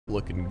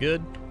looking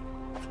good.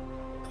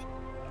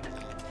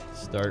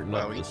 Starting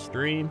up the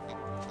stream.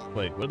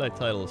 Wait, what did I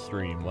title the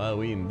stream?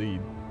 Wowie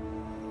indeed.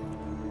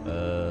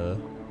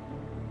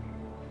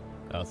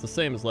 Oh, it's the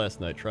same as last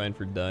night. Trying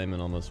for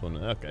diamond, almost won.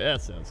 Okay,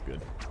 that sounds good.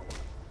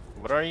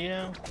 What are you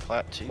now?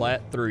 Plat 2?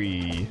 Plat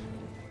 3.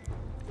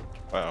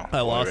 Wow.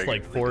 I lost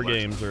like 4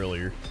 games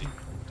earlier.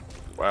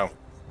 Wow.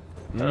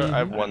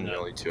 I've won the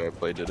only 2 I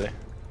played today.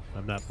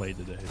 I've not played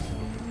today.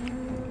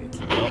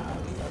 Well,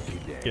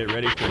 get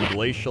ready for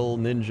Glacial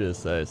Ninja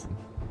Assassin.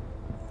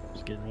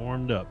 Just getting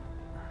warmed up.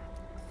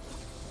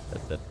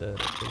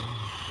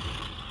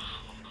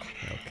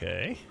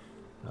 Okay.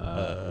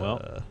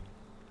 Well,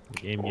 the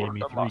game gave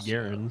me 3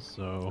 Garens,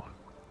 so...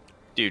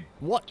 Dude,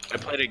 what? I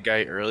played a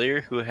guy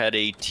earlier who had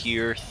a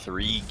tier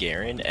 3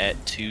 Garen at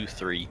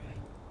 2-3.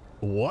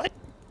 What?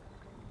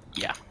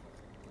 Yeah.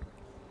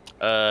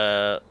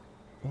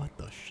 What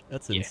the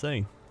That's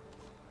insane.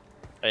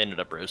 I ended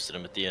up roasting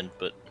him at the end,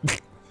 but...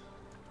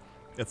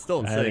 It's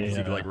still insane because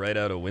you can like ride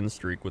out a win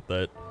streak with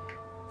that.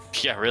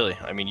 Yeah, really.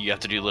 I mean, you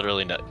have to do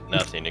literally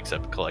nothing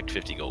except collect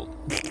 50 gold.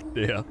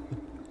 Yeah.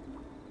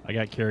 I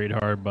got carried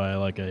hard by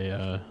like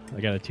a,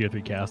 I got a tier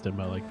 3 cast in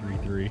by like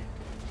 3-3.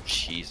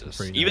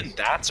 Jesus. Even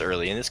that's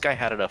early, and this guy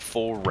had it a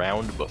full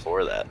round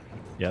before that.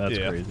 Yeah, that's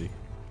crazy.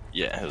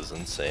 Yeah, it was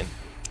insane.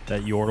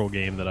 That Yordle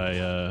game that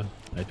I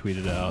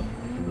tweeted out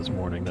this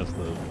morning, that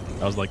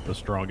was like the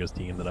strongest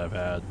team that I've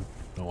had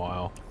in a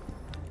while.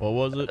 What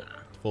was it?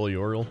 Full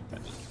Yordle?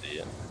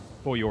 Yeah.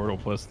 Full Yordle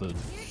plus the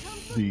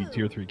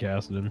tier 3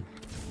 Cassidon.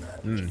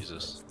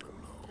 Jesus.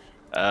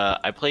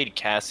 I played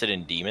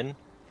Cassidon Demon,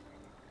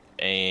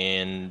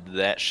 and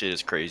that shit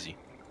is crazy.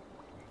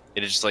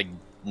 It is just like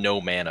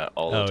no mana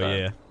all the time. Oh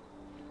yeah.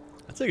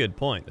 That's a good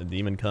point. A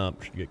demon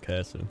comp should get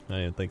Cassidon. I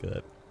didn't think of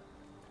that.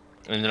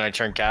 And then I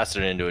turned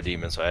Cassidon into a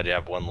demon, so I had to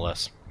have 1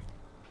 less.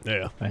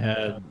 Yeah. I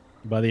had,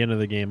 by the end of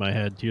the game, I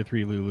had tier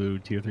 3 Lulu,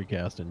 tier 3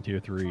 Cassidon, tier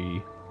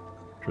 3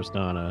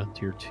 Tristana,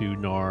 tier 2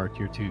 Gnar,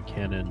 tier 2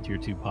 Kennen, tier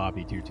 2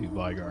 Poppy, tier 2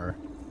 Vigar.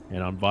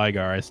 And on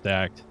Vigar, I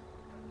stacked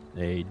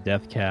a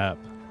Death Cap,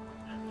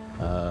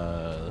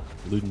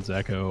 Luden's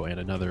Echo, and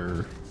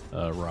another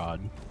Rod.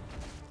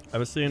 I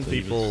was seeing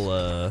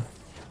people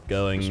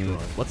going,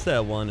 what's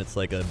that one? It's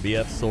like a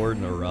BF sword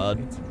and a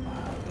rod.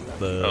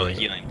 The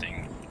healing thing.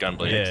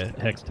 Gunblade. Yeah,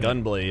 Hex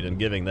Gunblade, and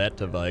giving that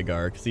to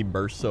Vigar because he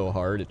bursts so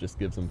hard it just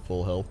gives him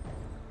full health.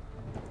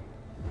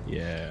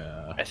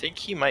 Yeah. I think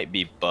he might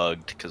be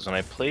bugged because when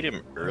I played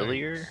him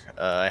earlier,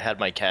 I had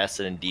my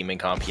Cassidon Demon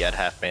comp. He had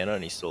half mana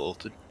and he still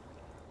ulted.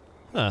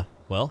 Huh.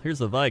 Well, here's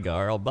a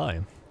Vigar. I'll buy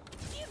him.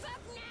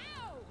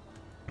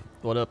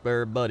 What up,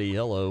 everybody?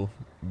 Hello.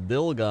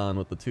 Dilgon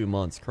with the 2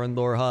 months.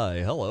 Crendor hi.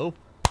 Hello.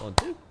 1,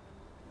 2.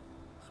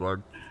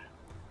 Sword.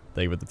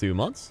 Thank you with the 2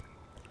 months.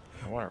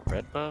 I want a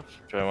red buff?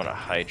 Or do I want a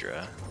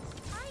Hydra?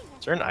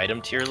 Is there an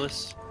item tier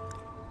list?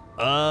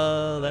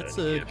 That's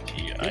a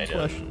TFT good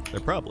question.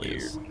 There probably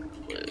is.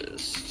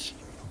 List.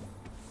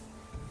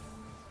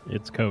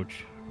 It's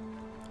Coach.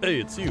 Hey,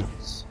 it's you.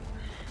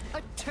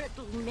 A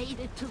turtle made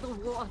it to the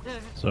water.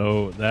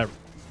 So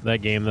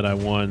that game that I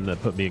won that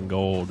put me in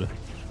gold,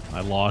 I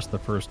lost the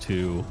first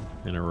 2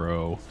 in a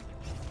row,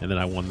 and then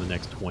I won the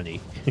next 20.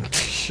 Wow.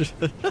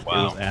 It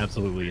was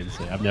absolutely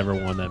insane. I've never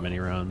won that many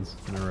rounds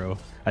in a row.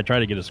 I tried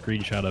to get a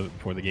screenshot of it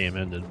before the game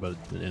ended, but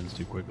it ends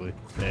too quickly.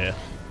 Yeah.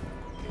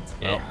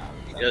 Well,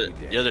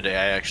 the other day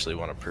I actually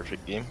won a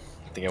perfect game.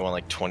 I think I won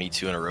like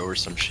 22 in a row or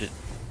some shit.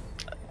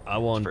 I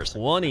won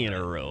 20 in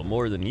a row,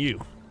 more than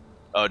you.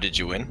 Oh, did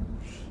you win?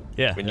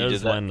 Yeah, when that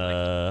was when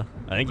I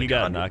think you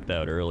got knocked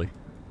out early.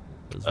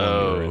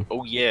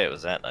 Oh yeah, it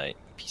was that night.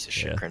 Piece of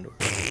shit, Crendor.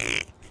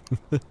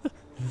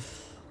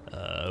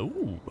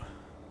 Ooh.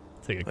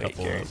 Take a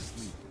couple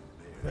of...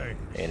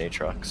 And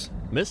Aatrox.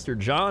 Mr.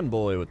 John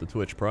Boy with the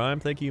Twitch Prime.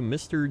 Thank you,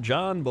 Mr.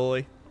 John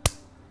Boy.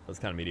 That's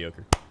kind of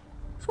mediocre.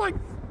 Swing.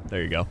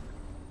 There you go.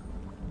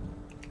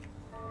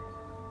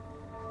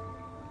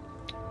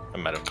 I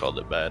might have called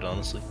it bad,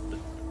 honestly. But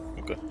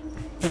okay.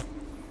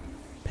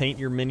 Paint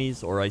your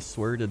minis, or I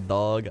swear to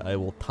dog, I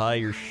will tie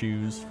your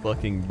shoes.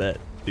 Fucking bet.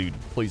 Dude,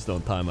 please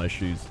don't tie my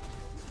shoes.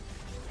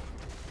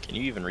 Can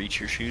you even reach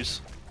your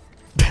shoes?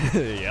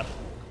 Yeah.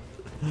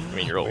 I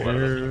mean, you're old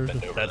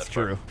enough. That's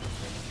true.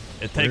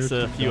 It takes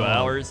a few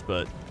hours,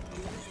 but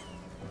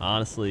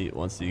honestly,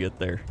 once you get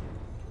there,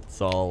 it's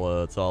all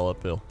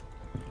uphill.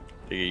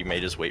 Figure you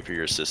may just wait for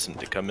your assistant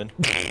to come in.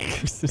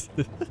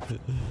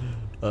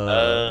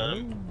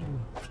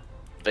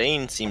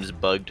 Vayne seems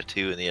bugged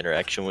too in the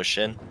interaction with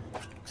Shen.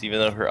 Because even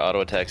though her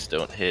auto attacks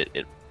don't hit,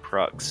 it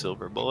procs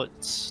silver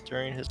bullets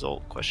during his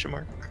ult? Question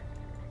mark.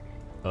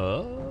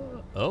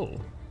 Oh,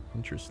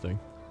 interesting.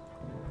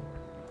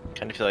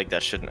 Kind of feel like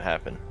that shouldn't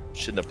happen.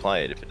 Shouldn't apply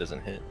it if it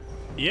doesn't hit.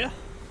 Yeah.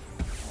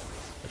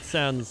 That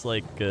sounds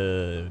like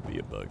it'd be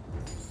a bug.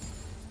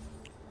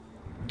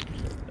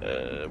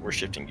 We're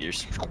shifting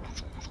gears.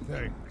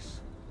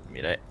 Thanks. Give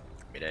me that.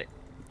 Give me that.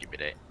 Give me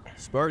that.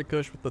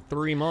 Spartacus with the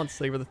 3 months.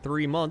 Save for the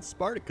 3 months.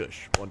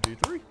 Spartacus. 1, 2,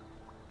 3.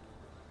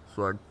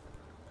 Sword.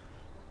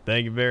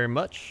 Thank you very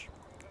much.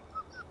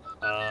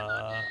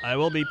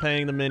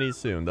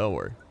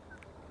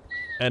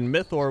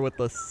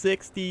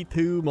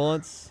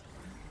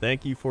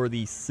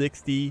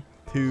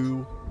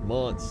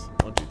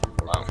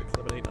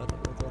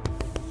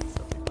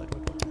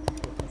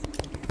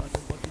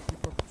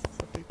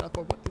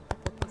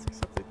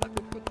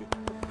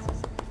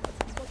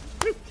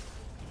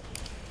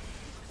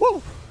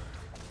 Woo!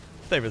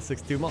 Favorite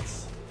 6-2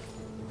 moss.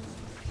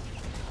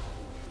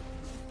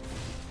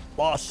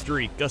 Lost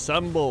streak,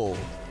 assemble.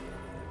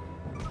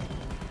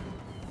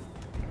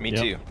 Me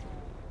Yep. too.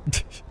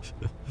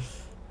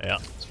 Yeah.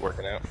 It's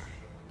working out.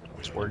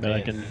 It's I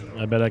working.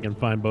 bet I can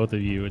find both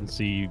of you and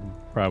see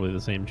probably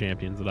the same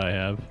champions that I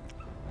have.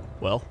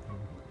 Well,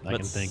 I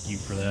can thank you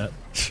for that.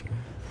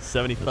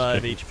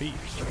 75 HP.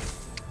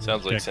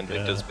 Sounds like check,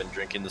 Sinvicta's been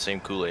drinking the same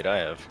Kool-Aid I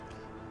have.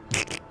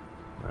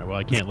 Alright, well,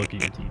 I can't look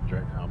at your teams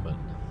right now, but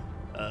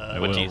I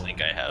What will. do you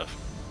think I have?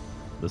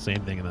 The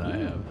same thing that I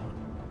have.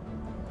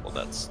 Well,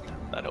 that's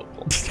not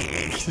helpful.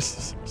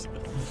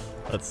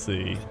 Let's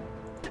see.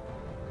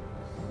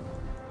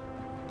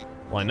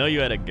 Well, I know you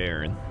had a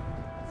Garen.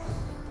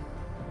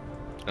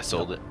 I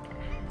sold it.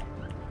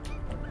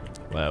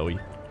 Wowie.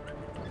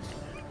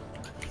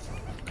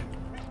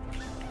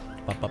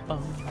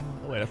 Oh,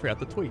 wait, I forgot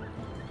the tweet.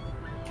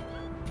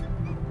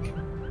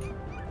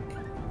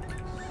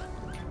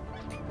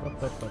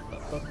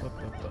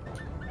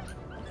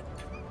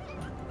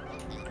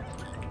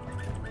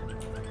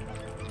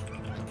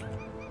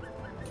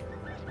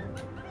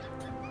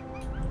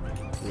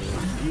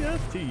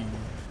 TFT.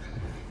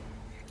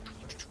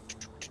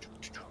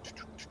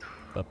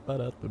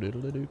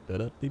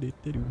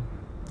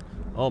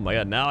 Oh my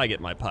god, now I get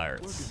my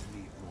pirates.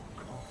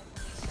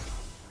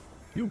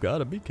 You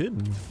gotta be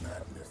kidding.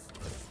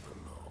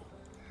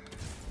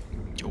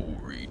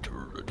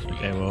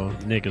 Okay, well,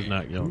 Nick is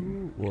not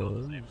young.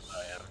 Was.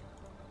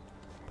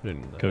 Put it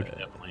in Coach the-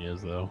 definitely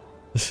is though.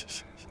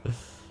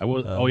 I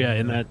was. Oh yeah,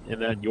 in that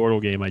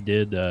Yordle game, I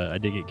did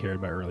get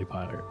carried by early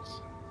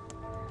pirates.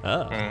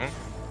 Ah.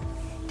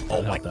 Mm-hmm.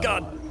 Oh my helped out a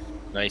god. lot.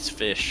 Nice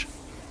fish.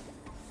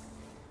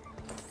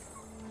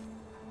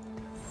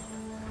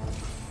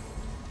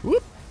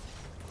 Whoop.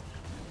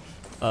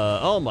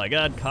 Oh my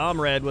god,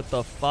 Comrade with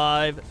the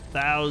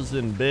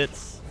 5,000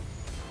 bits.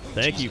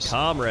 Thank you, Jesus.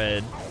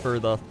 Comrade, for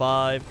the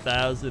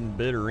 5,000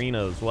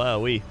 bitterinos.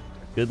 Wowee.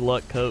 Good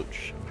luck,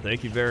 Coach.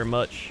 Thank you very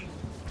much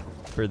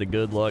for the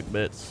good luck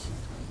bits.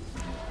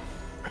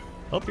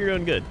 Hope you're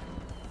doing good.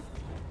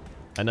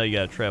 I know you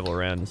gotta travel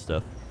around and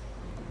stuff.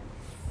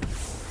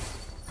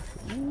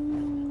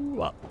 Ooh,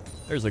 wow.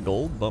 There's a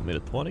gold. Bump me to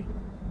 20.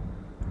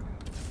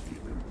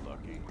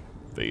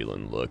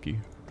 Feeling lucky.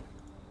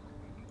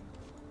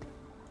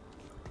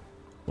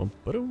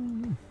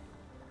 Bum-ba-dum.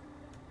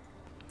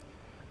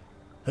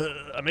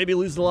 I may be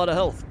losing a lot of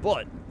health,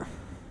 but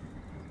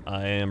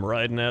I am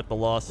riding at the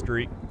lost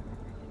streak,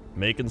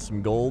 making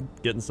some gold,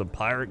 getting some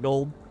pirate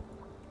gold.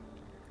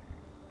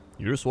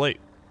 You just wait.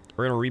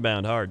 We're gonna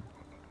rebound hard.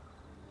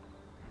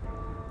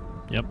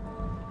 Yep.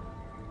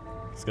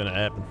 It's gonna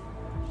happen.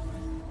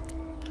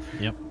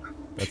 Yep.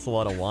 That's a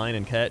lot of wine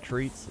and cat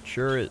treats. It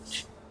sure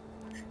is.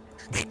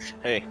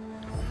 Hey,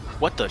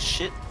 what the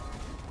shit?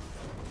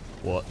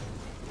 What?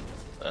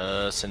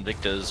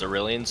 Sinvicta's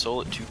Aurelion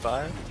soul at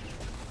 2.5?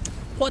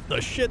 What the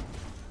shit?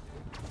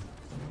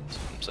 That's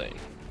what I'm saying.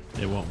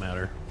 It won't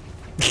matter.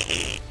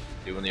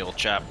 Doing the old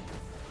chop.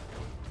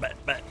 Bat,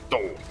 bat.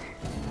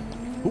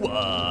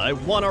 I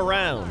won a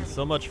round.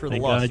 So much for the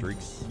Thank lost God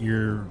streaks.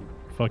 your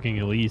fucking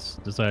Elise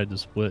decided to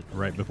split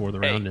right before the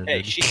Hey, round hey,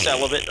 ended. she's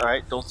celibate,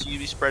 alright? Don't you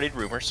be spreading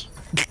rumors.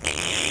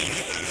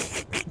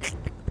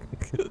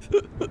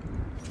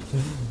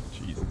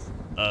 Jesus.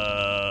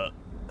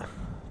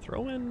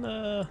 Throw in,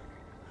 now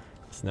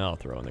I'll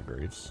throw in the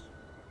Greaves.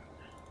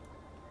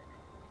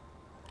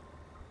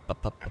 If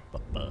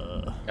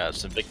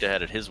Sinvicta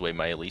had it his way,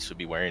 my Elise would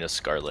be wearing a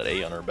Scarlet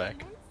A on her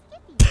back.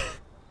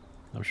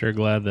 I'm sure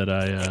glad that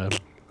I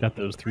got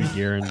those 3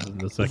 Garens in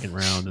the second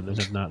round and then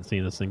have not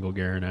seen a single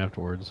Garen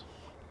afterwards.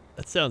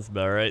 That sounds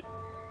about right.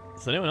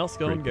 Is anyone else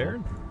going Pretty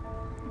cool.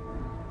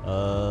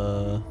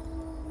 Garen?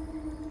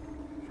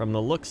 From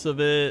the looks of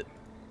it,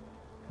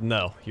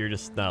 no, you're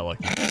just not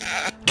lucky.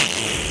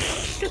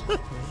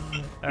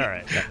 All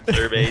right.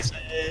 Survey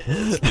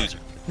says loser.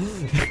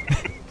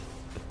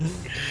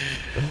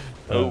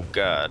 Oh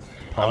god.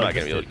 I'm not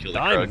gonna be able to kill the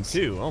Diamond Krugs.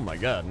 too. Oh my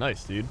god,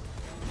 nice dude.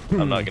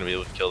 I'm not gonna be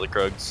able to kill the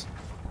Krugs.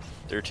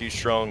 They're too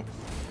strong.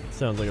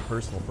 Sounds like a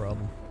personal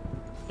problem.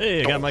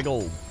 Hey, I got my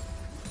gold.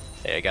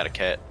 Hey, I got a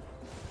cat.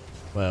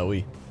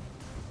 Wowee.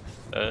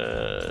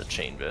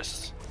 Chain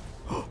vest.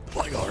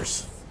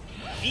 Blygars.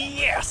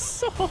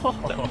 Yes!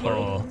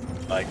 Plural.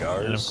 By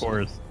Gars. And of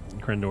course,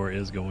 Crendor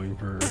is going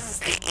for...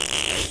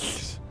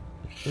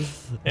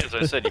 As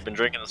I said, you've been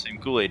drinking the same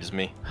Kool-Aid as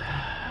me.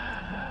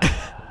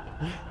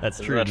 That's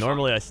Isn't true. that fun?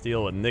 Normally I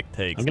steal what Nick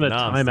takes. I'm gonna but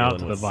now time out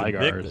stealing to the what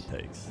Vigars. Sinvicta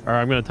takes. Or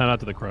I'm going to time out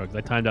to the Krugs.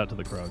 I timed out to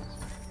the Krugs.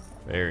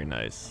 Very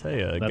nice.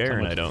 Hey, That's how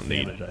Garen much I don't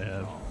need. damage I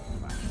have.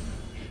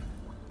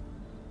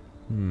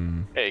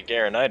 Hmm. Hey,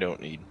 Garen, I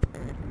don't need.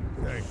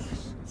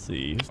 Let's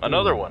see. Who's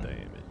Another doing one.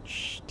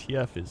 Damage.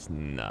 TF is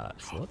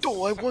not. So let's...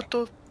 Oh, I want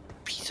the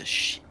piece of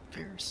shit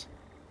bears.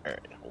 All right,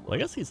 hold Well, I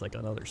guess he's like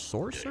another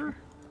sorcerer.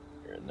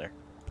 You're in there.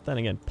 But then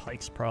again,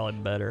 Pike's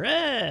probably better.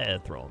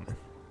 Throw him in.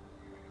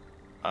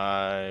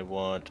 I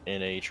want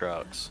an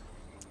Aatrox.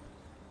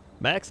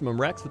 Maximum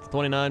Rex with the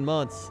 29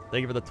 months.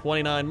 Thank you for the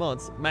 29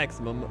 months.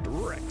 Maximum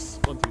Rex.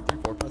 1, 2, 3,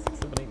 4, 5, 6,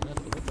 7, 8, 9,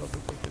 10, 11, 12,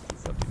 13, 14, 15, 16,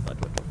 17, 18,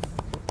 19, 20, 21, 22,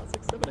 23, 24, 25,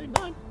 6, 7, 8,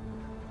 9.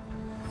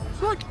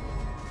 Sweet.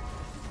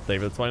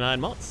 Thank you for the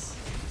 29 months.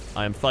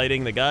 I am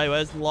fighting the guy who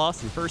hasn't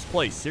lost in first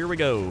place. Here we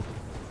go.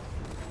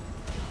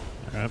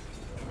 Alright.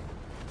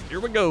 Here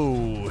we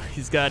go.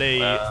 He's got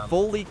a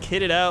fully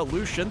kitted out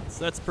Lucian,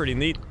 so that's pretty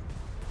neat.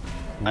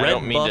 I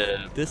don't Red mean buff,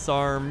 to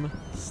disarm,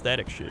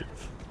 static shiv.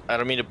 I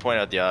don't mean to point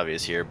out the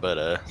obvious here, but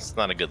it's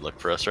not a good look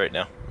for us right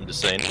now. I'm just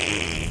saying.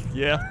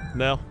 Yeah,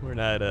 no, we're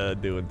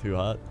not doing too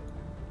hot.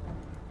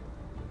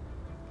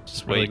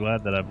 Just Really wait.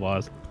 glad that I've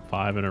lost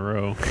 5 in a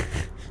row.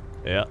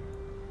 Yeah.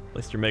 At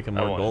least you're making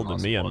I more only gold than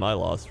lost me on one. my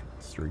lost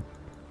streak.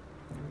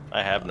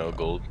 I have no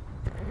gold.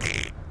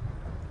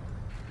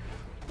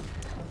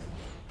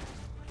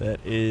 That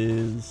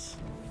is...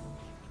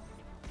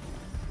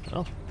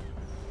 Oh.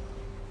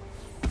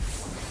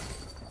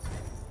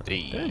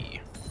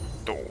 Hey.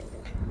 Oh.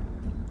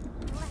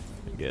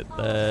 Get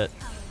that.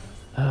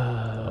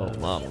 Oh,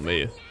 mamma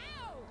mia.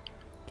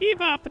 Give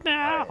up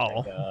now.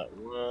 I got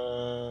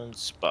one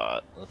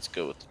spot. Let's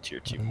go with the tier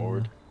 2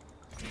 Mord.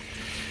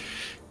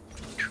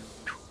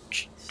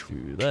 Let's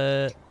do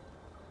that.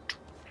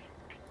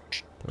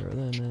 Throw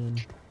them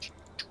in.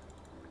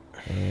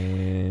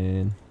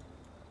 And...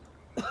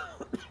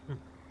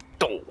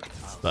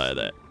 Let's buy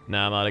that.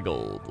 Now I'm out of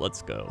gold.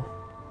 Let's go.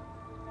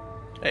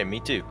 Hey, me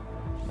too.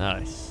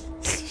 Nice.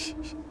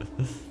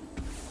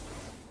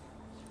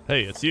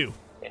 Hey, it's you.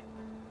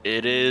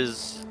 It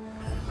is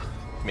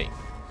me.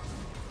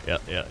 Yeah.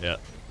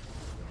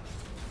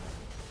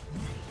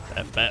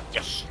 That.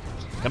 Yes.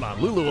 Come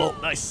on, Lulu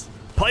ult, nice.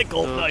 Pike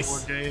ult,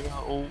 nice.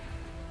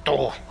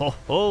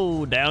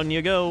 Oh, down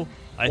you go.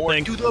 I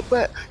think. To the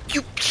back.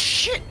 You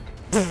shit.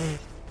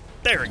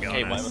 There we go.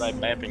 Hey, nice. why would I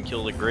map and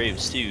kill the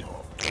Graves too?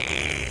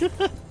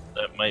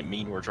 That might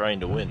mean we're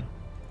trying to win.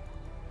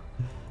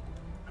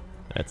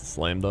 That's a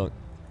slam dunk.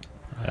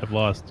 I've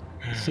lost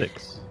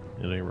 6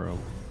 in a row.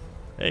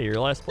 Hey, you're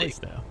last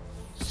place now.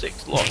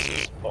 6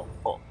 losses.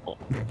 Oh.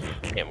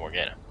 Yeah,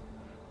 Morgana.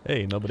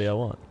 Hey, nobody I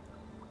want.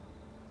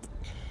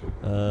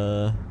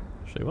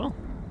 Actually, well,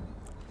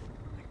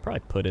 I could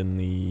probably put in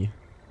the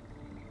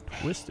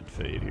Twisted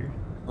Fate here.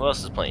 Who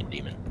else is playing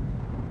Demon?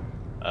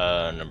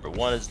 Number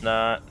 1 is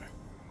not.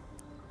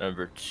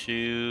 Number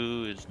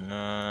 2 is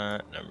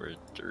not. Number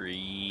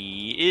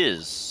 3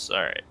 is.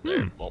 Alright,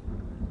 there. Well,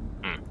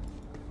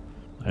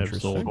 I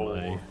have sold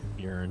Interesting.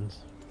 my urns.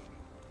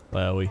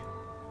 Wowie.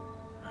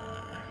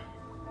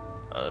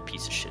 a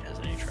piece of shit has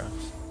an Aatrox.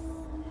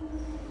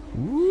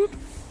 Whoop.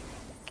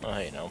 Oh,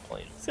 hey, now I'm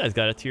playing. This guy's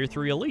got a tier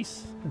 3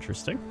 Elise.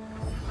 Interesting.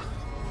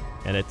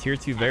 And a tier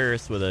 2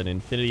 Varus with an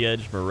Infinity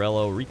Edge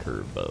Morello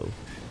recurve bow.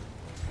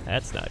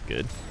 That's not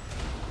good.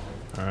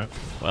 Alright.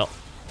 Well.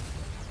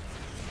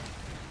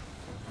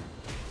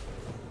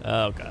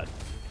 Oh, God.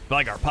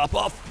 Vigar, pop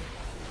off!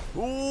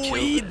 Ooh,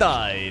 he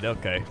died.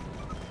 Okay.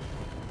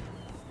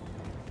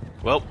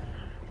 Well,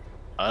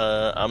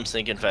 I'm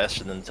sinking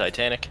faster than the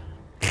Titanic.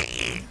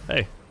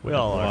 Hey, we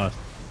all are. Lost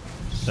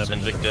 7.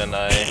 Invicta and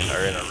I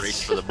are in a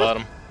race for the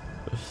bottom.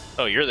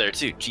 Oh, you're there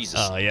too. Jesus.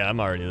 Oh, yeah, I'm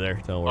already there.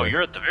 Don't Oh, worry.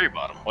 you're at the very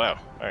bottom. Wow.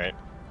 All right.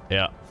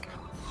 Yeah.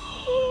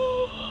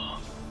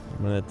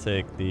 I'm gonna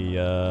take the,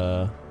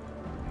 You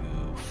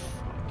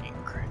fucking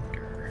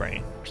Crendor.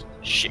 brain.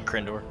 Shit,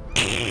 Crendor.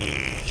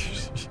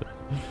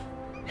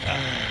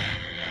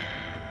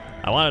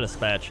 I wanted a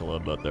spatula,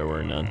 but there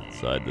were none,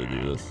 so I had to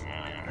do this.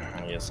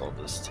 I guess I'll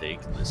just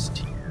take this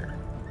tier.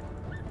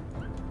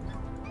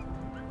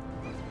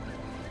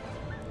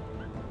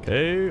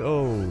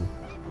 KO.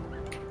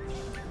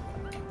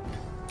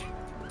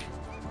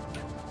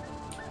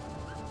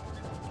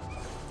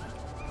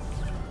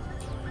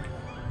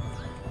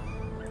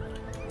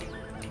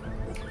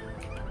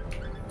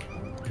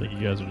 I think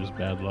you guys are just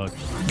bad luck.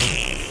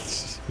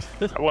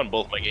 I won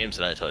both my games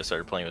tonight until I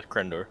started playing with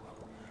Crendor.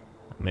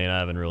 I mean, I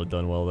haven't really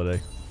done well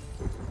today.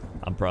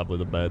 I'm probably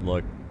the bad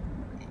luck.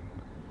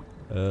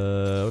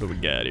 What do we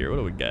got here? What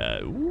do we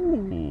got?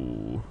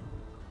 Ooh.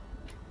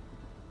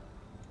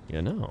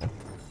 You know.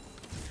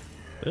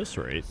 This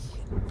rate.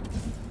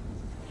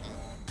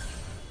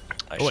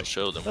 I Oh, should wait,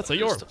 show them that's what a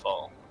it is York. to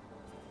fall.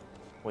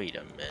 Wait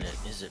a minute.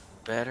 Is it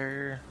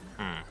better?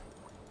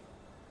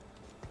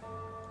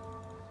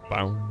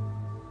 Bow.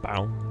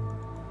 Bow.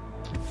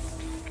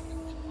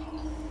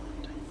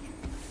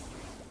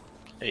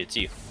 Hey, it's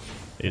you.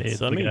 It's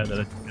the me. guy that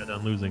I got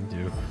done losing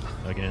to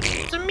again.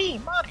 It's me,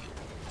 Mario.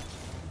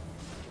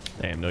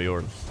 Damn, no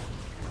yours.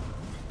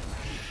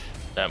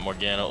 That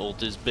Morgana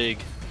ult is big.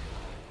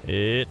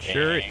 It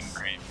sure And is.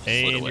 great.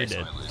 And Slid away, you're so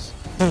dead.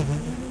 I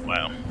lose.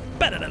 Wow.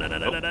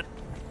 Ba-da-da-da-da-da-da.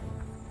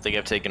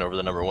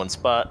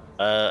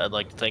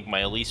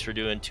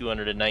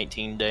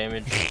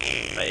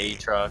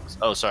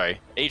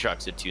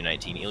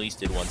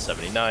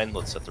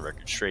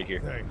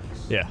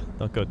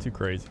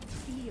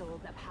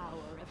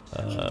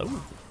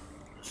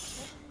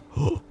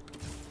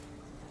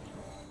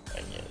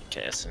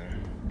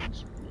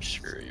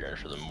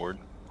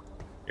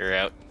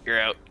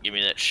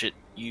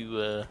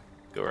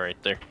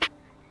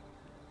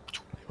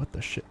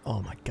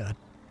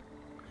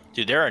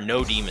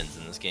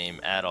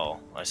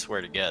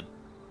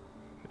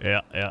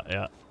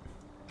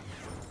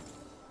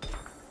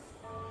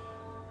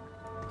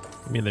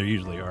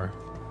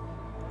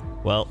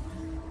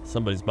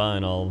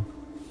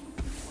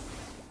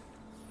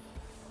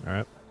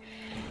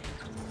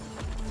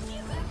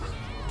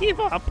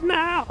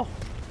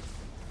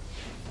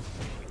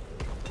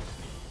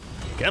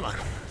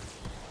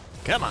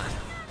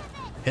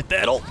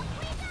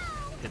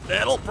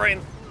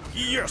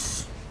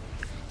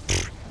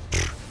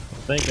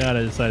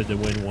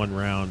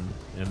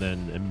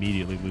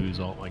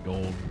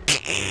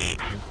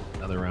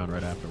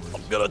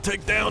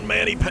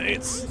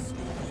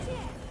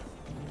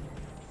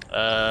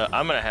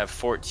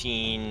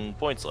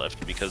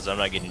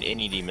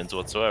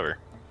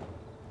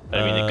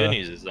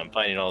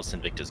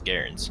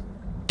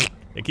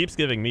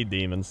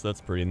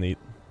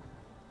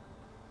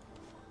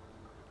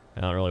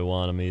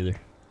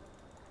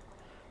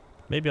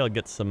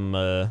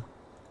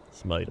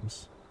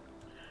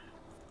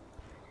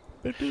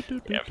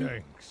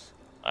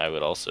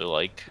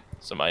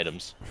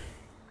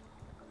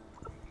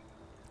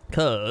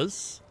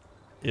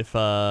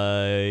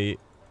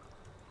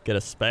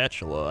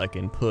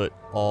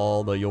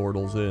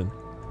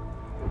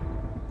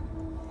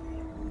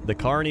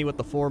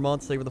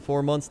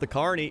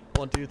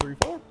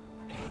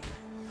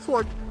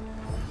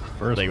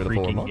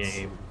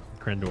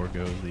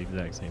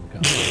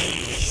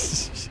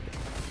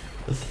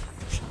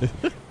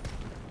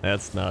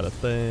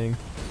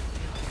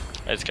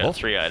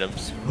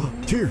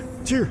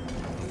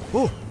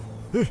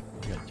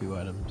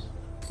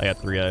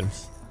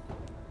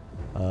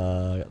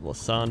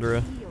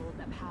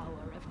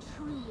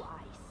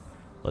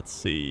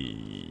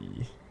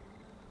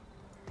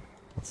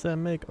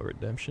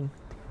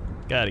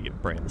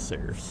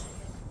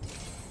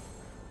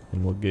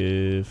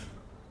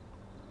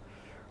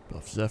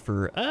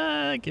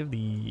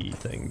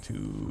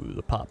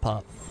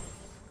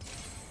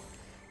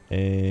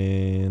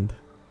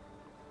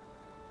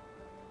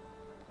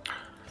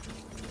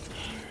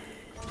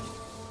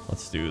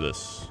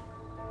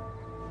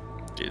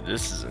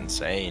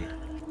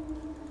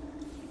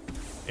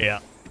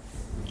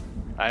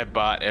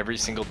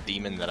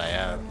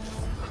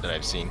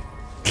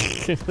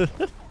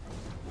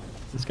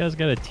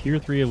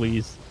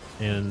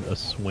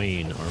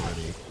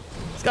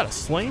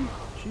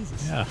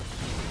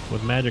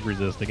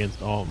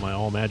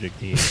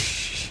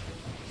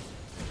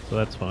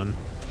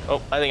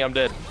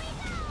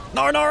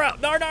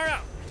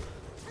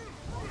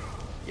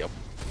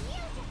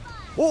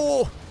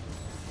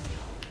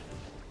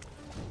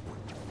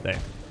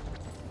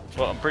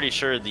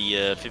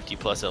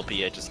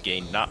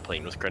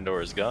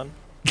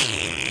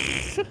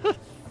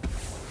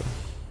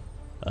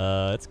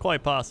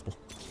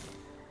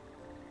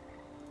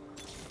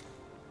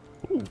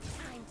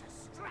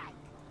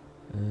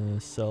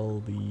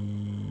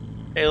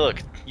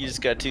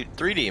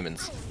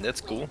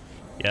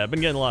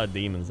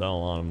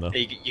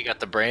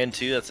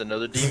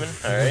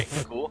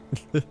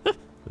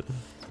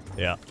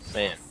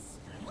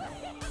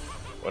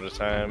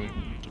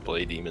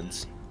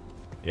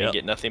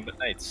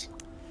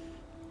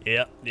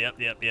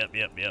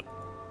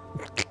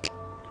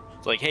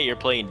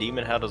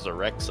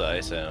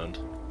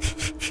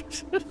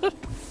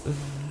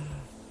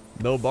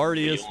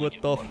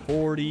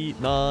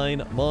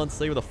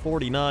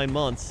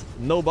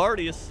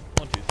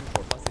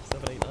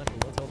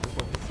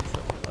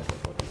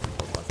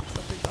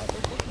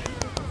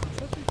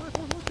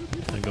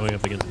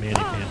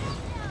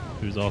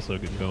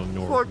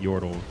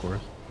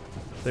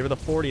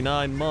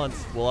 49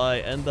 months, will I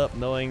end up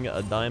knowing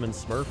a diamond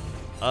smurf?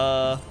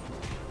 I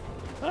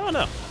don't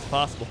know. It's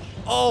possible.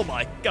 Oh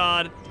my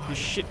god, this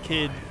shit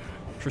kid.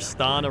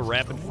 Tristana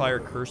Rapid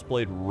Fire Curse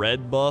Blade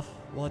red buff.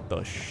 What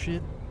the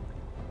shit?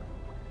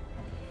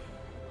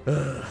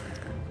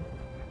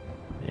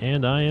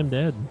 And I am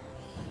dead.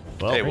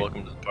 Well, Hey,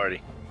 welcome to the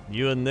party.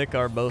 You and Nick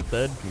are both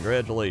dead.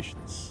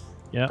 Congratulations.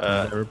 Yeah,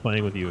 I'm never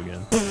playing with you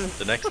again.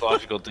 The next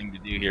logical thing to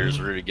do here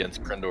is root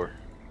against Crendor.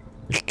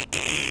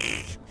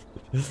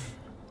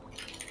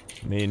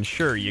 I mean,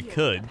 sure, you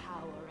could.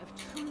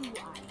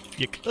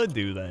 You could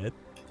do that,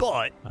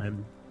 but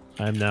I'm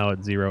now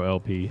at 0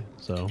 LP,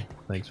 so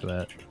thanks for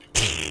that.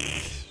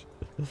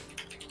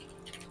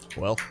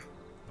 well.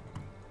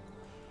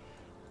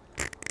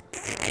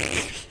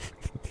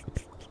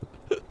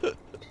 I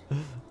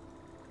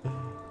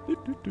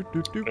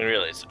mean,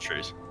 really, it's the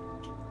truth.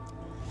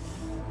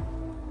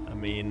 I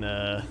mean,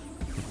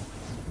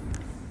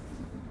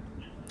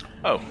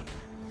 Oh,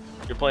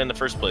 you're playing the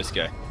first place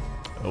guy.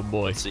 Oh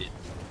boy. Let's see.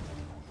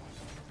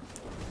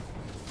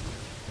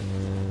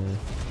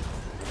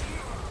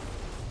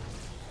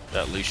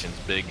 That Lucian's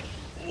big.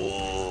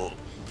 Whoa.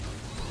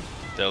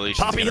 That Lucian's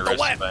Poppy hit gonna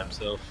the rest web. by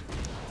himself.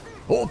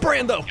 Oh,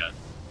 Brando. Got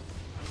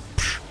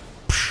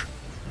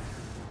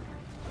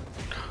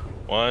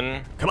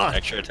one. Come on.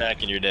 Extra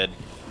attack and you're dead.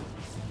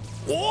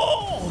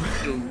 Whoa.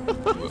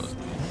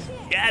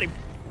 Got him.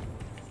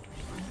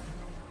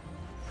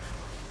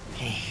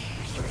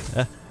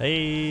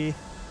 Hey.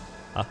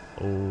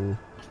 Oh.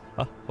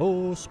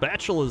 Oh,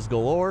 spatulas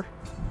galore.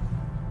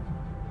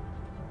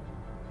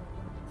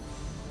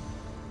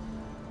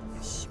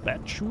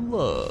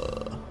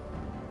 Spatula.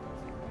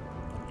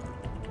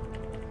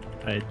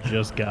 I had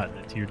just gotten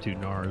a tier 2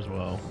 Gnar as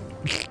well.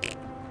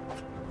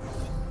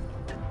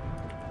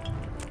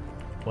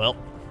 Well,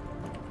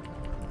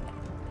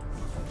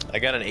 I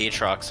got an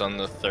Aatrox on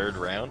the 3rd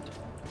round,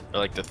 or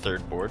like the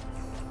 3rd board,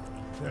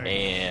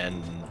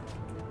 and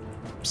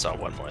saw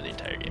one more the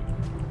entire game.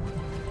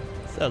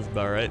 sounds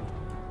about right.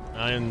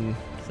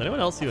 Is anyone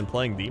else even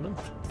playing demons?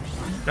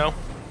 No,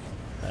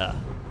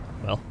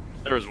 Well.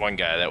 there was one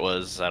guy that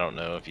was. I don't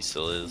know if he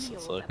still is.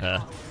 Let's look.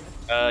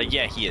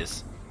 Yeah, he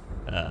is.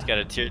 He's got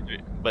a tier 3,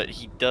 but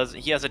he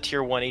has a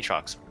tier 1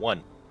 Aatrox.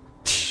 1.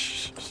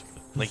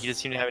 Like he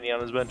doesn't seem to have any on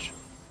his bench.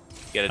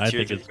 He got a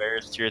tier 3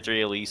 Varus, tier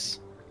 3 Elise,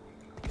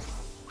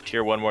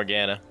 tier 1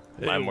 Morgana.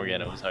 My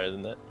Morgana was higher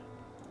than that.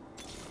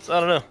 So I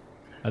don't know.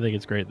 I think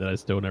it's great that I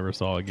still never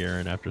saw a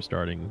Garen after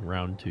starting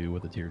round 2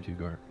 with a tier 2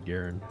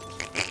 Garen.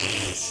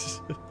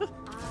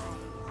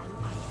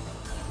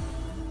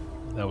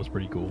 That was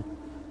pretty cool.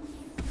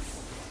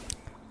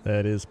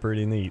 That is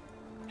pretty neat.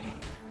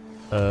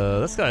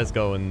 This guy's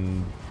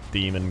going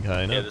demon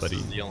kind of, Yeah, this but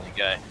is the only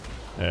guy.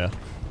 Yeah.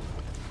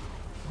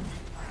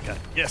 Got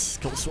it. Yes,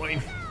 kill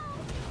Swain.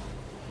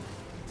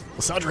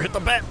 Lysandra hit the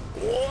bat.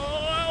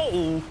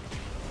 Whoa!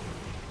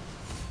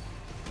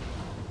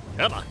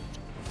 Come on.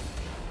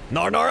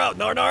 Gnar out,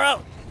 Gnar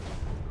out.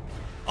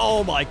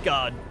 Oh my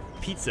god.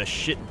 Pizza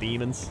shit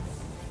demons.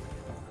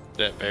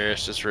 That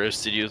Varus just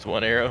roasted you with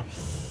 1 arrow.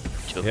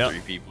 Killed 3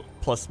 people.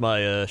 Plus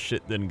my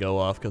shit didn't go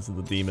off because of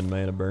the demon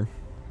mana burn.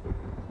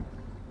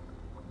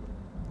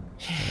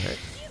 Alright.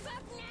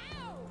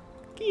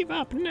 Give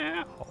up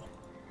now.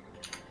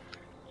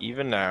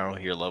 Even now,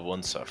 your loved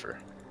ones suffer.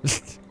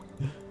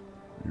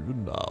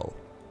 Even now.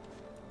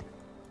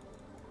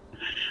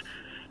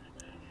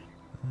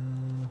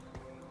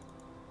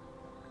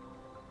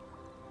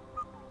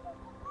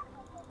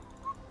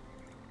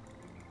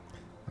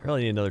 I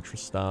really need another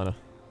Tristana.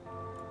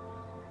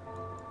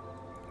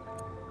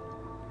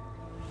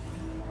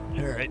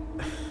 Alright.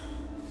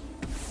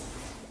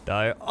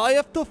 Die. I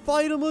have to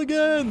fight him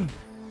again!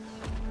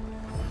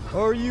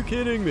 Are you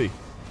kidding me?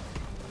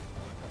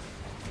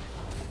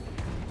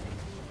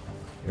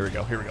 Here we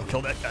go, here we go.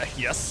 Kill that guy.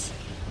 Yes.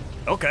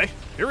 Okay,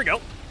 here we go.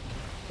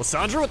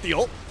 Lysandra with the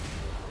ult.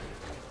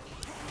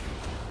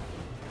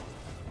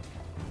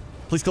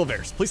 Please kill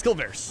Varus. Please kill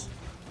Varus.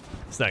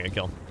 It's not gonna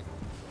kill him.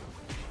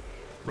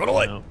 Run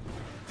away! No.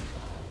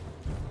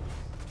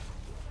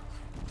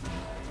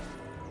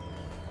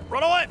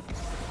 Run away!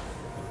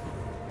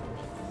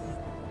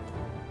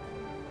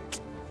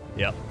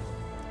 Yep.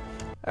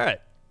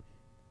 Alright.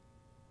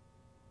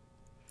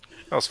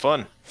 That was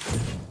fun.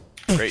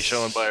 Great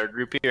showing by our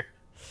group here.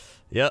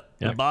 Yep,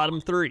 Yep. the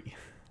bottom 3.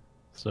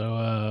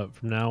 So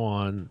from now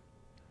on,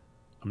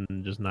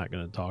 I'm just not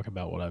going to talk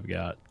about what I've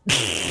got.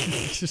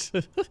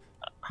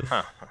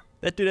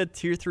 That dude had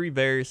tier 3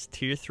 Varus,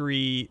 tier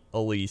 3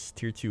 Elise,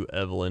 tier 2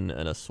 Evelyn,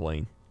 and a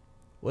Swain.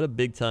 What a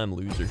big time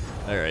loser.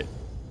 Alright.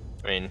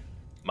 I mean,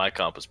 my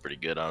comp was pretty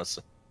good,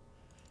 honestly.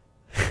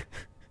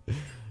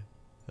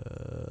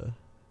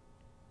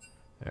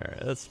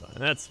 Alright, that's fine.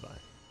 That's fine.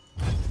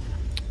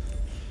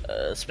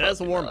 That's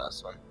a warm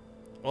last one.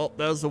 Well,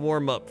 that was the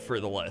warm up for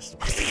the last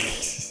one.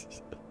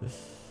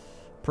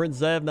 Prince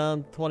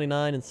Zavnon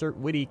 29, insert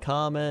witty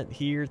comment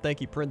here. Thank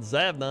you, Prince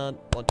Zavnon.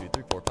 1, 2,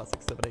 3, 4, 5,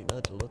 6, 7, 8,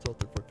 9, 10, 11, 12,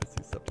 13, 14, 15,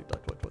 16, 17, 18,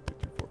 19, 20, 21, 22,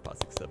 23, 24, 25,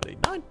 6, 7, 8,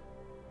 9.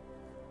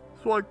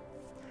 Swag.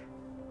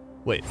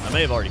 Wait, I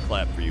may have already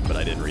clapped for you, but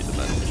I didn't read the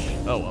message.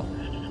 Oh well.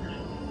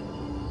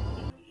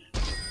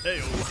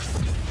 Hey-o.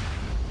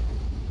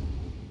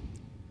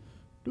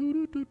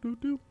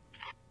 Do-do-do-do-do.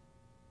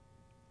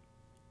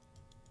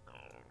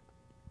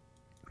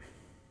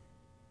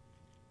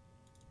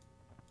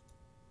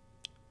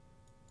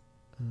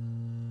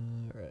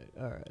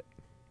 Alright.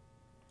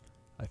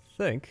 I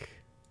think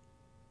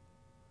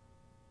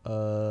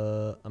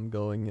I'm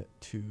going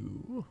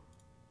to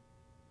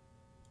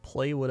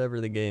play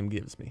whatever the game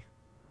gives me.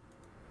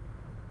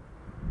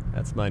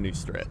 That's my new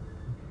strat.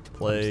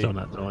 Play. I'm still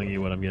not telling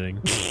you what I'm getting.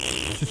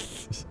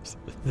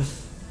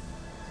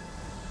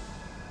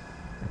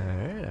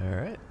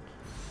 Alright.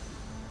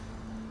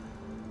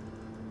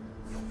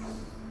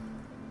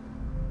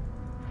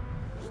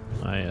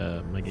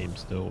 My game's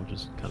still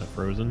just kind of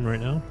frozen right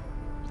now.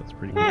 So that's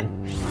pretty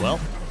cool. Well,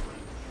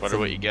 Wonder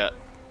what you got.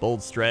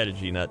 bold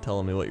strategy not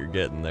telling me what you're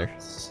getting there.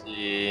 Let's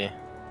see.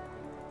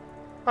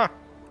 Huh.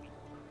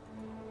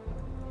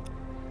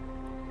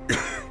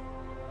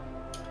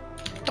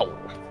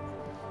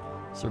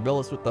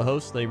 Servilis with the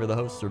host. Name of the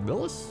host,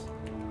 Servilis.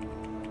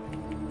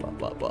 Bop,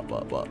 bop, bop,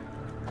 bop, bop.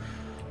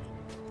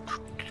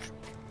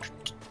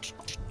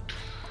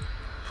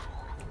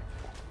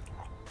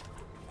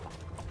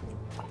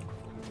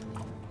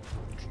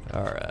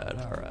 Alright,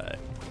 alright.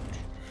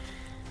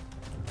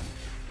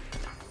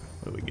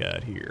 What do we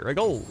got here? A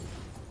gold.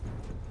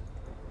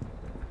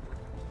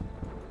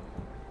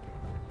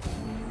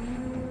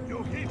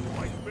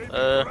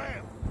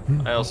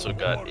 I also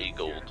got a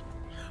gold.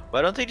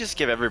 Why don't they just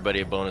give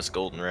everybody a bonus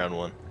gold in round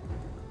 1?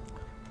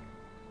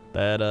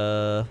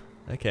 That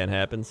can't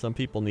happen. Some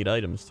people need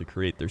items to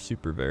create their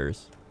super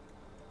bears.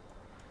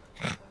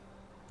 What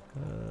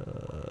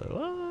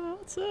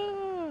do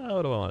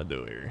I want to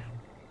do here?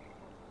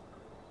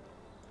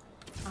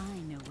 I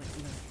know what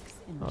lurks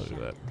in the I'll do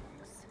that.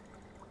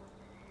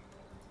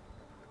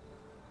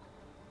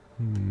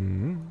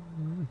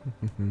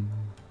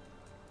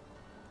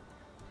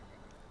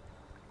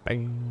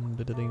 Bang,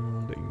 da, da,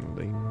 ding, ding,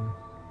 ding.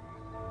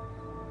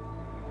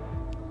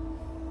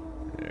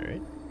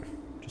 Alright.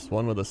 Just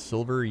one with a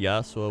silver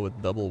Yasuo with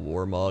double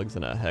Warmogs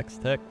and a Hex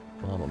Tech?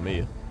 Mamma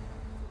mia.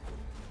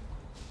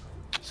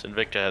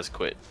 Sinvicta has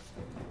quit.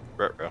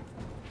 Ruh-roh.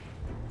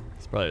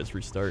 He's probably just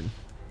restarting.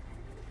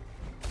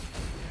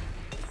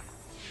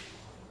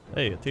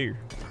 Hey, a tier.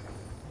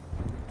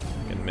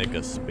 I can make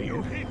a spear.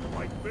 You hit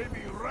like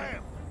baby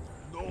ram.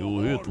 No You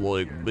hit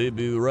like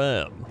baby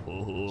ram. I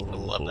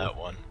love that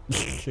one.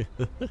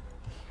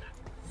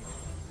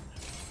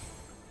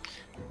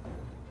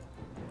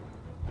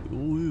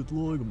 You hit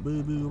like a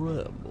baby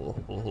ram.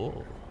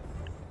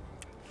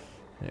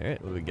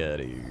 Alright, what we got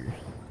here?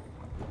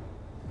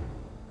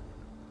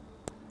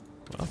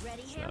 Well,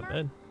 it's not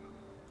bad.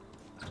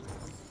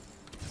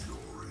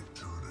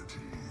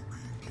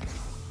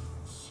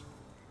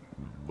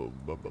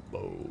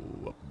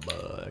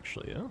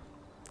 Actually, yeah.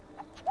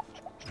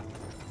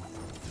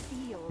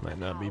 Might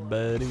not be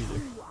bad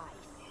either.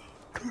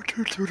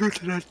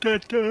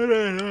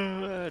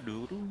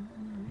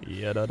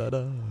 Yeah, da da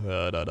da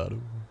da da da.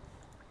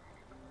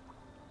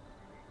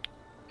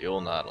 The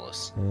old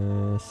Nautilus.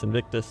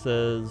 Sinvicta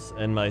says,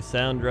 and my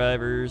sound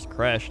drivers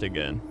crashed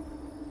again.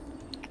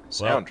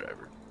 Sound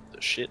driver.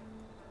 The shit.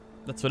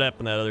 That's what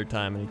happened that other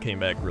time, and he came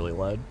back really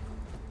loud.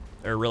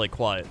 Or really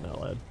quiet, not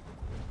loud.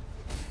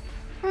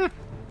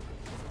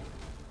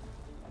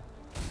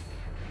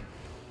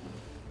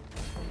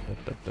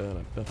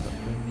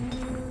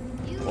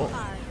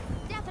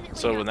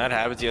 So when that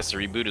happens, he has to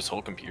reboot his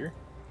whole computer?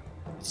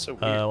 It's so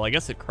weird. Well, I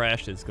guess it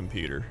crashed his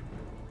computer.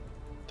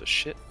 The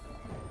shit?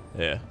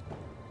 Yeah.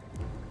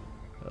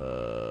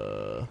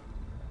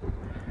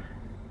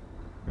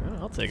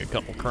 I'll take a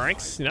couple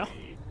cranks, you know?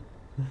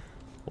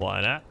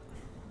 Why not?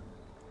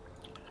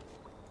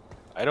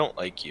 I don't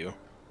like you.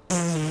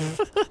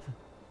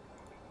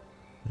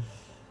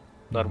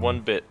 Not one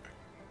bit.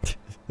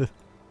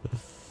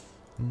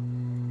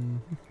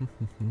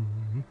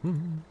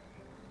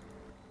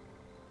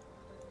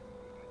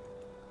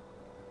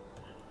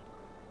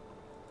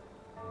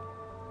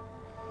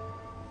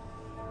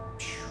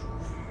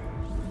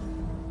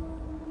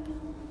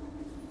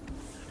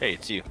 Hey,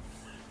 it's you.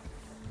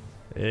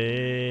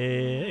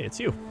 Hey, it's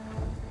you.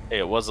 Hey,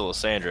 it was a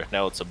Lysandra.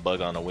 Now it's a bug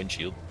on a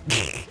windshield.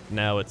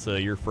 Now it's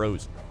you're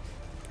froze.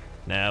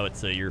 Now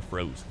it's you're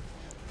froze.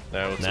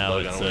 Now it's Now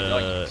a bug on a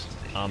windshield.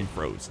 I'm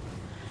froze.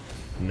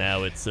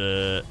 Now it's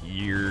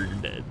you're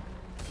dead.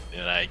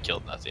 And I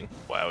killed nothing.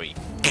 Wowie.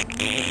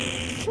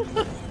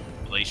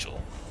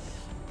 Glacial.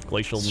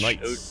 Glacial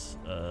Knights.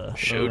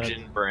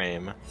 Shojin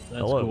Brahim. That's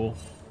Hello. cool.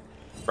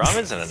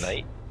 Brahmin's in a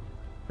knight.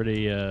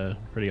 Pretty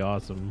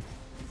awesome.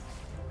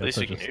 At least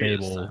we Such can a hear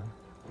this stable, time.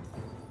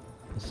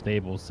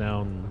 stable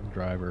sound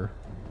driver.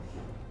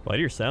 Why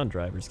do your sound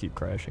drivers keep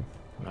crashing?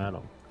 I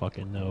don't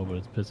fucking know, but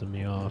it's pissing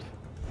me off.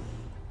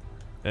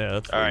 Yeah,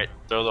 that's Alright,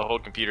 throw the whole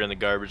computer in the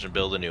garbage and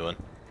build a new one.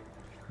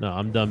 No,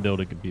 I'm done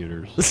building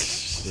computers.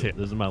 Shit.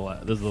 This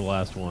is the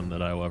last one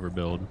that I will ever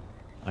build.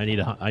 I need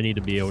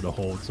to be able to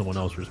hold someone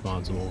else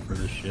responsible for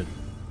this shit.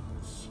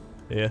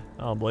 Yeah,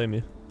 I don't blame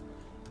you.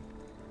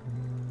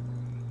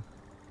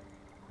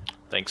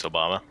 Thanks,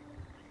 Obama.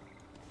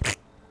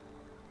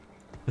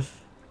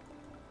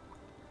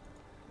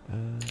 I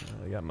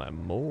got my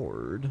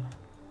moored.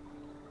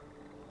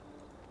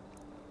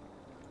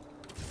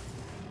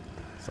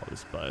 So I'll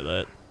just buy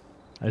that.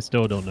 I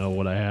still don't know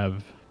what I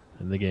have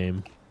in the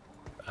game.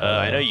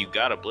 I know you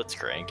got a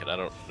Blitzcrank, and I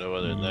don't know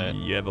other than that.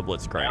 You have a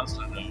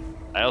Blitzcrank.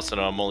 I also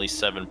know I'm only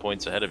 7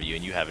 points ahead of you,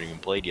 and you haven't even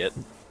played yet.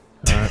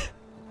 Alright.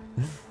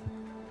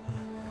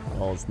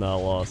 All is not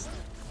lost.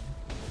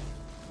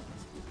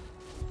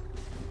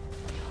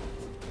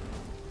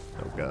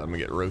 Oh god, I'm gonna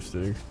get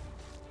roasted.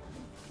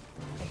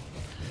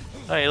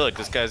 Hey, look,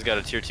 this guy's got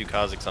a tier 2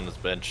 Kha'Zix on his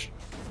bench.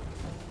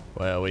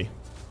 Wowie.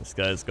 This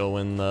guy's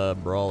going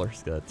brawler.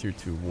 He's got a tier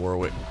 2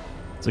 Warwick.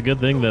 It's a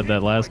good thing that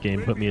that last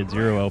game put me at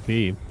 0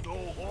 LP.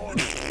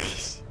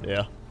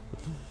 Yeah.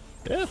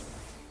 Yeah.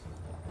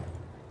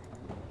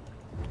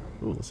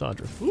 Ooh,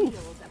 Lysandra. Ooh. Feel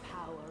the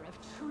power of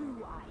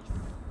true ice.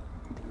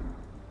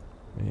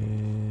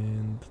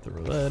 And throw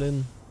Throw that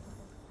in.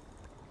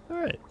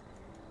 Alright.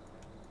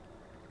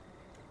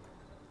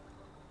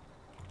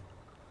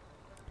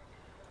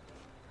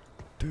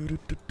 Do.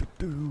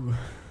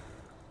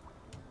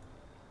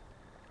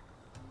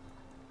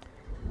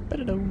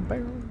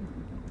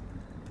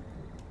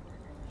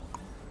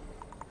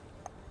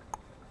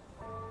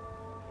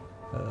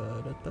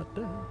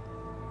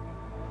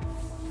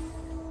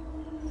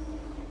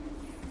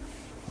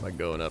 Am I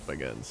going up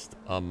against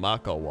a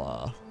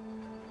Makawa?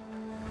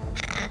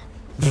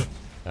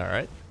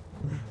 Alright.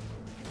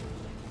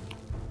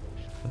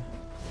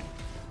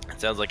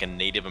 It sounds like a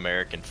Native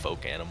American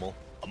folk animal.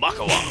 A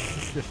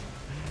Makawa.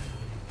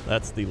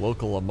 That's the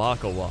local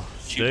Amakawa.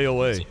 Stay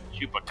away.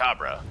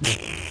 Chupacabra.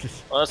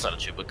 Well, that's not a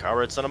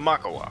Chupacabra, it's not a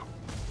Makawa.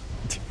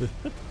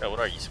 What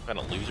are you, some kind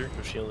of loser?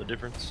 Don't you know the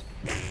difference?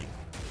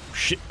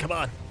 Shit, come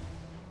on.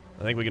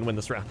 I think we can win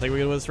this round. Hit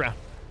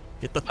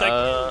the thing.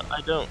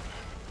 I don't.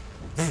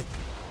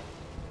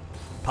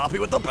 Poppy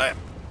with the bam.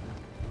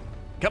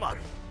 Come on.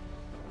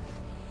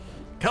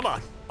 Come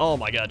on. Oh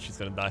my god, she's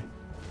gonna die.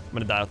 I'm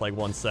gonna die with like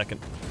 1 second.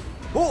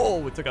 Oh,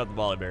 we took out the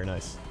volley bear.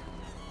 Nice.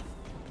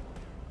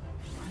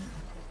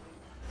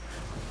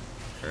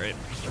 Alright.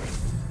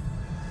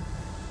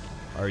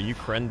 Are you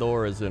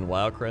Crendor as in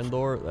WoW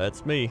Crendor?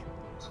 That's me.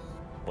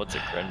 What's a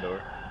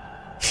Crendor?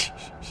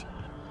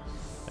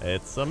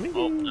 It's a me.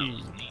 Oh, that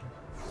was neat.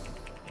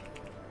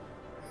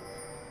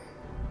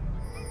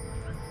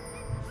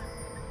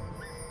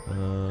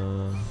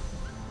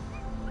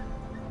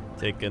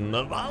 Taking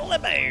the volley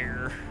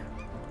bear.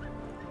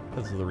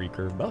 This is the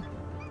recurve buff.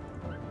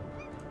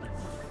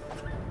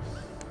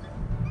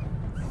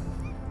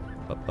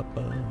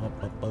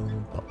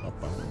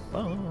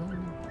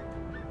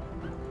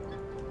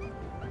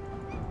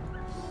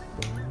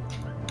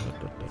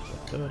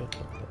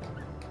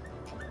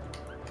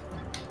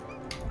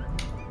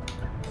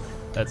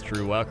 That's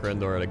true. Wow,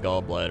 Crendor had a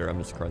gallbladder. I'm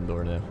just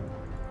Crendor now.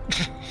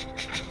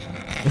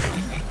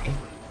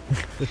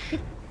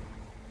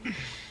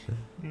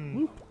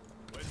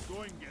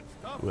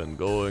 When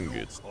going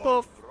gets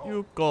tough,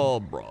 you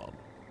call Brom.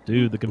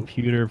 Dude, the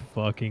computer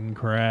fucking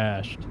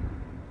crashed.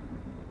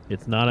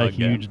 It's not a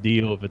huge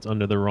deal if it's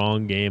under the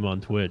wrong game on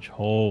Twitch.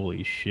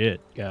 Holy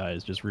shit,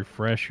 guys. Just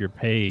refresh your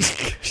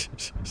page.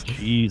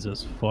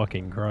 Jesus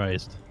fucking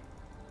Christ.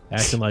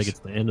 Acting like it's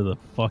the end of the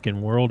fucking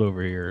world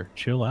over here.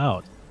 Chill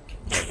out.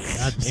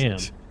 God damn.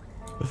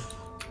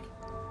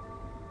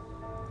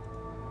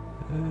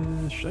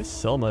 Should I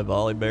sell my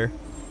volley bear?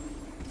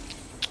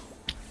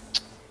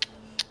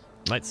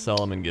 Might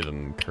sell him and give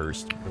him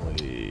cursed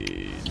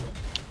blade.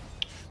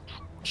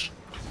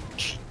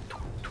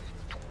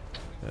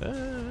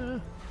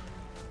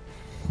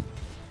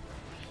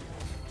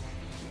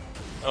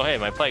 Oh hey,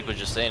 my pike was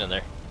just standing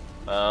there.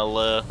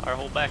 Our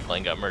whole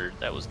backline got murdered.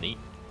 That was neat.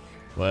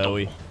 Well,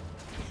 oh,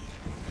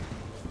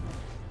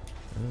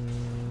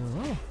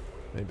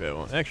 maybe I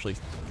won't actually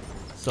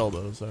sell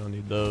those. I don't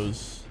need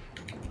those.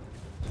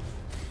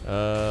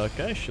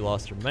 Okay, she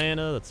lost her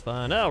mana. That's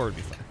fine. Now we'll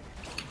be fine.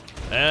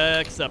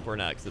 Except we're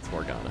not, because it's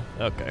Morgana.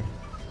 Okay.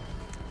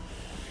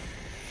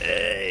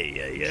 Hey,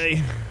 hey,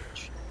 hey.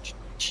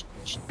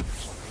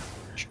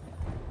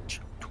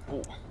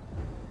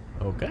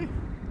 Okay.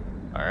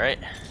 All right.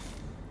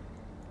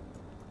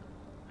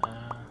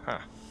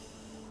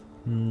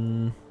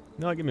 No,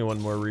 give me one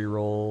more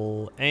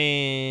reroll,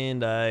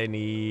 and I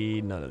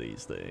need none of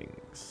these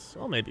things.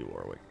 Well, maybe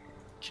Warwick.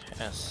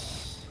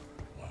 Yes.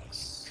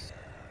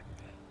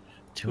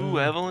 2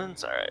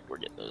 Evelynns. All right, we're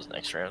getting those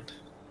next round.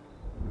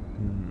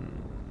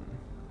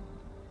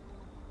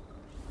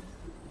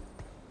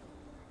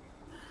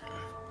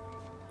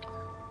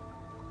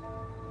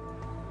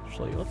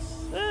 Actually,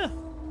 let's.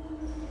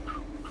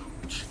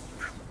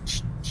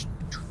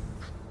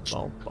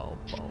 Oh,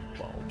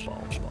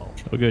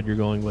 good, you're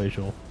going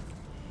glacial.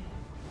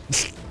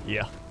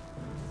 Yeah.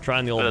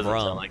 Trying the old That doesn't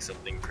Braum. sound like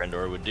something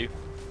Crendor would do.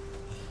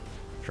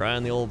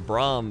 Trying the old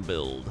Braum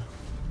build.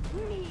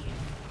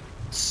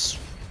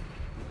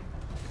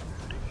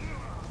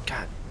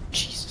 God,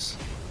 Jesus.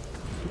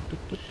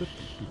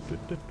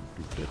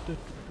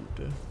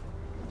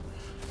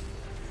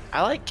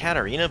 I like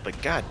Katarina,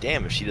 but god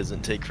damn if she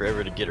doesn't take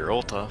forever to get her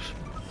ult off.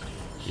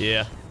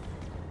 Yeah.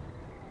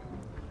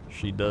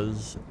 She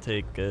does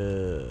take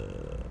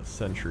a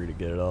century to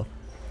get it off.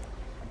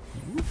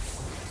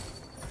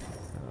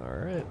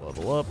 Alright,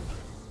 level up.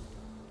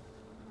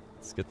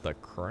 Let's get the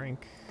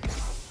crank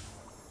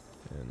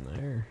in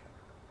there.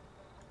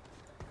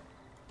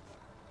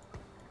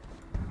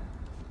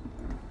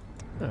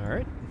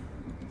 Alright.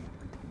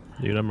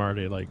 Dude, I'm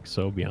already like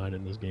so behind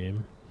in this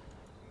game.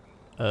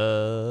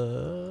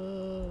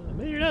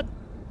 Maybe you're not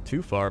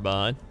too far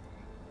behind.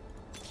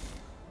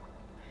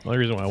 The only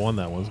reason why I won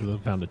that one was because I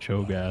found a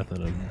Cho'Gath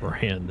and a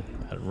brand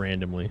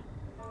randomly.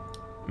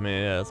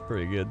 Man, yeah, that's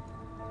pretty good.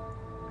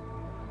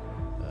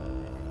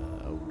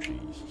 Oh,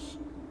 Jesus.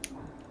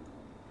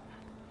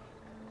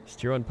 Is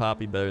Tier 1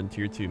 Poppy better than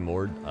Tier 2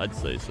 Mord? I'd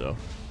say so.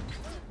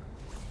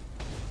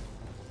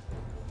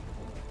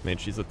 I mean,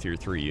 she's a Tier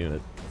 3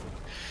 unit.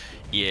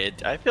 Yeah,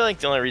 I feel like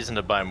the only reason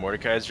to buy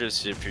Mordekaiser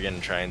is if you're gonna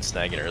try and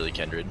snag an early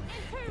Kindred.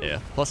 Yeah,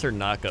 plus her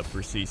knockup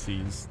for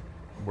CC's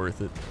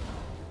worth it.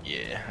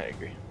 Yeah, I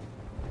agree.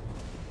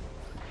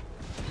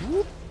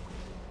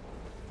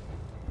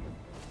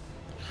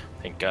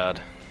 Thank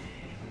God.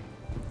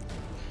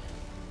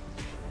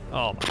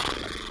 Oh my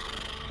God.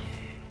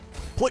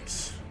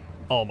 Please.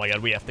 Oh my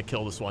God, we have to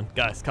kill this one.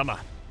 Guys, come on.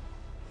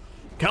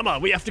 Come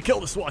on, we have to kill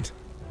this one.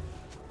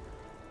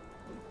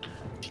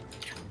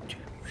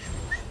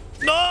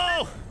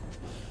 No!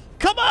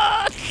 Come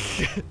on!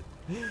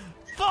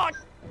 Fuck!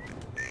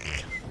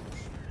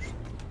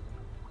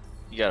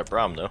 You got a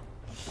Braum though.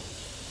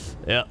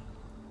 Yeah.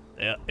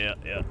 Yeah.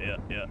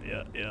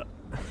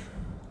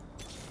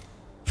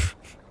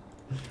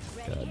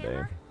 God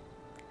damn.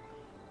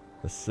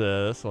 This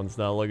one's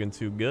not looking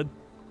too good.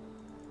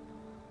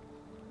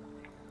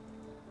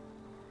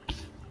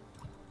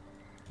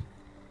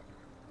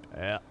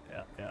 Yeah.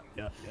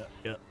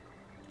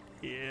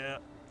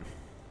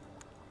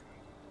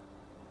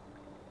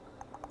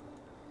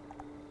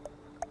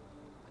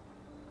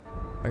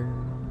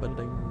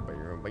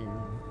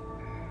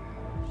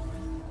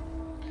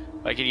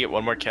 If I could get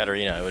one more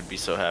Katarina, I would be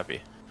so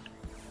happy.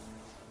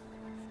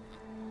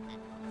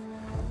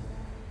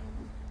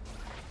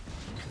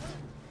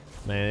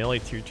 Man, the only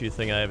tier 2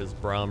 thing I have is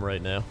Braum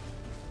right now.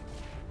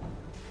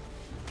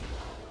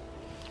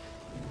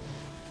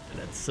 And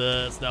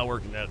it's not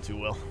working out too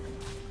well.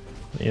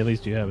 Yeah, at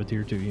least you have a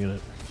tier 2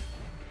 unit.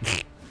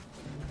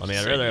 I mean,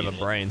 I'd rather have a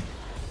brain.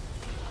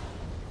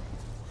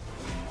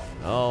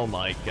 Oh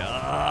my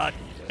God.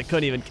 I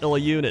couldn't even kill a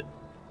unit.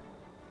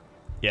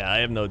 Yeah, I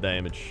have no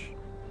damage.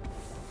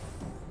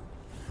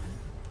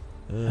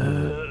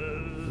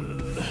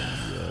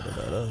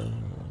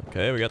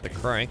 Okay, we got the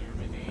crank.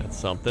 That's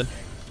something.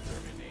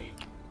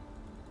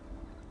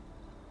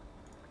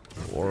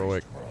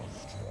 Warwick.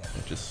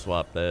 Let's just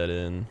swap that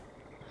in.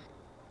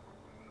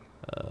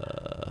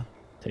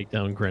 Take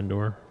down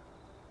Crendor.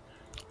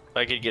 If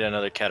I could get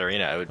another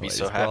Katarina, I would be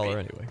so happy.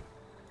 Anyway.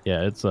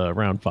 Yeah, it's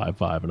round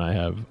 5-5, and I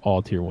have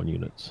all tier 1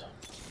 units.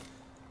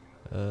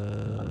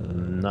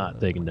 I'm not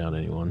taking down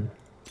anyone.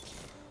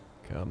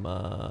 Come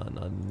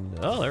on.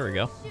 Oh, there we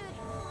go. Should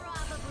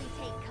probably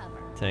take cover.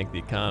 Tank the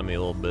economy a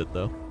little bit,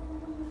 though.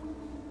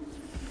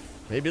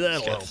 Maybe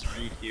that'll help. Got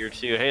 3 tier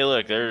 2. Hey,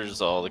 look,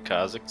 there's all the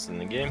Kazakhs in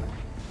the game.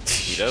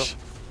 Tito.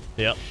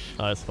 Yep,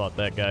 I spot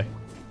that guy.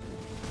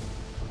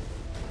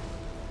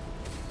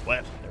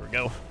 Wet. There we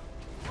go.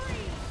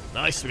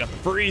 Nice, we got the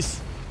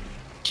freeze.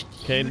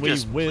 Can we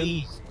Just win?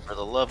 please, for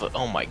the love of...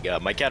 Oh my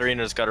God, my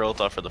Katarina's got her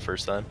ult off for the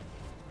first time.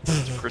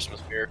 It's a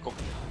Christmas miracle.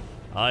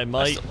 I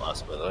might still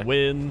lost, by the way.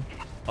 win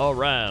a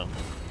round.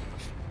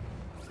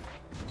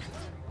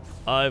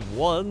 I've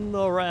won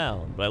a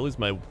round, but I lose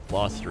my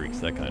loss streaks.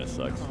 That kind of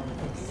sucks.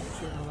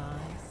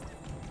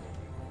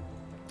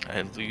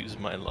 I lose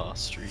my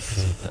loss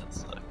streaks. That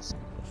sucks.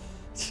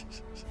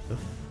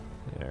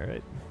 All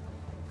right.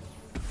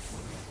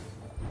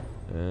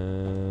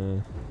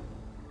 Rally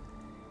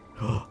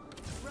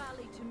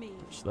to me.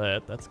 There's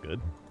that. That's good.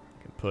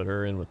 Can put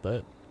her in with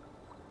that.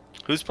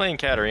 Who's playing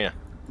Katarina?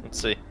 Let's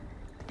see.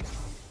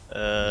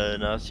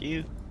 Not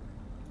you.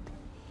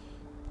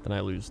 Then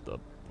I lose the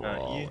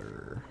Not you.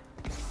 brawler.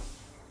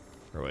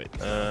 Or wait.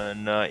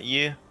 Not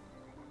you.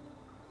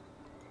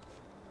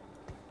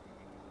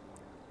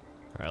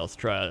 All right, let's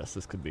try this.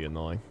 This could be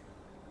annoying.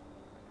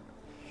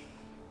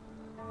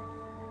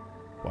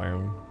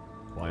 Wow.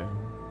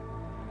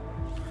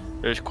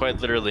 There's quite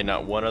literally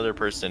not one other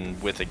person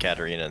with a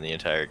Katarina in the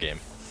entire game.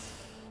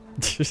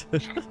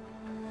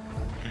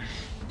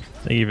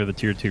 Thank you for the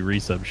tier 2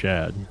 resub,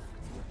 Shad.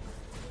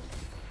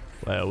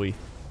 Wowie.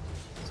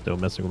 Still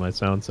messing with my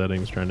sound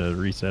settings, trying to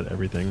reset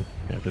everything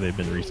after they've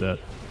been reset.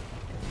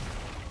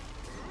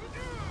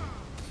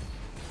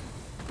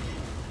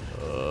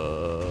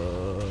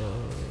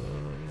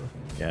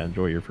 Yeah,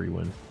 enjoy your free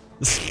win.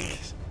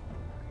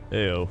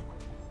 Ew.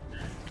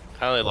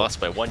 I only lost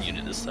by 1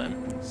 unit this time.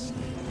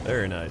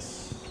 Very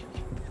nice.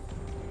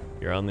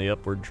 You're on the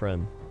upward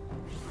trend.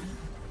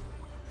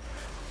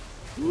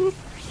 Whoop.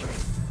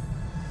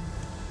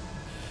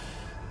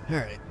 All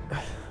right.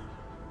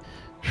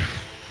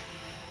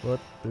 What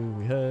do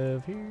we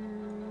have here?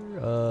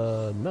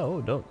 No,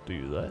 don't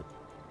do that.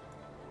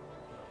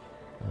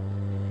 I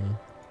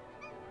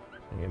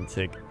can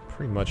take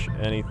pretty much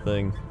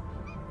anything.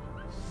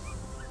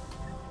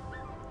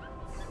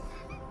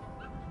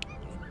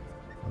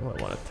 What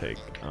do I want to take?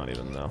 I don't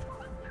even know.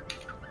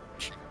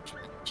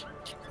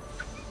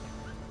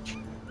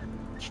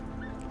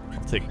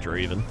 I'll take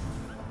Draven.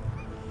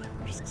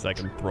 Just because I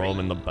can throw him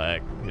in the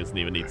back. He doesn't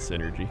even need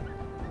synergy.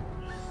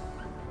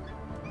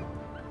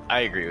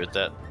 I agree with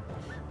that.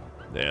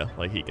 Yeah,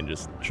 like he can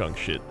just chunk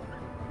shit.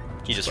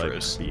 He just by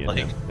rose. being Like,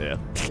 him. Yeah.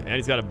 And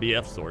he's got a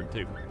BF sword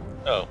too.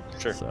 oh,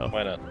 sure. So.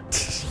 Why not?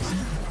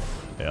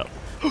 Yeah.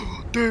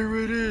 There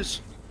it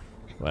is.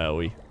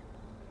 Wowie.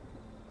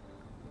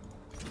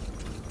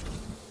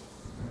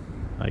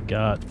 I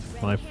got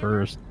my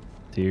first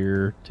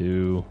tier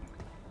 2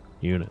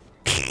 unit.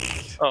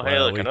 Oh, hey,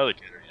 look, Wowie. another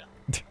Katarina.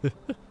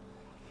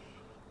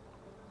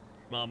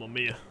 Mamma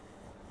mia.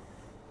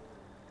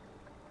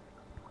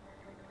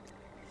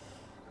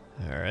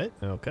 Alright,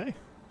 okay.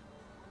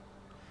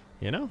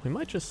 You know, we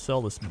might just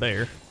sell this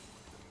bear.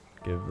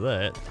 Give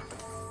that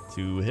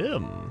to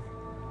him.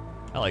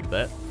 I like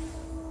that.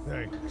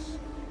 Thanks.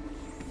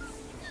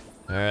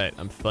 Alright,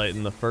 I'm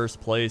fighting the first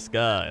place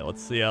guy.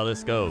 Let's see how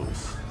this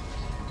goes.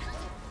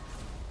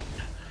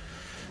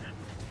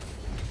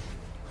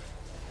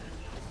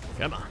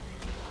 Come on.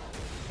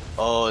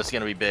 Oh, it's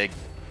gonna be big.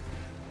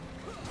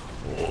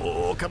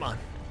 Oh, come on. Are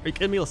you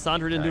kidding me?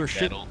 Lysandra didn't do her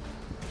shit.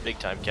 Big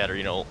time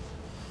Katarina.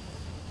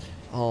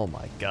 Oh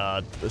my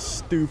god. The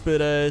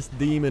stupid ass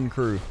demon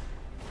crew.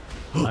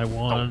 I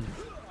won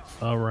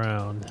a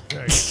round.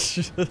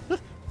 It's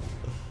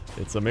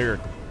a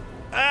miracle.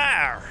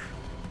 Ah!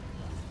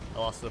 I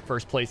lost to the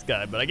first place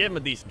guy, but I gave him a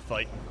decent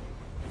fight.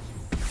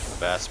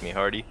 Bass me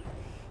hardy.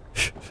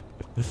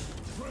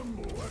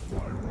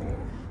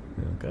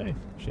 Okay.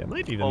 Shit, I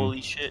might even... Holy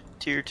shit,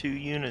 tier 2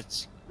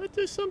 units. I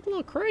did something a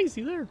little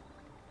crazy there.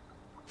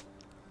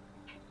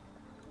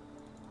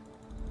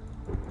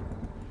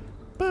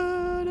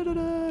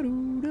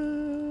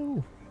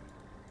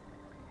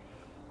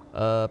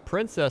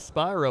 Princess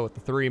Spyro with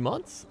the 3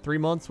 months. 3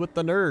 months with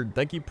the nerd.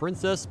 Thank you,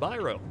 Princess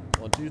Spyro.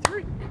 1, 2,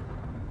 3.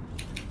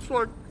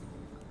 Sword.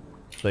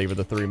 Thank you for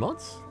the 3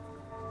 months.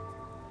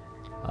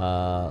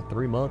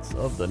 3 months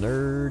of the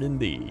nerd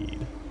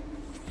indeed.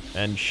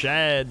 And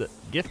Shad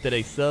gifted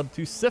a sub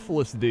to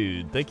Syphilis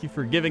Dude. Thank you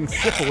for giving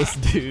Syphilis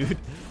Dude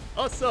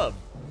a sub.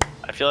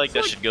 I feel like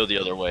that should go the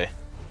other way.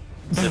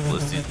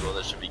 Syphilis Dude's the one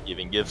that should be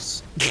giving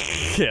gifts.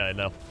 Yeah, I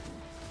know.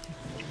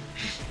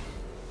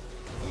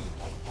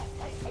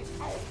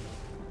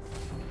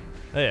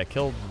 Hey, I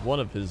killed one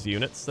of his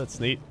units.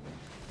 That's neat.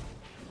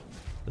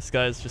 This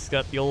guy's just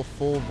got the old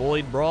full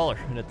void brawler,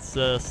 and it's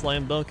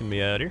slam dunking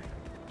me out here.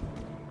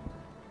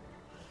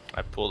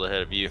 I pulled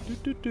ahead of you.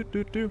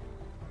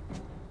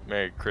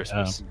 Merry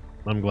Christmas.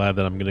 I'm glad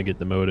that I'm gonna get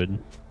demoted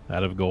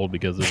out of gold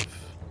because of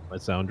my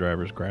sound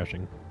drivers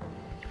crashing.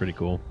 It's pretty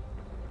cool.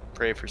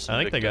 Pray for some I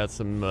think victory. they got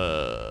some,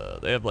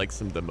 they have like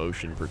some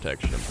demotion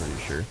protection, I'm pretty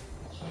sure.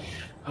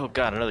 Oh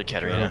god, another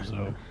Katarina.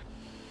 So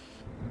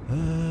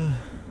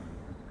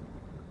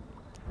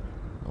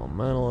Oh,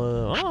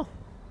 mental, oh!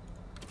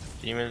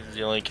 Demon is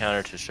the only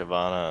counter to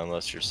Shyvana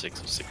unless you're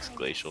 6 of 6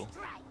 glacial.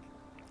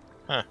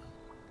 Huh.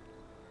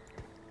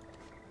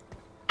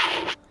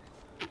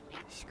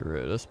 Screw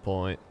it, at this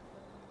point.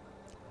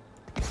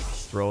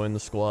 Just throw in the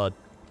squad.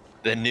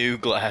 The new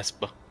glass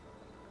bone.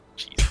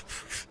 Jeez.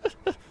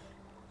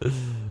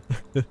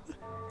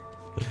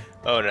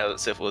 Oh, now that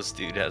Syphilis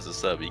Dude has a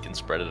sub, he can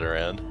spread it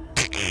around.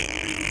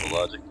 The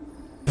logic.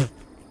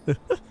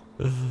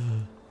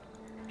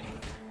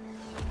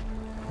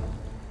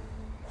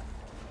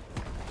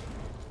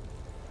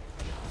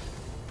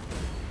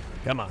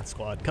 Come on,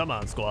 squad. Come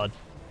on, squad.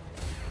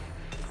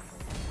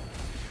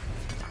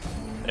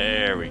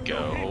 There we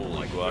go.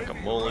 Holy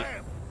guacamole.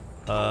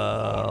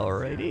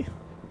 Alrighty.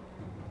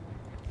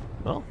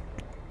 Well.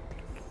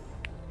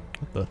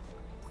 What the?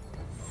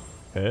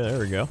 Okay, there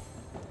we go.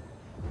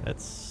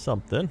 That's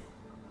something.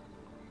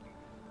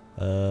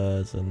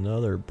 It's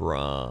another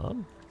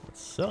Braum. Let's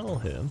sell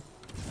him.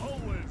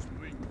 Always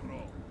bring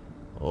Braum.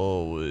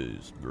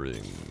 Always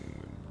bring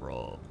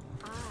Braum.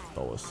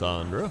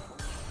 Alessandra.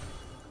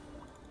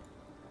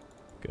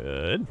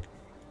 Good.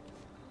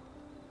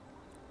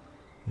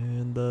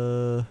 And,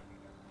 let's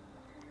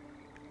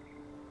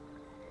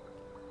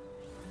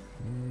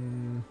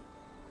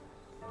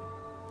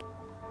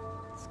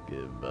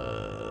give, I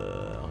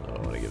don't know, I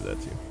want to give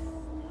that to you.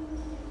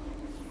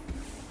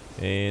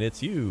 And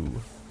it's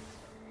you.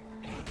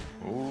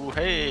 Ooh,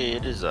 hey,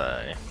 it is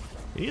I.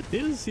 It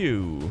is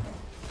you.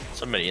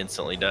 Somebody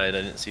instantly died.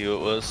 I didn't see who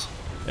it was.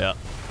 Yeah.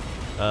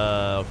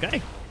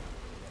 Okay.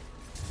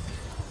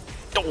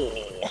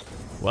 Oh.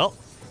 Well,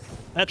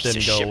 that Piece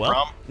didn't of go shit, well.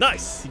 Braum.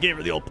 Nice! You gave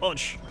her the old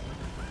punch.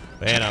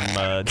 And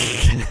I'm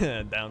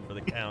down for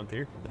the count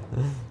here.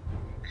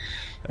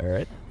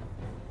 Alright.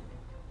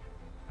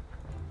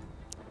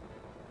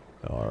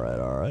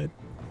 Alright.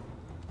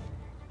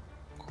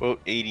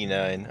 Quote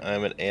 89.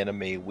 I'm an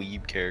anime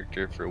weeb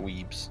character for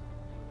weebs.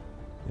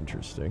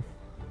 Interesting.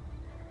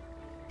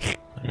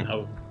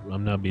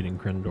 I'm now beating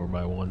Crendor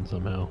by 1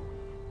 somehow.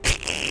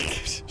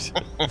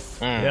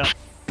 Yeah.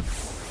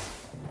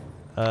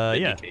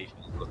 Yeah. Vindication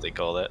is what they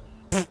call that.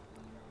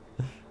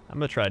 I'm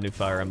gonna try a new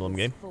Fire Emblem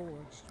game.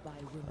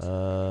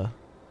 Alright,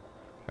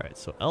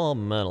 so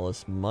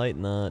Elementalist might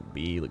not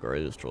be the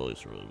greatest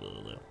choice.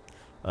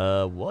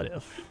 What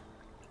if?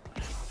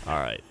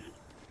 Alright.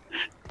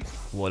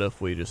 What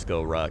if we just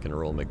go rock and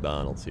roll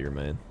McDonald's here,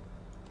 man?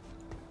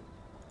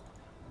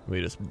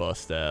 We just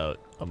bust out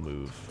a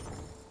move.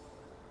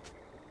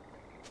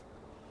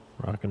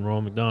 Rock and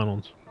roll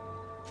McDonald's.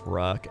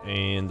 Rock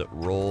and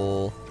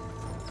roll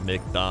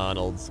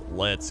McDonald's.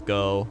 Let's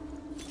go.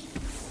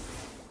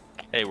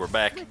 Hey, we're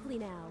back. Quickly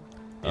now.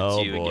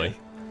 Oh you boy. again.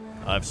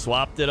 I've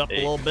swapped it up a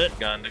little bit.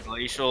 Gone to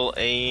glacial,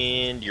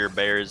 and your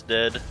bear is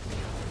dead.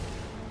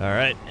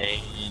 Alright.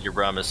 And your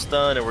Brahma's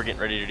stunned, and we're getting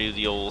ready to do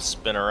the old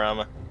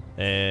spinorama.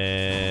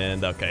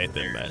 And okay, it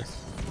didn't matter.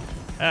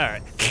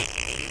 Alright.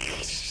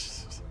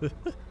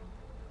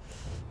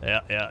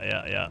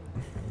 Yeah.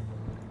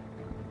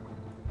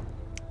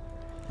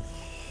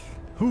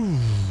 Whew.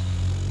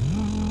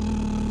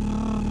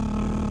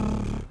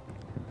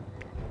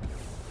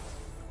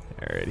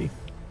 Alrighty.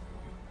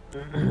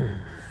 I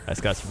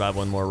just gotta survive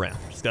one more round.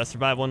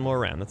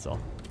 That's all.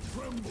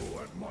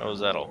 How was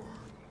that all?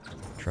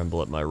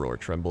 Tremble at my roar.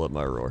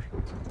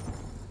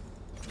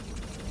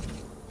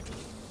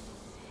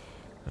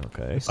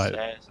 Okay.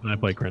 When I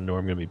play Crendor,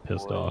 I'm gonna be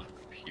pissed off.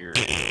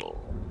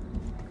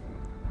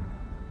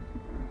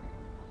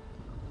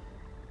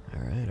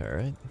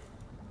 Alright.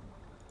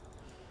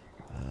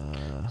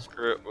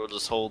 Screw it, we'll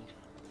just hold.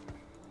 At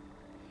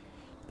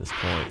this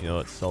point, you know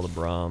what? Sell the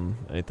Braum.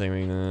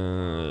 Anything?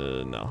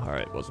 No.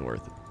 Alright, wasn't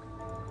worth it.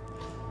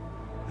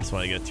 I just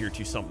want to get a tier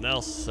 2 something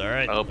else.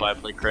 Alright. I hope I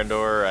play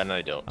Crendor, and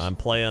I don't. I'm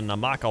playing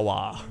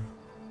Namakawa.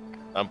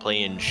 I'm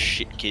playing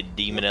Shit Kid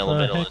Demon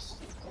Elementalist.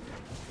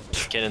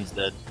 Kennan's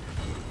dead.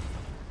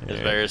 His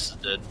Varus is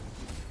dead.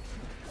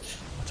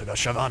 Let's go,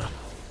 Shyvana.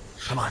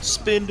 Come on.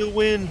 Spin to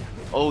win.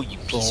 Oh, you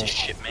piece of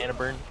shit, mana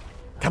burn.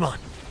 Come on.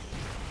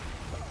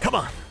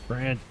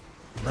 Brand.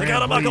 Take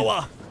out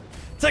Namakawa.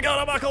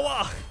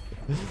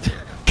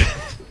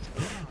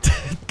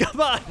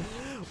 Come on.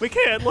 We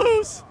can't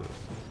lose.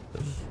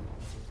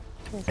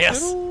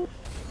 Yes.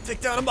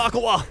 Take down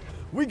Amakawa.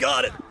 We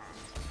got it.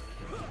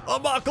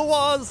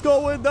 Amakawa's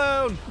going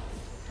down.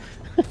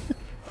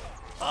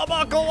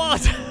 Amakawa.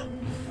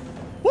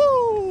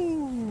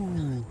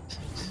 Woo.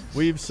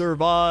 We've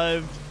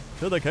survived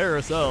to the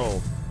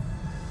carousel.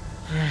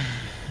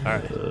 All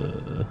right.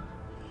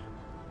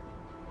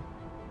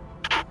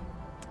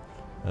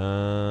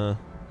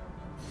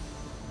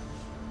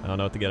 I don't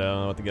know what to get. You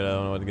want the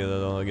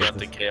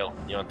kale.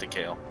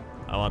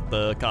 I want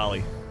the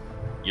Kali.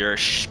 You're a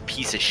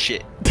piece of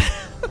shit.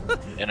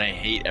 And I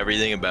hate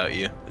everything about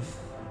you.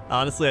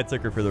 Honestly, I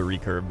took her for the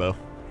recurve bow.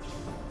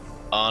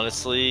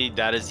 Honestly,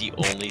 that is the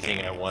only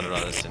thing I wanted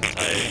on this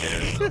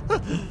entire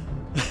game.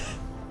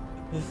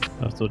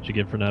 That's what you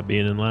get for not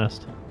being in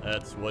last.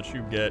 That's what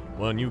you get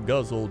when you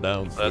guzzle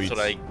down sweets. That's what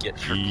I get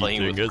for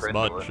playing with as Crendor.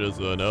 much as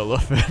an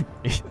elephant.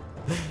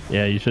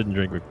 Yeah, you shouldn't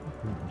drink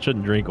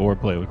or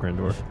play with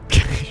Crendor.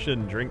 You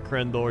shouldn't drink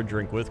Crendor,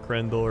 drink with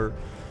Crendor,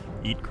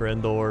 eat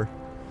Crendor.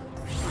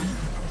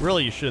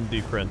 Really, you shouldn't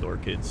do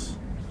Crendor, kids.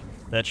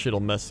 That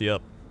shit'll mess you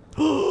up.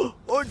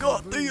 I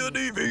got the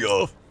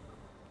Anivia!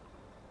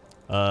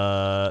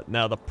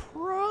 Now the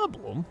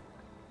problem...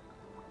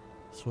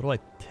 So what do I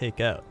take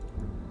out?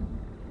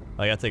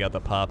 I gotta take out the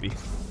Poppy.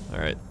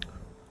 Alright.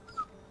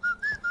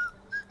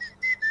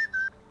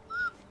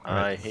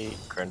 I hate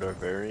Crendor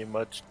very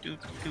much. Give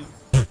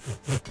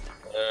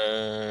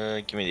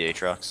me the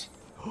Aatrox.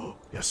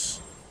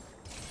 Yes.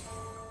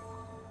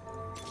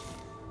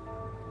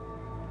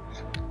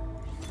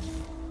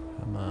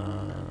 Come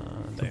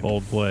on. It's a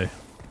bold play.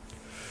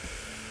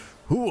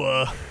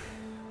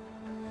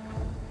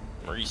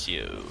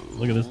 Mauricio.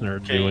 Look at this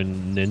nerd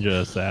doing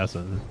Ninja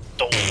Assassin.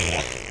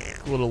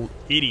 Little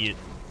idiot.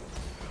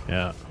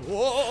 Yeah.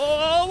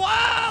 Whoa,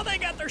 wow, they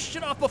got their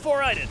shit off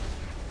before I did.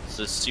 This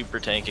is Super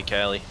Tank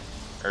Akali.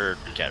 Or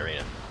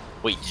Katarina.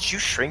 Wait, did you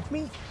shrink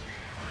me?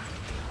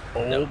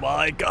 Oh No.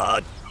 my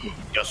god.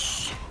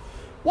 Yes.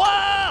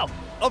 Wow!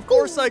 Of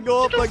course I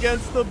go up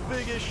against the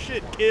biggest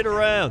shit kid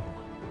around.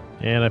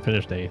 And I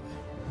finished 8th.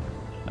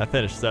 I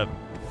finished 7th.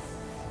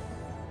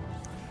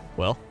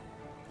 Well.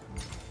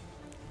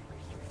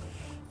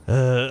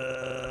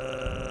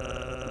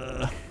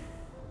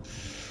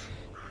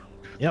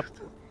 Yep.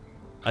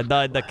 I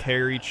died the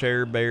cherry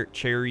cherry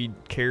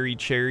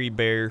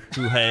bear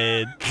who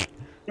had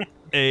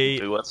a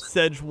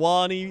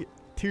Sejuani,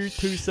 tier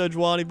 2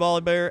 Sejuani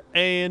Volibear,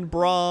 and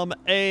Braum,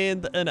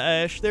 and an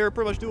Ashe. They were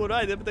pretty much doing what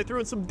I did, but they threw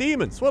in some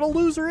demons. What a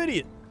loser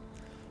idiot.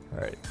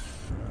 Alright.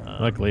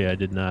 Luckily, I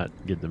did not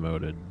get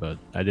demoted, but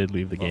I did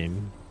leave the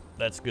game.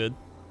 That's good.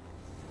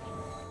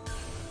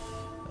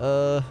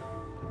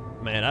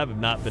 Man, I have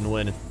not been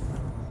winning.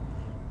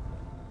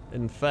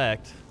 In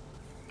fact...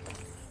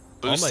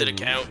 Boosted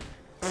account.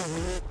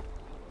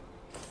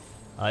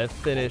 I have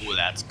finished... Oh,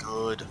 that's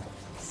good.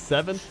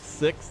 7th,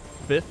 6th,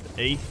 5th,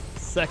 8th,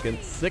 2nd,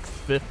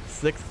 6th, 5th,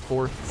 6th,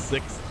 4th,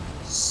 6th.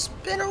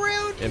 Spin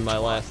around. In my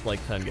last,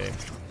 like, 10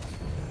 games.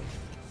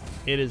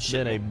 It has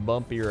been a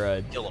bumpy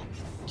ride. Kill him.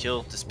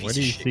 Kill this piece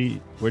of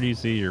shit. Where do you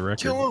see your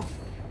record? Kill him.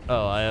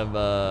 Oh, I have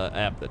an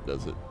app that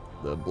does it.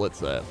 The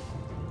Blitz app.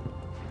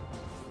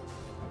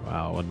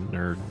 Wow, what a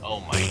nerd. Oh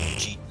my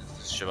Jesus.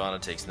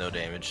 Shyvana takes no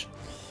damage.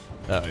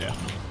 Oh, yeah.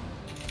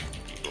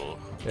 People.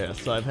 Yeah,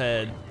 so I've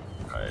had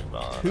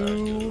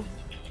two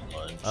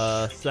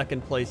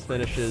second place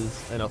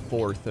finishes and a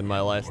 4th in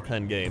my last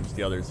 10 games.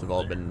 The others have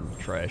all been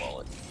trash.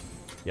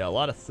 Yeah, a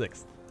lot of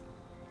 6th.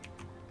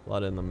 A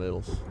lot in the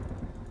middles.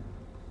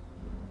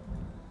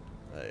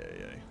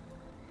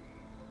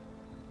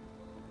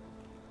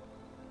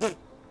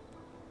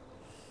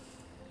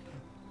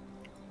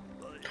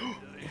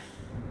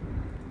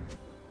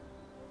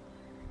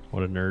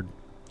 What a nerd.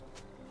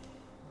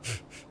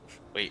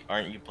 Wait,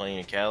 aren't you playing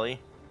in Cali?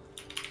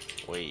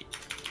 Wait,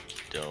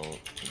 don't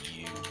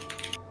you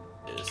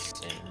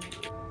listen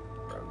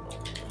from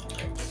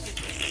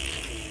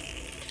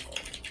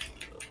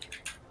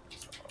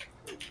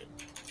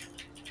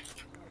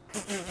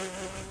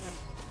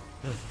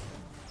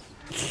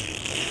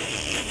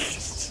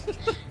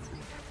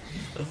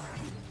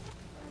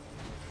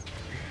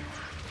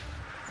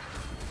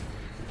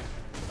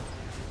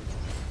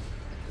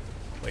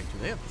Wait, do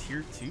they have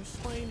tier 2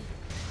 slain?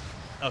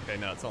 Okay,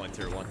 no, it's only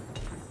tier 1.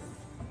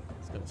 I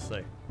was gonna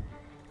say.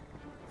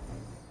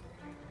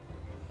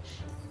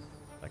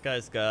 That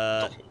guy's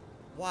got...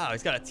 Wow,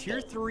 he's got a tier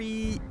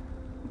 3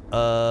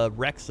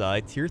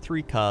 Rek'Sai, tier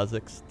 3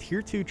 Kha'Zix,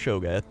 tier 2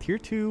 Cho'Gath, tier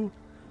 2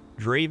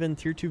 Draven,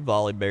 tier 2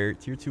 Volibear,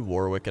 tier 2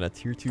 Warwick, and a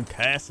tier 2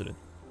 Kassadin.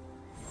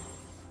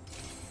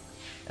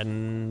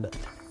 And...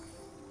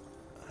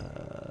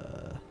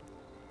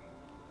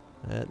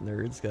 that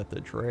nerd's got the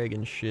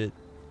dragon shit.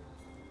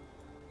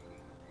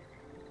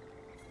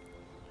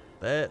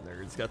 That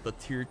nerd's got the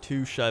tier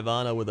 2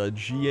 Shyvana with a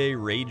GA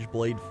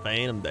Rageblade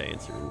Phantom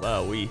Dancer.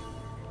 Wowee.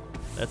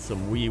 That's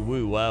some wee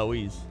woo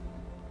wowies.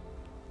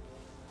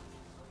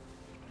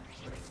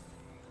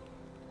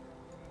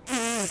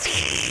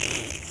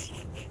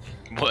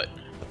 What?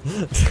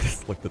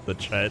 Just looked at the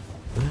chat.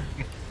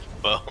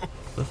 Well.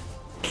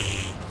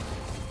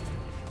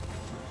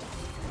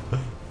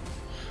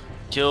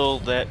 Kill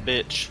that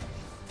bitch.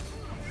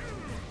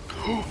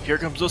 Here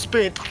comes the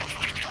spin.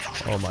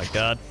 Oh my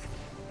god.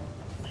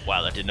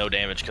 Wow, that did no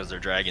damage because they're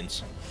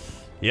dragons.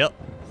 Yep.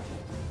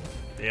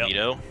 Yep.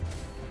 Neato.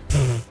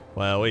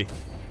 Wowee.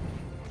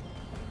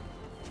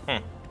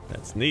 Hmm.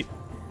 That's neat.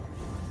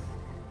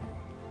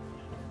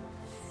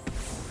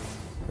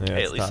 Yeah,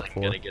 Hey, it's at least top I'm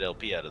 4. gonna get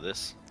LP out of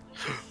this.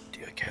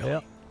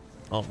 Yep.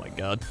 Oh my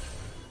god.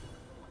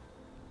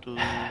 Get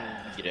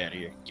out of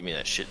here. Give me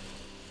that shit.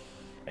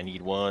 I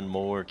need one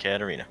more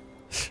Katarina.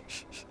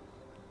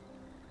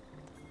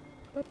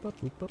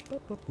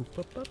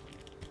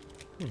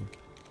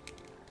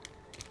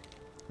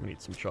 We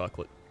need some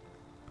chocolate.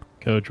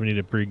 Coach, we need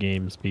a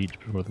pre-game speech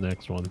before the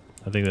next one.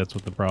 I think that's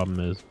what the problem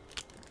is.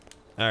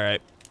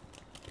 Alright.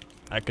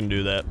 I can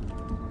do that.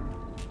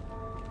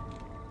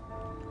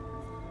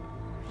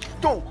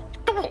 Go!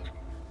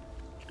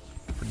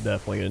 We're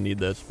definitely gonna need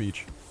that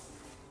speech.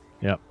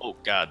 Yep. Oh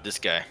god, this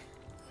guy.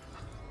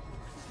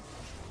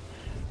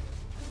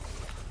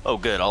 Oh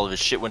good, all of his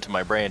shit went to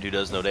my brand who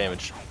does no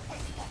damage.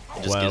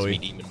 It just gives me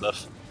demon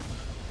buff.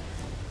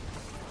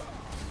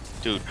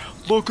 Dude,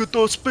 look at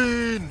the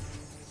spin!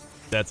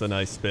 That's a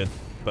nice spin,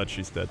 but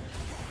she's dead.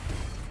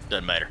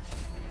 Doesn't matter.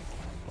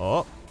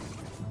 Oh.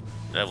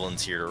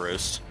 Evelyn's here to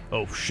roast.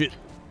 Oh shit.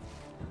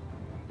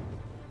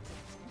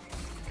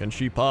 Can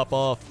she pop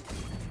off?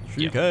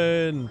 She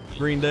can.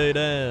 Green Day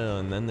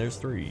down. Then there's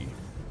 3.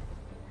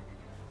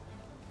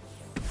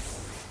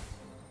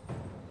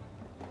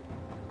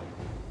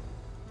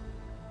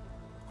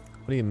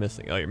 What are you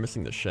missing? Oh, you're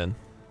missing the Shen.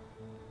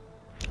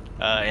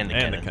 And the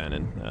cannon.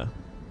 cannon.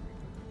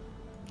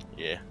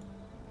 Yeah.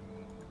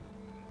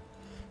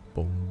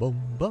 Boom, boom,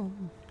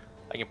 boom.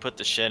 I can put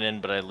the Shen in,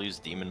 but I lose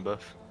demon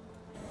buff.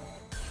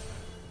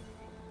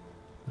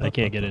 I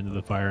can't get into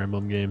the Fire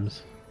Emblem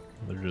games.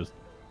 They're just,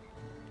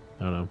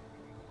 I don't know.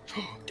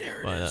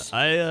 There Why it not? is.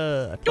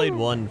 I played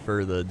one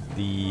for the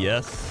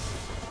DS,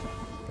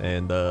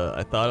 and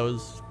I thought it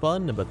was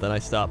fun, but then I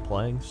stopped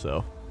playing,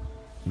 so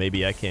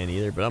maybe I can't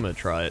either, but I'm gonna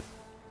try it.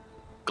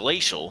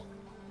 Glacial?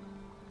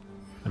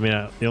 I mean,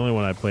 the only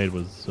one I played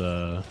was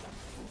Oh,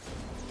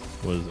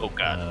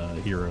 God.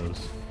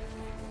 Heroes,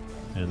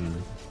 and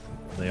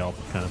they all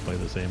kind of play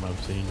the same. I've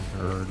seen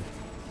or heard.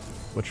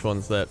 Which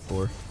one's that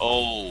for?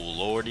 Oh,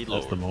 lordy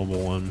lord. That's the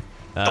mobile one.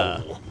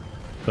 Ah, Oh.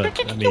 But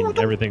I mean,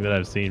 everything that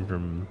I've seen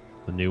from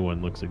the new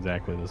one looks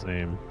exactly the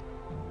same.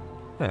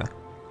 yeah.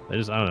 I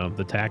don't know.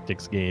 The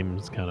tactics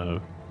games kind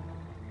of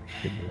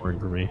get boring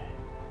for me.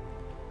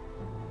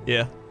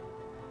 Yeah.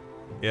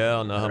 Yeah, I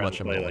don't know how I'd much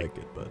I'm rather gonna play, like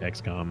it, but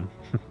XCOM.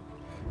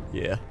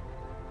 yeah.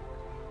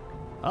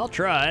 I'll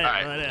try it.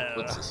 Alright,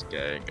 what's this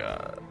guy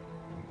got?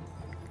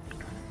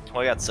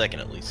 Well, I got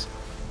second at least.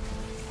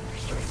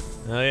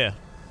 Oh yeah.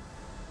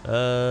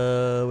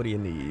 What do you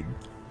need?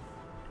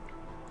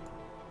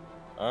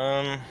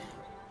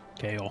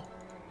 Kale.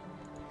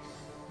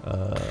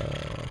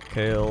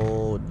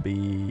 Kale would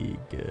be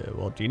good.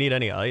 Well, do you need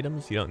any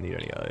items? You don't need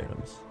any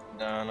items.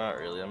 No, not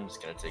really. I'm just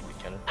gonna take the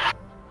cannon.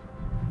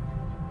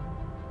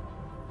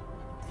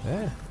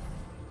 Yeah.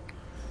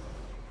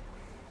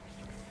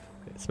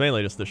 It's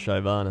mainly just the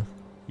Shyvana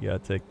you gotta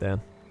take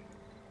down.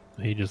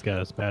 He just got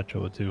a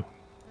spatula too.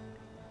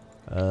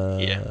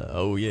 Yeah.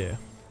 Oh yeah.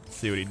 Let's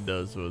see what he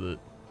does with it.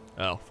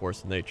 Oh,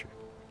 Force of Nature.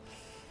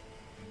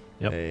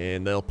 Yep.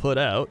 And they'll put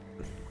out.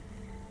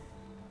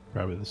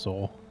 Probably the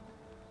soul.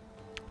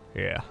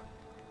 Yeah.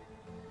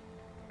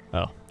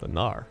 Oh, the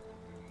Gnar.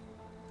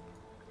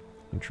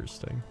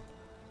 Interesting.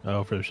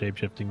 Oh, for the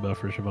shape-shifting buff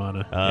for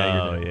Shyvana.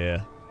 Oh, you're dead.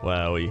 yeah.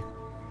 Wowie.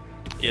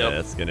 Yeah, Yep.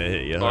 that's gonna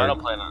hit you Well, I hard.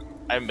 don't plan on.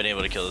 I haven't been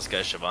able to kill this guy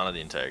Shyvana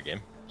the entire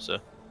game. So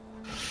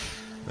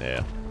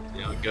Yeah.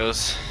 see how it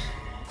goes.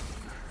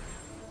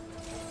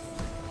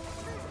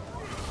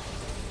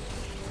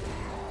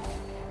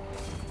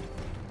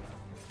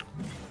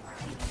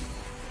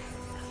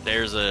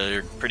 There's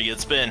a pretty good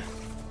spin.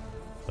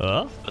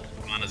 Oh, But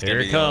here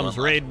it comes,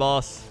 raid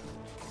boss.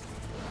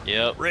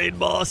 Yep. Raid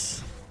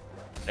boss.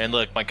 And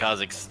look, my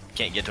Kazakhs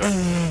can't get to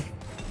her.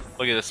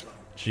 Look at this.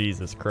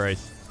 Jesus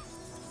Christ.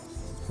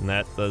 And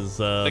that does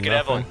Look at nothing.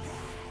 Evelyn.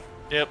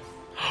 Yep.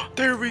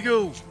 There we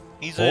go.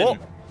 He's Oh. in.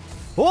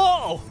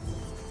 Whoa!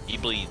 He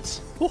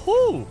bleeds.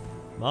 Woohoo!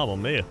 Mamma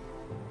mia.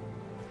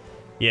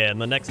 Yeah, in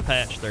the next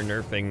patch they're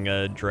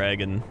nerfing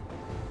Dragon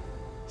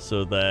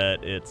so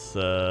that it's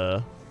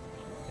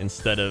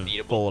instead of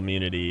Beatable. full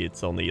immunity,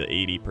 it's only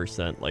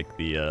 80% like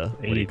the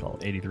what do you call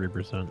it?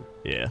 83%.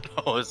 Yeah.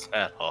 Oh, is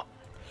that all?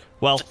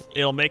 Well,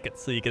 it'll make it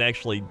so you can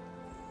actually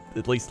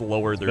at least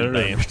lower their Better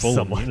than damage full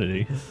somewhat.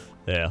 immunity.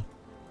 Yeah.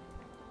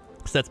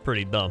 'Cause that's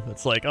pretty dumb.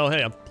 It's like, oh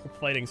hey, I'm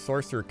fighting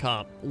Sorcerer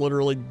Comp.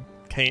 Literally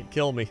can't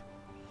kill me.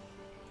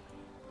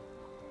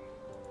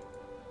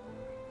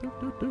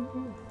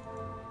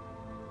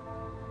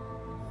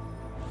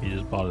 He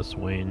just bought a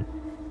Swain.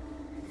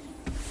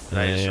 And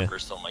I just Yeah.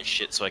 reversed all my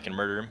shit so I can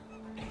murder him.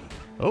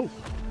 Oh.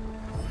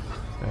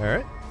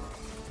 Alright.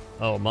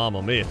 Oh,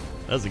 mamma mia.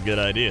 That's a good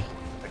idea.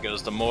 There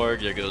goes the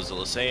Morgue, there goes the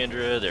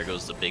Lysandra, there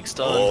goes the big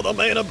stun. Oh, the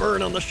mana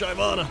burn on the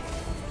Shyvana.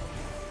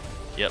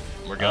 Yep,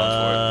 we're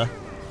going for it.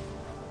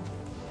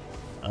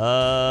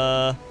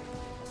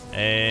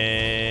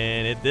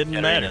 And it didn't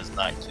matter. Katarina's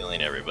not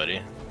killing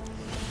everybody.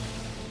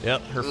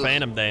 Yep, her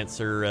Phantom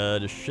Dancer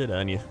just shit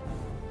on you.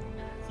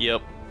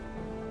 Yep.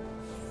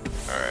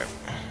 Alright.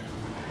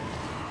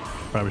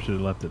 Probably should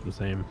have left it the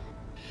same.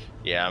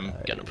 Yeah, I'm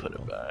gonna put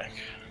it back.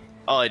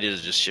 All I did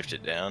is just shift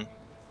it down.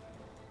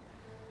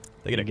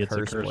 They get a Gets a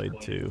Curse Curse Blade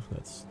Blade. too.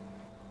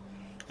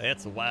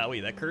 That's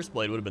wowie. That Curse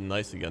Blade would have been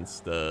nice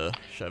against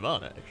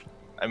Shyvana actually.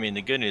 I mean,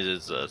 the good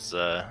news is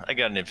I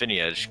got an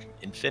Infinity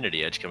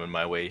Edge coming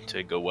my way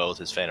to go well with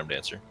his Phantom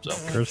Dancer. So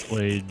Curse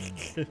Blade.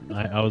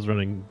 I was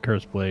running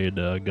Curse Blade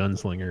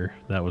Gunslinger.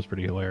 That was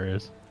pretty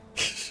hilarious.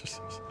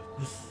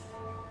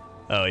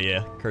 Oh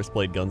yeah, Curse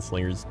Blade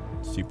Gunslinger's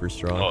super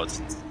strong. oh, it's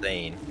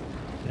insane.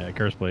 Yeah,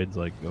 Curse Blade's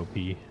like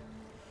OP.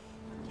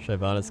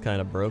 Shyvana's kind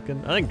of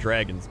broken. I think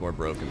Dragon's more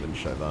broken than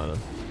Shyvana.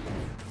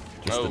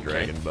 Just the Okay.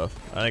 Dragon buff.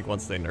 I think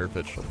once they nerf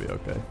it, she'll be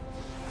okay.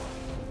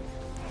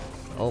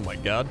 Oh my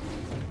god.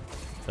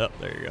 Oh,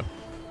 there you go.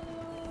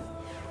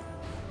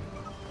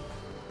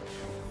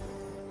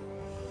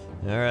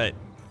 Alright,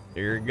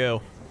 here we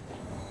go.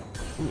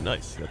 Ooh,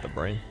 nice. Got the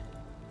brain.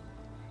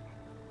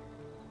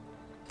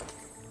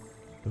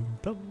 Boom,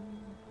 boom,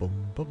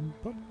 boom, boom,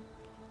 boom.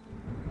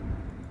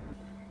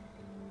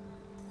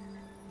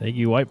 Thank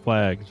you, White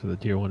Flags, for the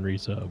tier 1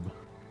 resub.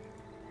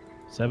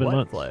 7 White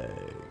months.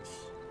 flags.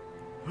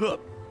 Huh.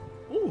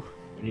 Ooh.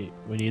 We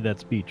need that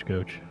speech,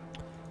 Coach.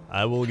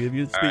 I will give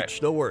you the All right.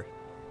 speech, don't worry.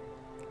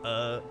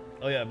 Oh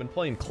yeah, I've been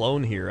playing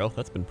Clone Hero.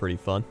 That's been pretty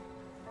fun.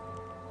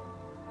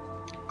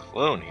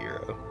 Clone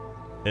Hero.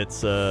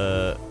 It's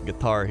a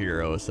Guitar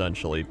Hero,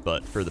 essentially,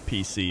 but for the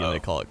PC, and they Oh.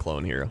 call it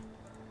Clone Hero.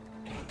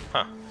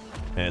 Huh.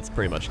 And it's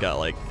pretty much got,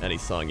 like, any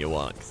song you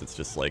want, because it's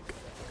just, like,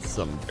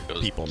 some There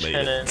goes people made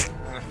it.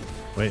 Tenon.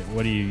 Wait,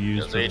 what do you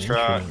use Goes for the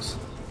Aatrox. instruments?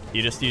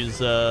 You just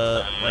use,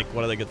 like,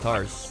 one of the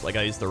guitars. Like,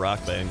 I use the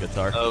Rock Band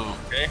guitar.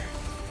 Okay.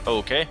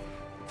 Okay.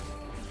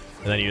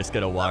 And then you just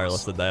get a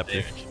wireless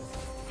adapter. Damage.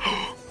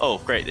 Oh,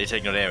 great. They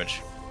take no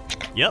damage.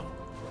 Yep.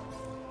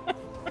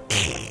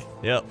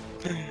 Yep.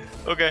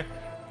 Okay.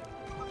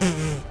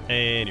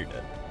 And you're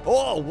dead.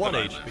 Oh, 1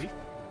 Come on, HP.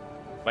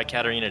 My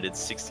Katarina did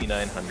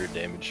 6,900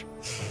 damage.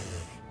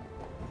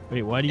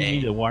 Wait, why do you Dang.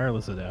 need a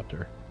wireless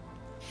adapter?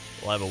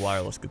 Well, I have a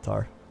wireless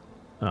guitar.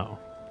 Oh,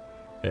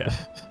 Yeah.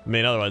 I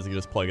mean, otherwise you can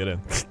just plug it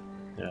in.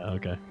 yeah,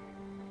 okay.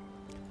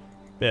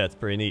 Yeah, it's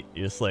pretty neat.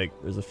 You just, like,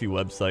 there's a few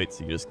websites,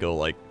 you just go,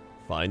 like,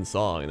 find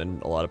song, and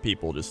then a lot of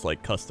people just,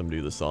 like, custom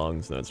do the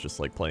songs, and it's just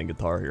like playing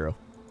Guitar Hero.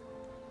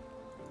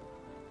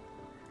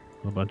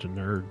 A bunch of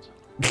nerds.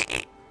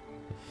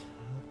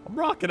 I'm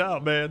rocking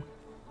out, man.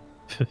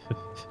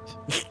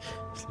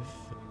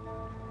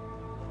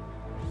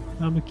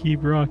 I'ma keep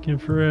rocking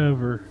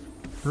forever.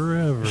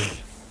 Forever.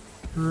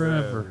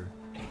 Forever.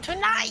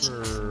 Tonight!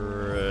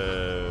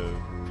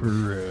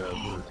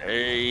 Forever.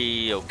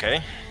 Hey,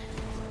 okay.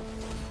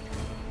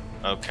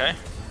 Okay.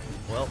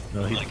 Well,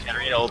 No, Like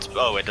Katarina ults.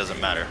 Oh, it doesn't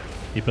matter.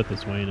 he put the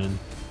Swain in.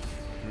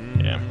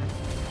 Yeah.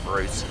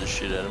 Roasts the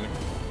shit out of me.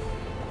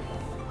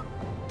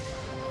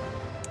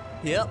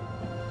 yep.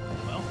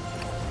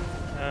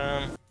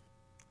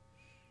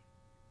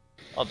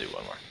 I'll do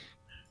one more.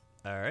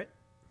 All right.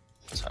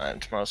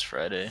 Tomorrow's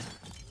Friday.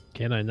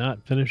 Can I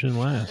not finish in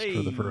last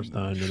for the first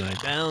time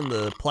tonight? Down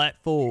the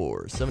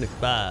platform,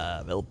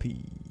 75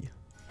 LP.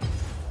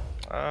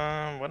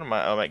 What am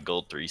I? I'm at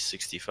gold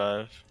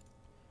 365.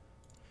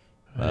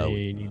 I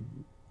need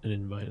an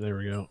invite. There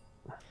we go.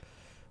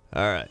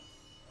 All right.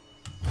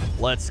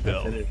 Let's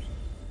go.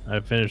 I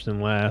finished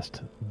in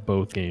last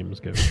both games,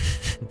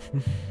 Coach.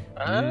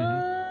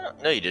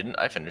 No, you didn't.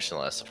 I finished in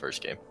the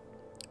first game.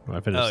 Well, I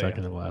finished Oh,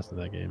 second and last in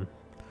that game.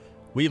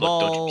 We've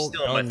Look, don't you be all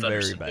stealing my done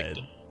thunder, very Invicta.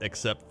 bad,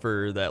 except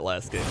for that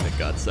last game that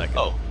got second.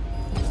 Oh,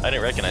 I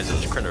didn't recognize it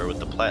was Crendor with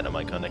the platinum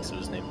icon next to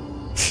his name.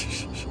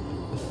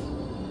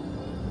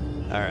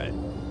 All right.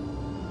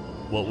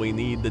 What we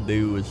need to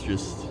do is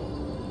just. All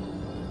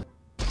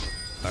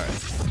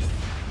right.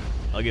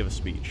 I'll give a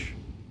speech.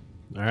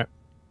 All right.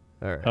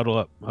 All right. Huddle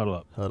up. Huddle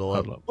up. Huddle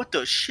up. What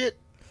the shit?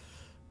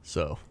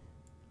 So,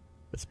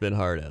 it's been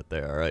hard out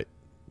there. All right.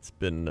 It's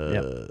been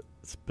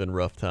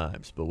rough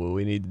times, but what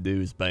we need to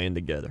do is band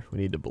together. We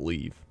need to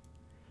believe.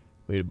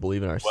 We need to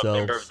believe in ourselves. What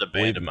member of the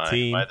band am I?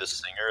 Team. Am I the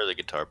singer or the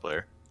guitar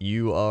player?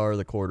 You are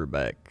the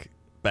quarterback,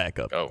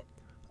 backup.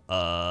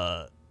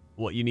 Oh.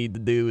 What you need to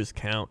do is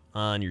count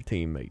on your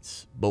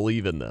teammates.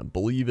 Believe in them.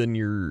 Believe in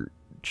your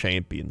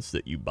champions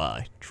that you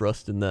buy.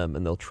 Trust in them,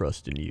 and they'll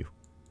trust in you.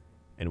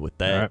 And with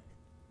that,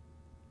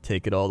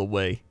 take it all the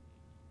way.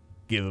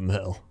 Give them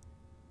hell.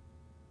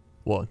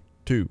 1,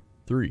 2,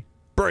 3.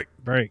 Break.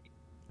 Break.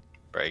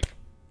 Break.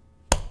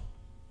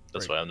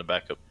 That's why I'm the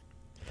backup.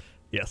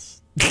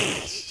 Yes.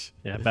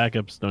 Yeah,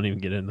 backups don't even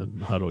get in the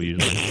huddle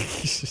usually.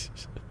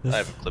 I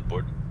have a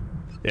clipboard.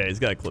 Yeah, he's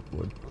got a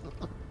clipboard.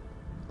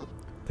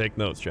 Take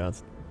notes,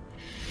 Johnson.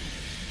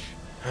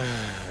 All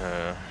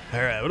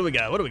right, what do we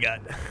got? What do we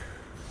got?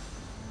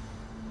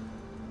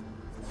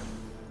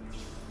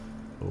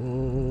 Oh,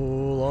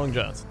 Long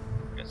Johnson.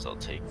 Guess I'll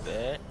take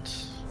that.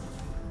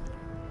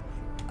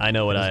 I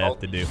know what I have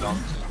to do.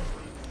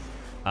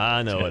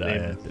 I know what I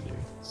have to do.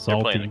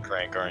 You're playing the Salty.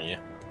 crank, aren't you?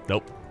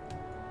 Nope.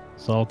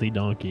 Salty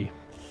donkey.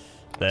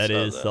 That saw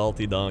is that.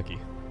 Salty Donkey.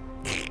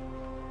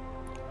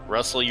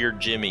 Rustle your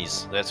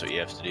jimmies. That's what you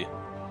have to do.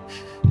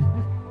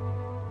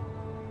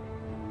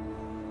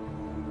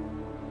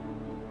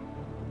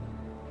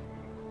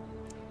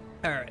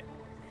 All right.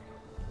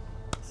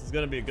 This is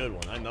going to be a good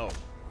one, I know.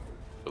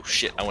 Oh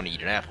shit, I want to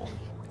eat an apple.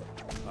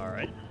 All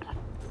right.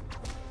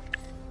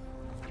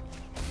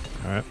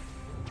 All right.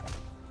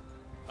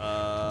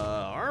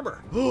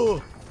 Armor.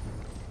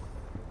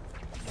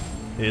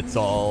 It's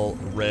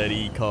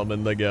already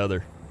coming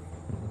together.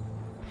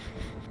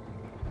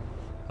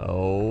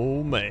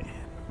 Oh, man.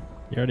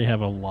 You already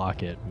have a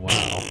locket.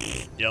 Wow.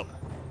 Yep.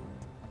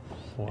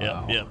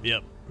 Wow.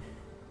 Yep.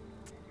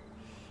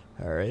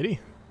 Alrighty.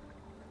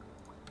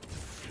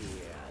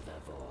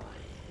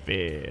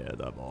 Fear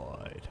the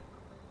void.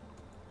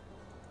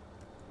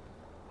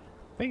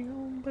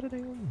 Bam,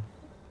 ba-da-dam.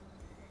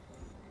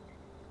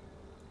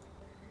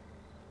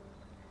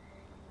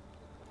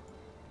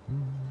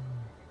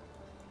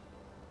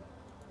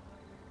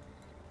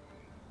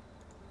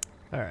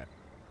 Alright.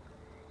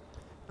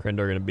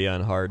 Crendor gonna be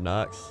on Hard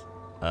Knocks?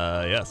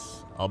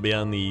 Yes. I'll be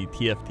on the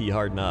TFT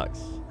Hard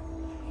Knocks.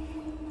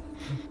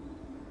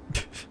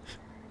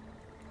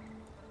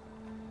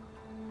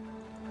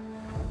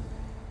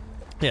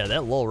 Yeah,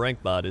 that low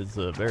rank bot is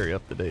very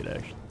up to date,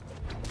 actually.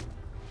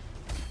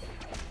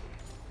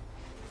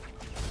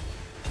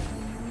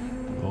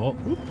 Oh,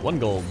 1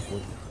 gold.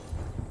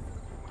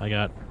 I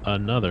got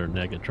another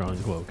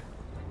Negatron cloak.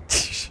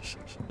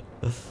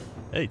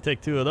 Hey,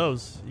 take 2 of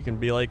those. You can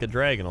be like a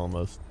dragon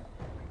almost.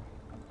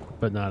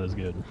 But not as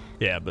good.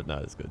 Yeah, but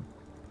not as good.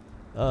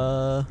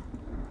 Don't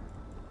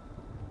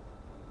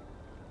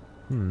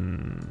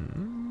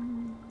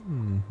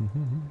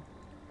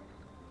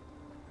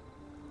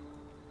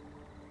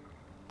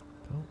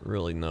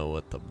really know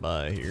what to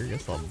buy here.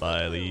 Guess I'll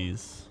buy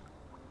these.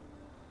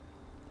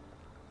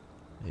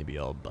 Maybe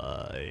I'll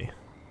buy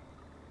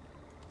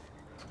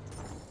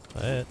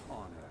that.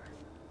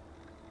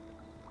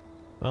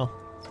 Well,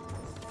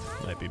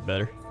 might be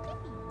better.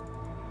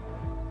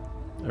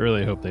 I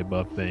really hope they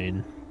buff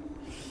Vayne.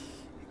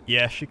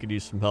 Yeah, she could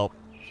use some help.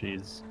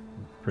 She's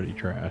pretty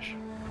trash.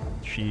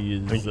 She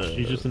is. I mean,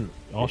 she's just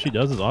all she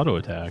does is auto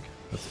attack.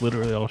 That's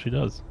literally all she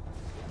does.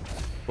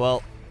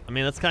 Well, I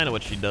mean that's kind of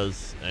what she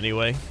does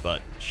anyway,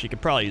 but she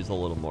could probably use a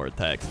little more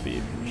attack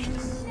speed.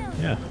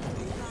 Yeah.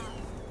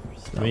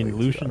 I mean,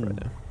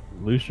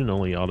 Lucian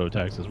only auto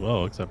attacks as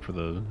well, except for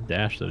the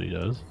dash that he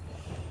does.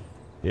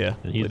 Yeah,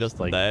 and he he's does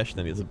the like dash,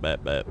 then he has a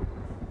bat.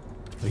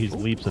 he's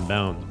leaps and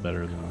bounds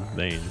better than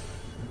Vayne.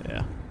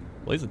 Yeah,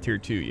 well he's a tier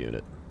 2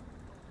 unit,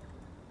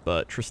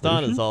 but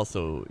Tristan is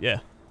also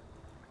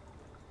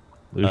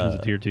Lucian's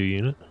a tier 2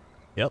 unit.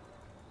 Yep.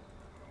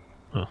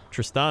 Huh.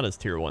 Tristan is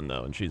tier 1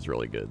 though, and she's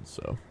really good.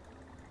 So.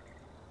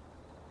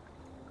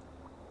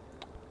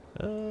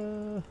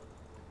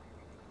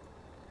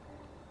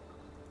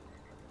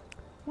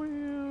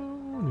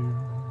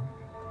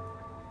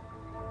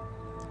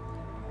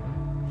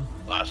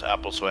 Last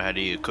apple, so I had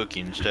to eat a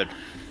cookie instead.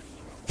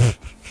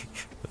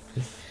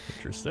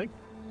 Interesting.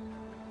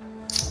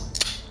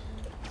 This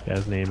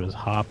guy's name is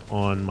Hop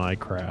on My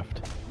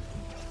Craft.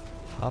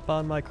 Hop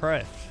on my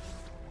craft.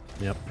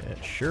 Yep.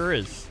 It sure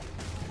is.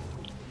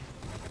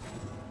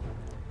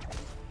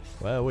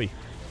 Wowee.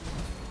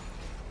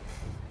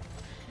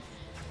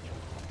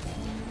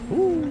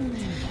 Ooh.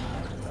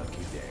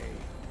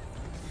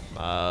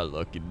 My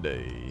lucky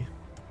day.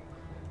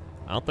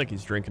 I don't think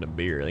he's drinking a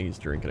beer. I think he's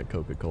drinking a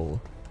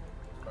Coca-Cola.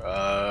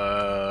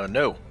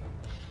 No.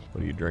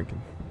 What are you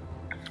drinking?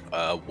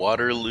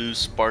 Waterloo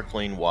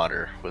sparkling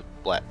water with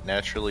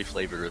naturally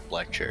flavored with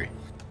black cherry.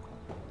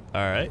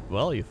 Alright,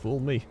 well, you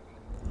fooled me.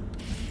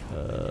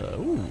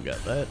 Ooh,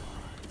 got that.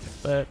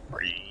 Got that.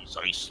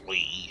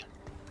 Precisely.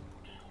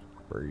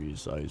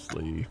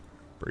 Precisely.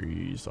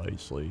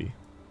 Precisely.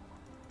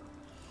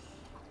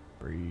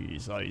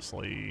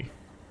 Precisely.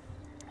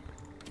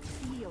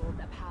 Feel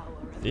the power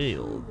of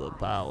Feel the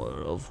power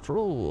of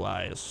true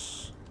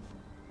ice.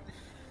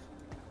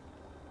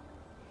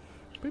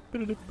 Boop,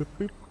 boop, boop, boop,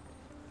 boop.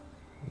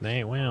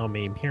 They will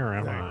be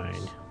purified.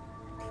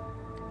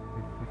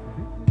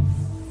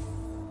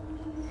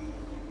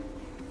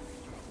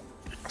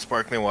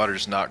 Sparkling water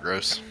is not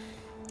gross.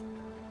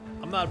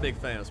 I'm not a big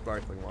fan of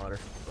sparkling water,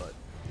 but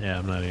Yeah,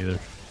 I'm not either.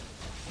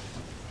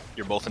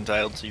 You're both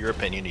entitled to your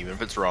opinion, even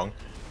if it's wrong.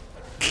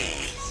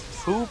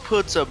 Who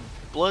puts a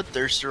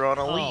bloodthirster on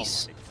a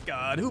lease? Oh my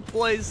God, who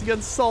plays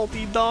against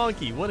Salty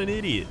Donkey? What an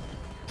idiot!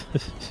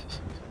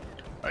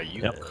 Are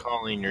you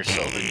calling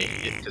yourself an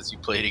idiot because you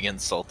played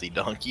against Salty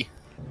Donkey?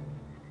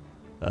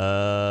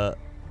 No.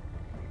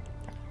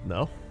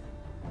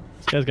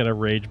 This guy's got a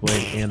Rage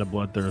Blade and a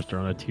Bloodthirster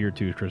on a tier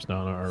 2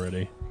 Tristana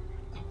already.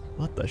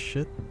 What the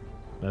shit?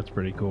 That's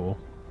pretty cool.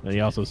 And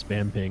he also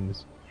spam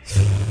pings.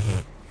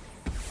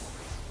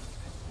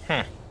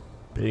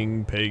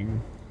 Ping,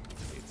 ping.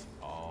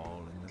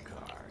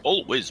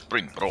 Always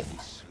bring Brom.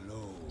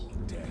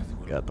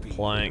 Got the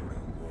plank.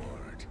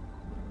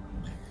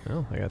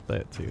 Oh, I got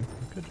that too.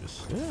 I could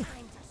just, yeah.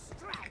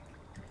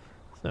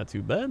 It's not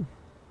too bad.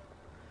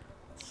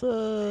 It's,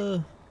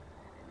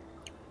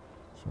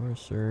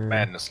 Sorcerer.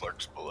 Madness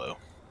lurks below.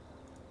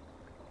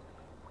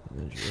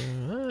 Throw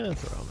him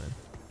in.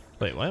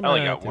 Wait, why am I I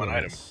only not got one doing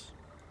item. this?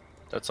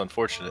 That's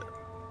unfortunate.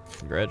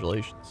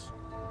 Congratulations.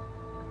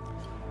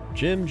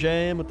 Jim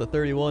Jam with the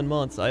 31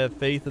 months. I have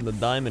faith in the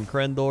Diamond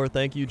Crendor.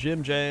 Thank you,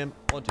 Jim Jam.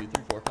 1, 2,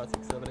 3, 4, 5,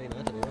 6, 7, 8,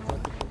 9, 10, 11,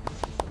 12, 13,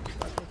 14,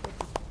 15,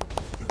 16,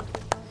 17, 18,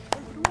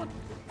 19, 20, 21.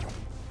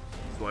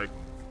 It's like,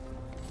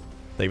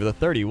 Thank you for the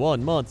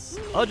 31 months.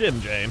 A Jim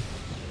Jam.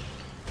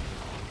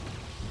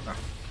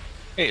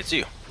 hey, it's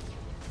you.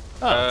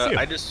 Oh, it's you.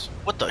 I just,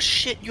 what the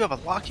shit? You have a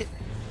locket?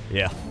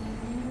 Yeah.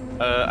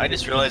 I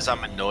just realized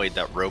I'm annoyed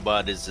that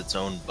robot is its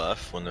own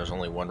buff when there's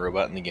only one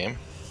robot in the game.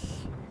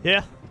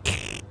 Yeah.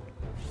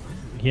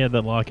 He had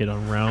that locket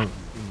on round,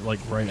 like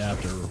right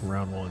after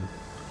round 1.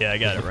 Yeah, I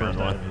got it round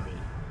 1.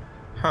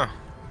 Huh.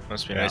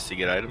 Must be nice to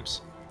get items.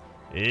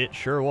 It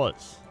sure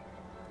was.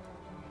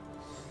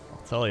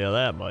 I'll tell you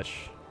that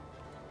much.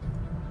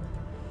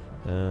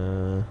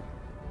 Are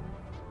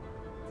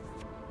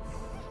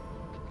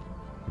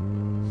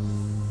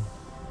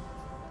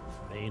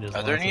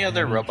there any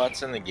other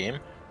robots in the game?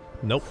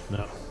 Nope.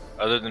 No.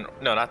 Other than,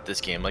 no, not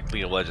this game, like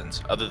League of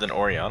Legends. Other than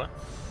Oriana?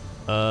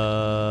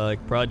 I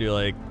could probably do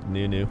like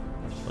Nunu.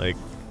 Like,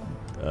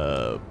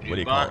 what do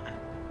you call it?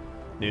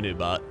 Nunu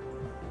bot.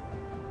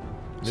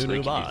 So Nunu they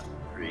can bot. do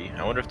 3.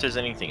 I wonder if there's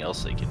anything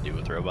else they can do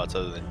with robots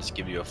other than just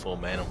give you a full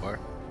mana bar.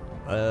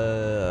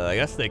 I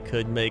guess they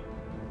could make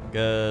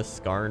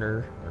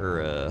Skarner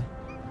or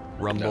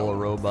Rumble a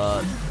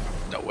robot.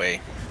 No way.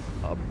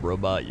 A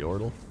robot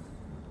Yordle.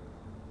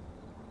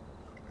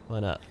 Why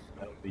not?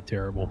 That would be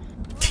terrible.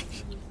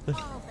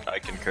 I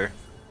concur.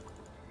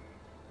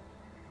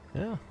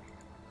 Yeah.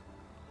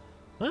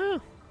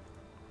 Well.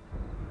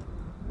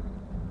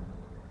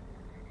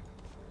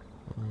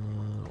 I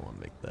don't want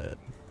to make that.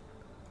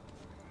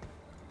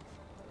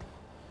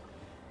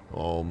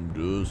 I'm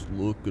just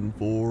looking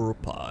for a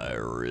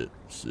pirate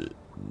sitting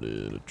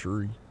in a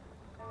tree.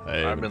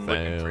 I've been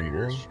looking for found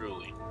yours, one.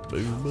 truly.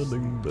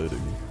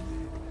 Boom-a-ding-ba-ding.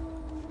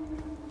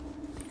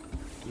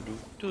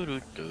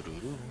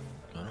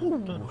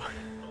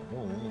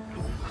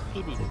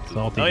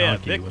 Salty Oh yeah,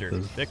 Donkey with Victor.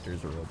 his-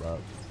 Victor's a robot.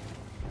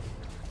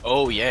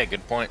 Oh yeah,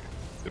 good point.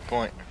 Good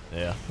point.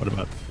 Yeah.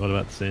 What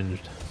about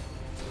Singed?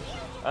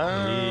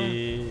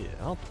 I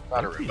don't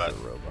Not a think he's robot. a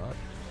robot.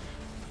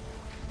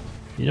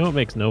 You know what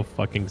makes no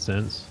fucking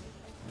sense?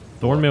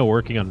 Thornmail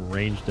working on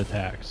ranged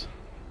attacks.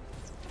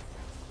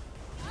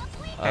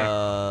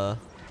 I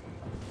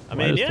Why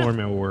mean, does yeah.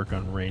 Thornmail work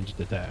on ranged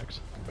attacks?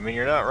 I mean,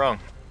 you're not wrong.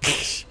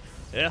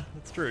 Yeah,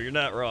 that's true. You're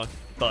not wrong.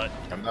 But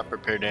I'm not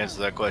prepared to answer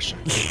that question.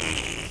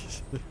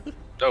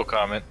 No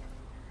comment.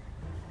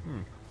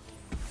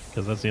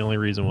 Because that's the only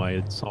reason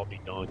why Salty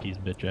Donkey's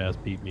bitch ass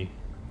beat me.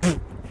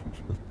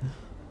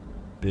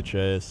 bitch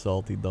ass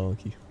salty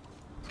donkey.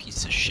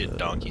 Piece of shit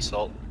donkey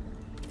salt.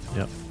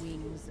 Yep.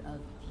 wings of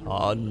fury.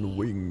 On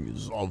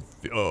wings of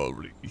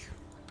fury.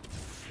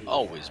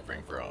 Always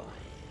bring Braum.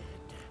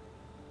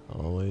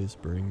 Always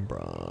bring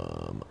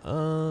Braum.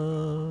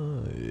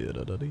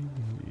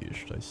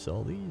 Should I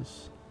sell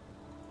these?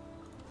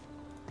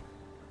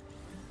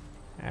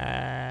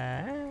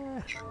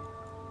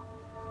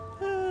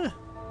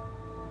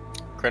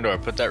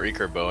 Crendor, put that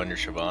recurve bow on your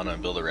Shyvana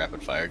and build a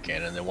rapid fire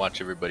cannon and then watch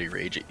everybody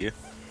rage at you.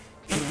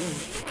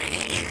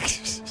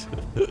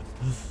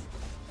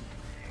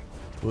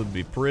 Would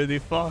be pretty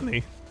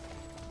funny.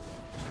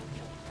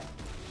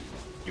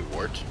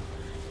 fort.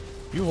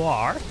 You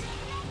are?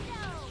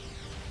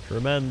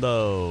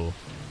 Tremendo.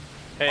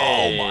 Hey,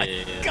 oh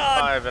my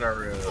god! 5 in a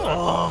row.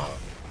 Oh.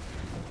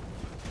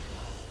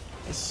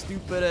 This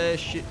stupid ass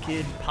shit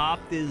kid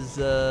popped his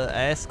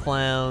ass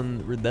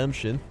clown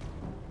redemption.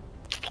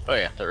 Oh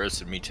yeah, that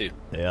roasted me too.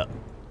 Yeah.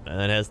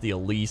 And it has the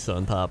Elise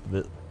on top of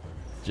it.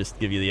 Just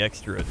give you the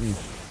extra.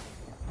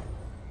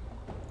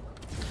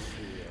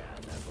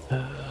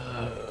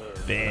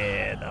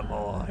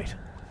 Dynamite.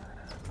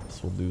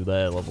 This will do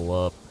that, level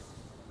up.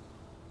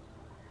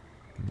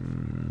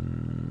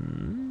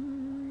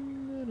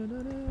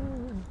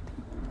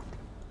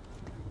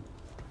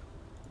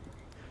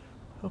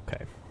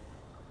 Okay.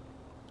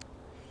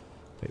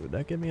 Wait, would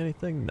that give me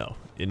anything? No.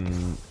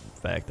 In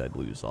fact, I'd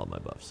lose all my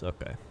buffs.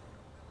 Okay.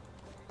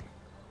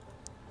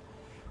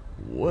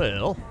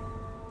 Well,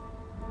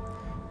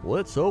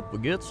 let's hope we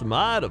get some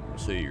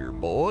items here,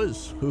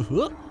 boys.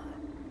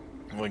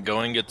 When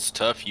going gets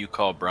tough, you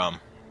call Brum.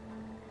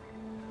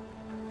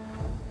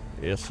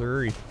 Yes,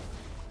 sir.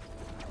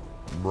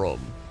 Brum.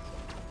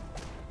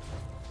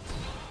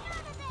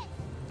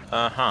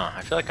 Uh-huh.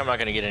 I feel like I'm not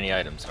going to get any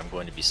items. I'm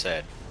going to be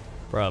sad.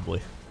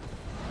 Probably.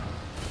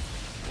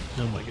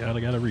 Oh my god, I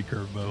got a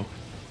recurve bow.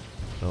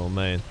 Oh,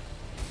 man.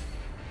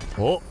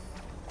 Oh,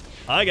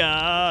 I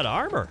got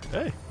armor.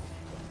 Hey.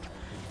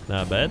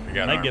 Not bad.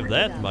 I'd give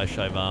that to my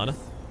Shyvana.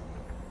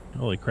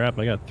 Holy crap,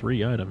 I got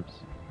 3 items.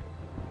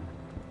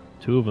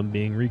 2 of them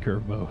being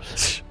recurve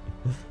bows.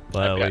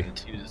 I've gotten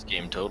 2 this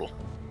game total.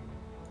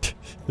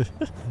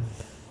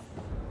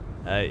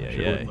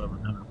 Hey.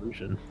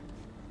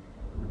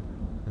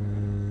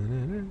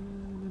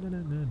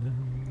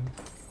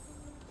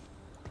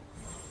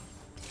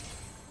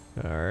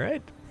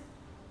 Alright.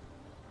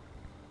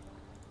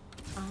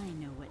 I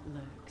know what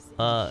lurks.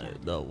 I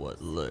know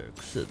what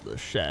lurks in the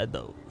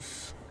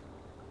shadows.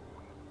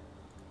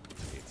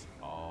 It's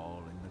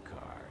all in the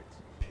cards.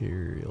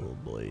 Imperial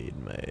Blade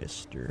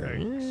Master.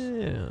 Thanks.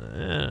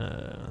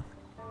 Yeah.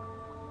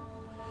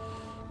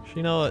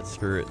 You know what?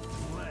 Screw it.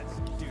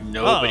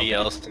 Nobody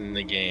else in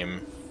the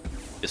game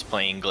is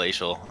playing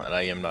Glacial, and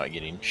I am not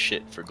getting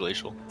shit for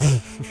Glacial.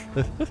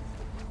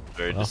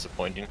 Very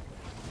disappointing.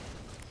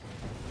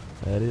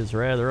 That is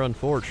rather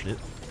unfortunate.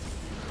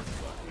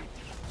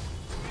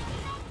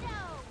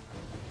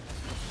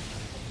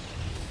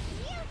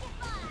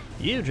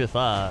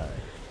 Ugify.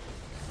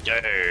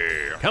 Yeah.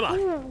 Come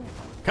on.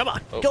 Come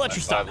on. Oh, Kill at my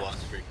your 5 stuff. loss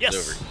streak is Yes.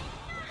 over.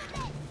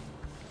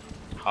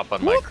 Hop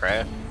on my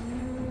craft.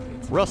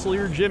 Rustle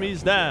your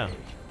jimmies down.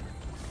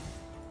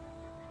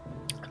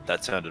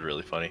 That sounded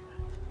really funny.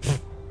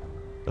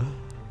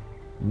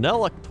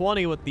 Nellick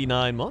 20 with the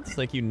 9 months.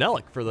 Thank you,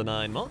 Nellick, for the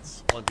 9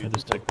 months. I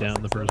just took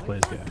down the first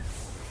place guy.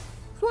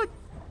 What?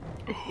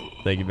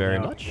 Thank you very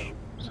much.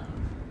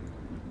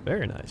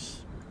 Very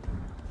nice.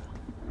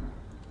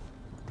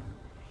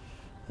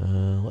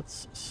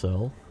 Let's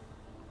sell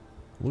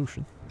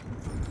Lucian.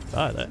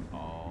 Buy that.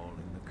 All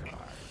in the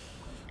cards.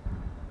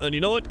 And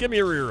you know what? Give me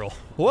a reroll.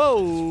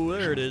 Whoa,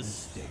 there it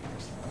is.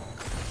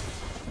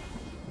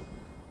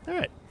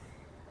 Alright.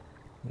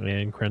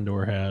 And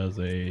Crendor has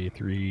a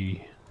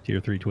tier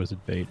 3 Twisted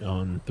Fate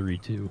on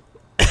 3-2.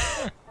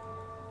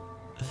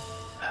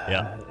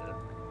 Yeah.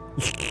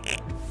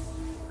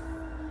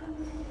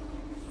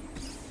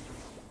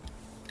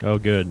 Oh,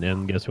 good.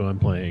 And guess who I'm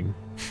playing?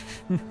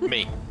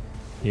 Me.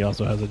 He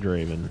also has a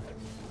Draven.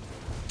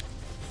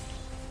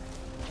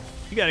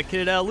 You gotta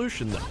kid out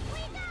Lucian, though.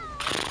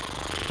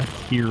 A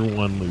tier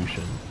 1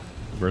 Lucian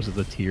versus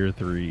a tier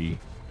 3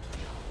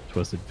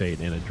 Twisted Fate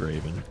and a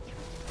Draven.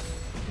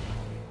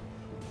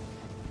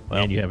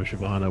 Well, and you have a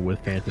Shyvana with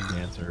Phantom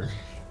Dancer.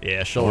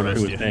 Yeah, shoulder.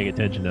 Who was paying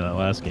attention to that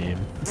last game.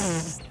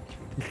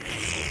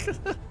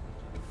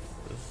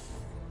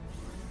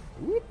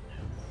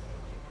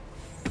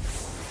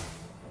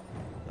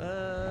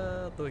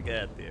 What do we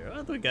got there?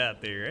 What do we got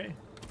there, eh?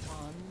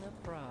 On the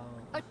prowl.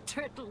 A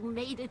turtle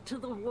made it to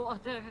the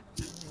water.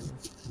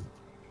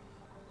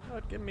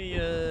 Oh, give me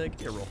a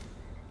roll.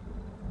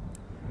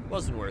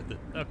 Wasn't worth it.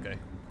 Okay.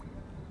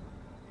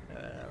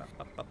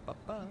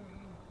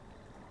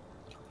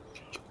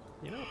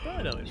 You know,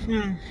 probably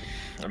don't.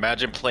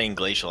 Imagine playing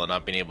Glacial and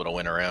not being able to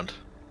win around.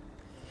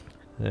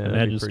 Yeah,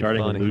 Imagine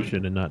starting with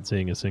Lucian and not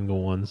seeing a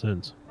single one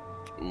since.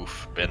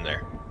 Oof, been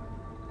there.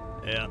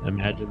 Yeah.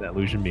 Imagine that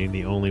Lucian being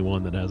the only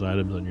one that has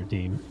items on your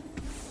team.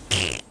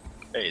 Hey,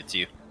 it's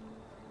you.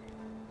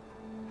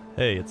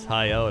 Hey, it's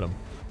High Autumn.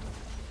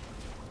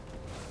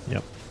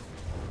 Yep.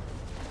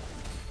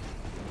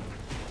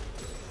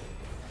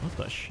 What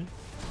the shit?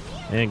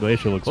 And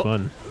Glacial looks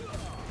fun.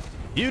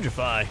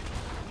 Hugify.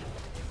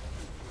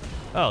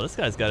 Oh, this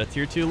guy's got a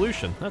tier 2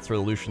 Lucian. That's where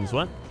the Lucians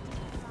went.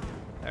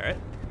 Alright.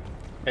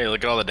 Hey,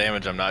 look at all the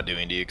damage I'm not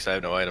doing to you because I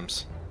have no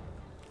items.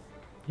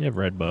 You have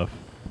red buff.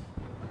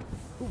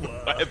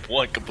 I have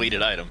 1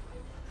 completed item.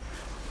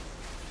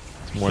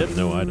 It's more than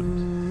no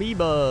items.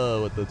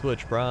 Timiba with the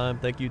Twitch Prime.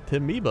 Thank you,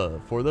 Timiba,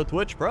 for the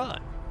Twitch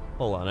Prime.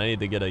 Hold on, I need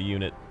to get a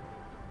unit.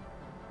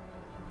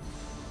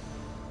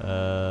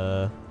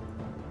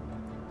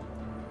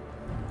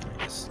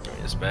 Just give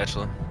me a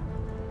spatula.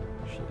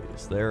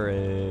 Is there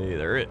a...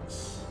 There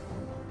is.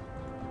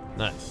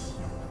 Nice.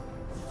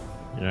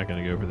 You're not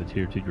gonna go for the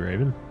tier 2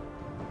 Draven?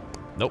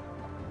 Nope.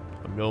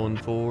 I'm going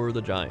for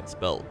the giant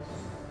spell.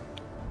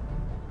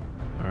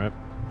 Alright.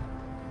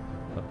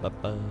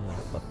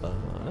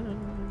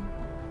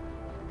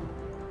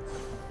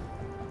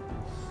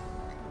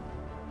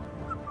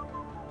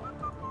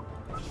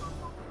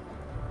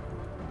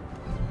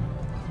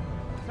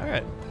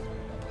 Alright.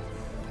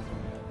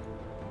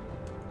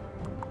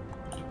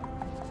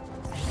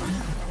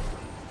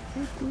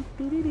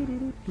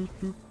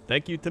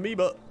 Thank you,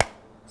 Tamiba.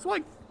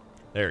 Swing.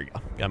 There you go.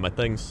 Got my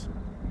things.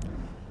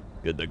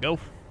 Good to go.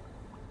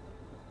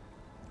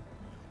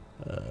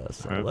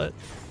 So All right. let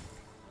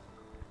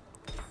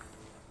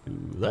do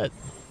that.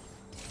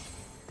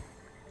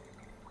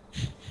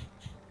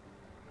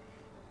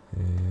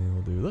 And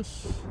we'll do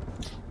this.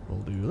 We'll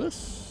do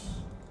this.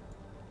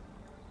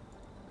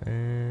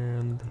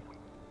 And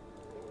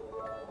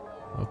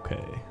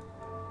okay.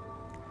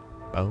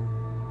 Boom.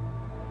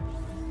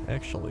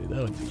 Actually,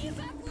 that would be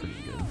pretty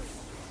good.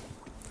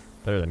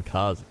 Better than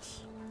Kha'Zix.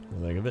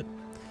 You think of it?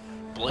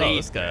 Blade. Oh,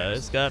 this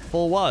guy's got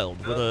full wild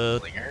with a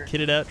Slinger.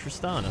 kitted out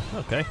Tristana.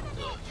 Okay.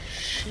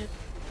 Shit.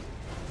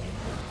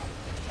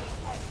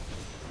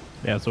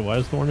 Yeah, so why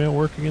does Thornmail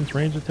work against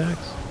ranged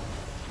attacks?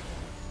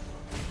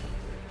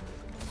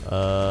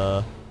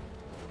 I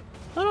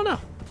don't know.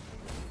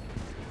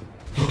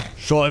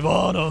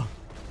 Shyvana!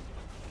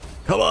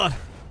 Come on!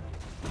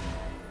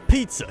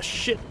 Pizza,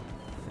 shit!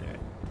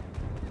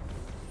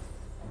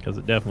 Because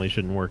it definitely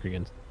shouldn't work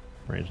against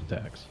ranged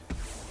attacks.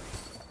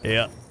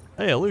 Yeah.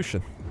 Hey,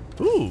 Lucian.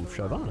 Ooh,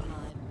 Shyvana.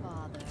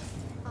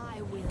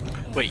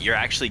 Wait, you're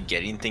actually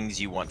getting things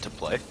you want to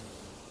play?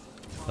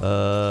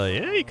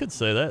 Yeah, you could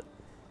say that.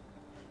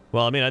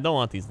 Well, I mean, I don't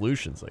want these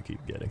Lucians I keep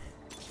getting.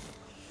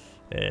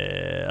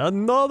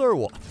 Another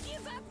one.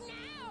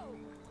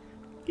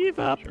 Give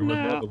up Sure would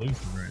now. love a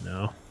Lucian right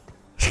now.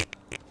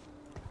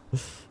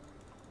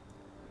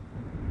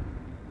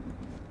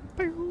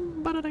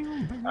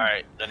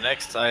 Alright, the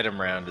next item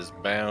round is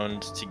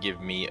bound to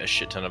give me a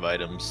shit ton of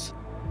items.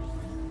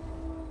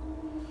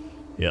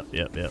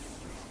 Yep.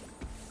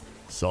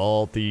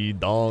 Salty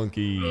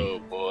donkey. Oh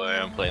boy,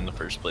 I'm playing the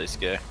first place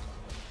guy.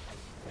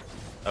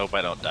 I hope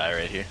I don't die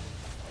right here.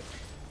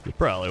 You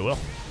probably will.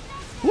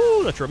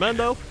 Woo, the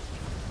tremendo.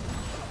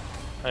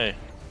 Hey.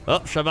 Oh,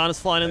 Shyvana's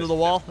flying into the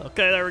wall.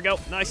 Okay, there we go.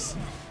 Nice.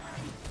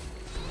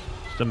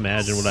 Just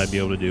imagine what I'd be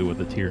able to do with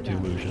a tier 2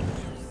 Lucian.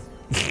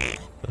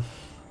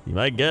 You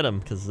might get him,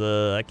 because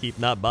I keep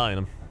not buying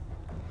them.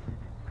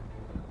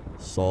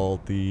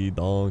 Salty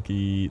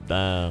donkey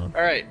down.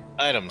 Alright,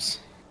 items.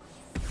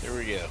 Here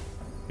we go.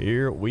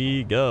 Here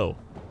we go.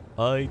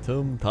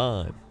 Item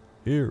time.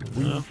 Here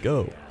we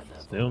go.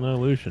 Still no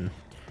Lucian.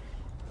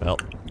 Well,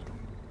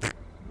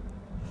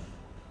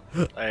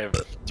 I have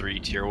 3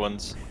 tier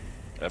 1s.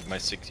 I have my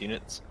 6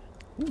 units.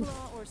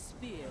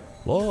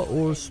 Law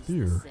or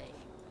spear?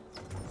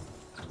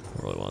 I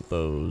really want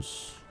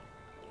those.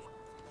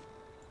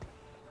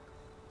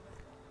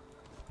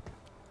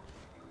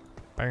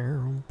 I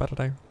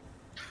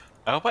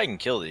hope I can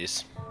kill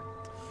these.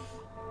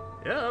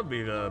 Yeah, that'd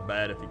be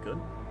bad if you could.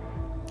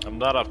 I'm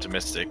not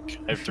optimistic.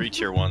 I have 3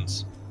 tier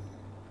 1s.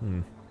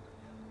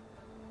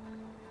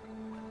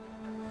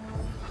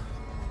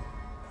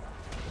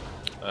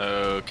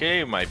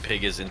 Okay, my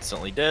pig is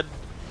instantly dead.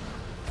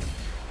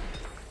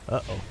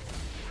 Uh-oh.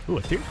 Ooh,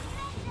 a tear?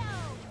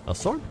 A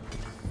sword?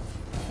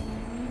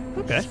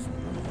 Okay.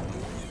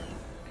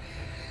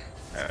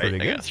 Alright, pretty I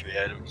good. got 3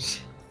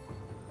 items.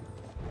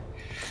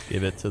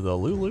 Give it to the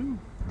Lulu.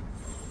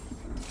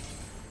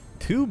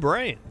 2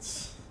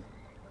 brains.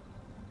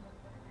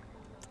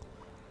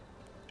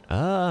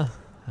 I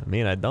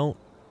mean, I don't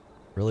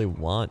really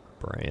want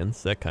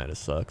brands. That kind of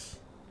sucks.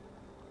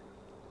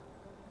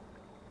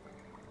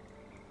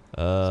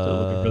 Still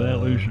looking for that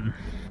Lucian.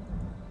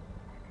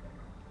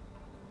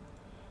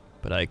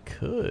 But I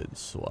could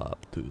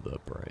swap to the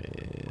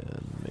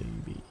brand,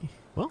 maybe.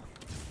 Well,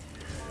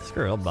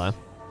 screw it, I'll buy 'em.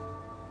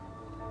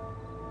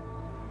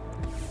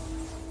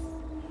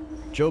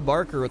 Joe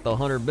Barker with the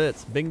 100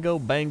 bits. Bingo,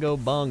 bango,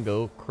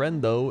 bongo.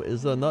 Crendo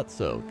is a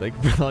nutso. Thank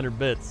you for the 100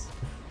 bits.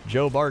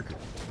 Joe Barker.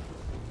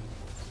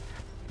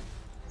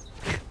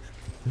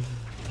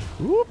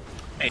 Whoop.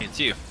 Hey, it's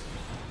you.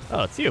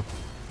 Oh, it's you.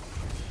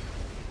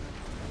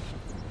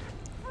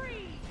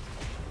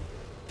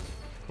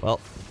 Well,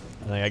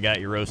 I think I got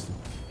you roasted.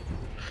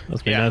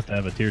 Must be nice to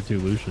have a tier 2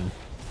 Lucian.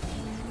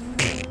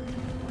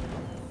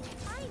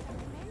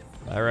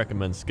 I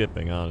recommend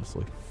skipping,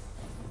 honestly.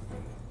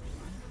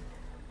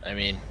 I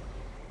mean,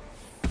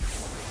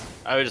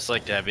 I would just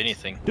like to have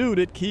anything. Dude,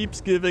 it keeps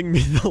giving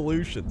me the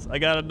Lucians. I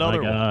got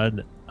another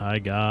one. I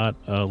got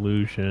a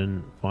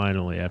Lucian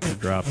finally after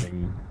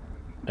dropping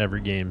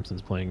every game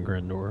since playing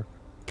Crendor.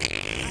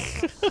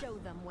 Show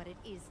them what it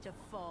is to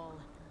fall.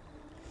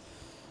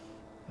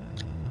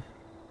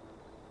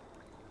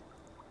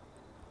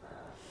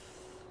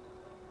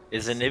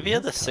 Is Anivia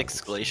the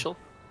 6th glacial?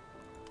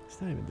 It's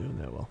not even doing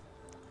that well.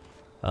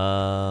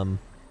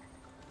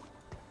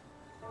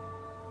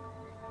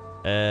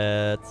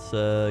 That's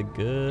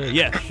good.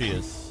 Yeah, she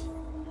is.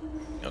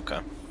 Okay.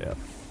 Yeah.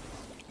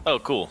 Oh,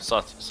 cool.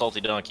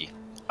 Salty donkey.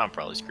 I'm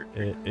probably screwed.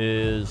 It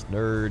is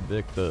Nerd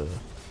Victor.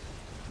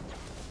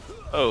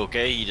 Oh,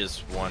 okay. He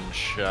just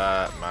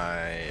one-shot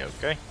my...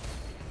 Okay.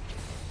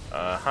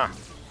 Huh.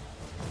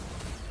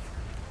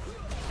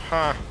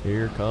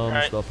 Here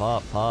comes the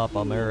pop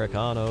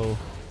Americano.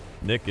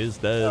 Nick is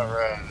dead.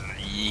 Alright.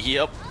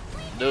 Yep.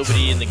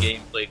 Nobody in the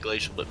game played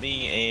Glacial but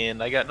me,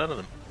 and I got none of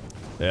them.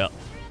 Yeah.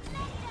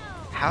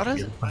 How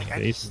does it? Like,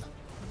 I just...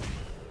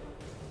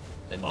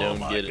 And Oh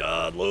my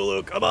god,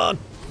 Lulu, come on!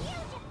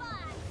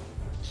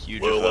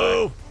 Huge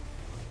Lulu!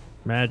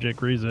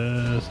 Magic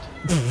resist.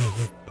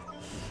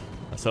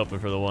 I was hoping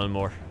for the one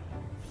more.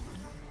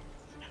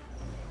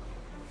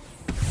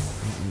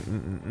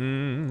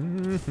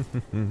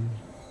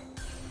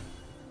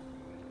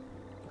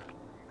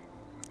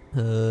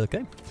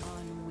 Okay.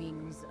 On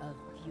wings of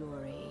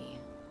fury.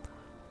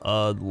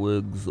 Odd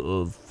Wigs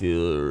of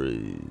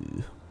Fury.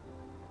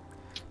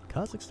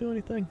 Kazakhs do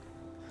anything?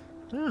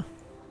 Yeah.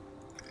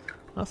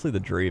 Honestly, the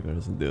Draven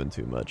isn't doing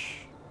too much.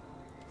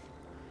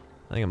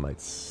 I think I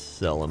might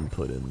sell him,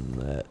 put in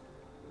that.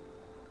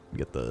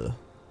 Get the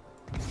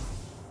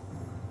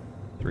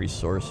 3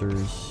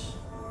 sorcerers.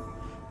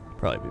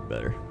 Probably be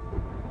better.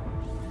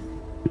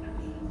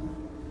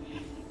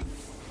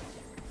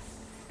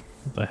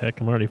 What the heck?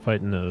 I'm already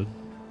fighting a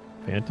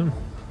phantom.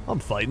 I'm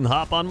fighting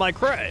Hop on my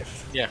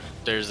craft. Yeah,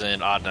 there's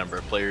an odd number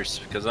of players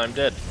because I'm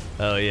dead.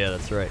 Oh yeah,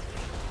 that's right.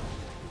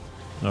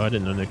 Oh, I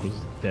didn't know Nick was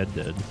dead.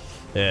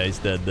 Yeah, he's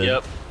dead.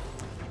 Yep.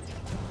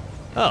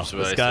 Oh, So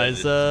this I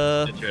guy's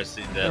said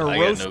interesting that gonna I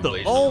roast got no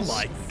him. glacials. Oh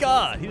my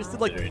god, he just did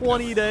like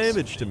 20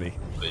 damage to me.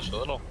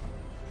 Glacial at all.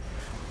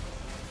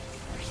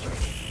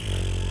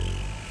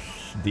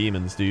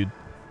 Demons, dude.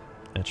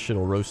 That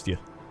shit'll roast you.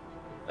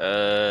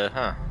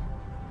 Huh.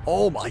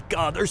 Oh my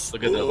god, there's.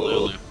 Look at that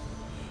Lulu.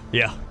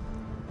 Yeah.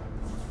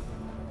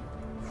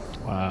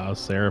 Wow,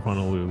 Seraph on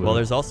a Lulu. Well,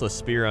 there's also a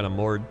spear on a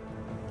Mord.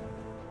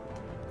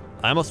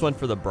 I almost went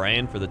for the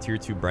Bran, for the tier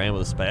 2 Bran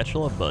with a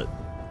spatula, but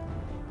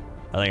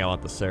I think I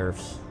want the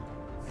Seraphs.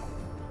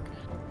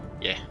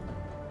 Yeah.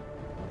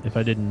 If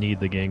I didn't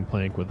need the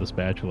gangplank with the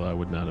spatula, I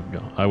would not have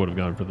gone. I would have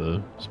gone for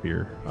the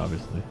spear,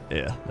 obviously.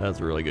 Yeah, that was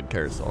a really good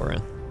carousel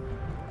run.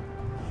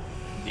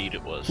 Indeed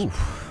it was.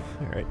 Oof.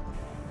 All right.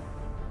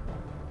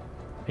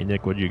 Hey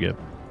Nick, what'd you get?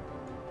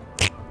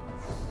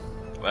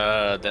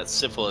 That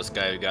syphilis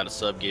guy who got a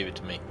sub gave it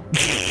to me.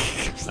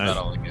 That's not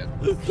all I got.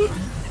 You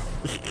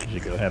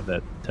should go have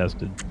that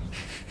tested.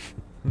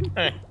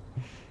 Hey.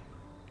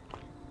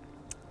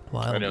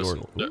 Wild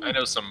Yordle. I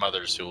know some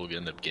mothers who will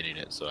end up getting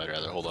it, so I'd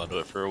rather hold on to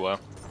it for a while.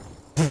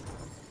 If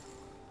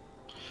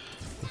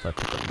I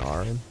put the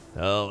Gnar in.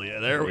 Oh yeah,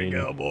 there we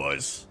go,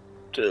 boys.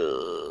 Wait.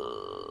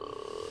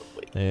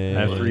 And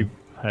I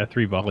have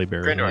three volley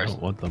bears. And I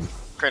don't want them.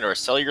 Crendor,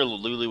 sell your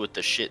Lulu with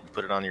the shit and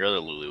put it on your other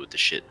Lulu with the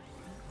shit.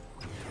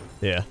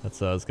 yeah,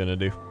 that's what I was gonna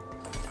do.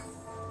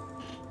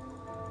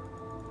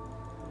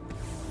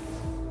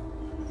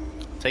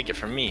 Take it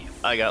from me.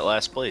 I got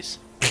last place.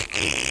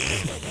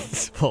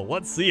 Well,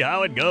 let's see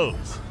how it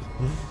goes.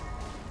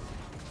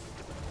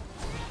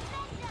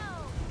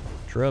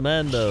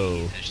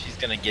 Tremendo. She's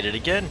gonna get it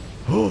again.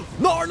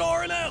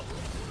 Gnar it out!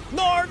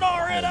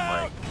 Gnar it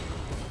out!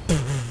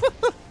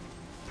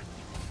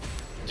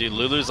 Dude,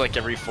 Lulu's like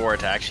every 4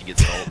 attacks she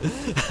gets an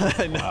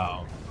ult.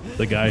 Wow.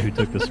 The guy who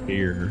took the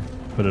spear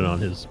put it on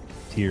his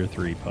tier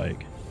 3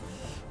 pike.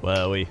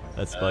 Wowie,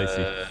 that's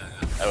spicy. I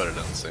would have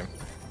done the same.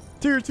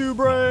 Tier 2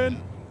 Brain!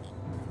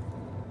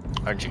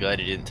 Aren't you glad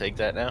you didn't take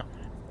that now?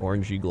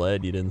 Orangey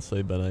glad you didn't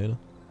say banana.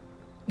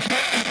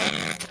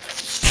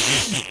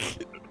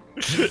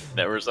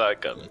 Never saw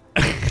it coming.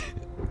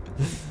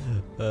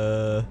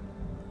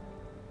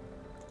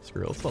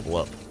 Screw it, let's level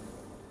up.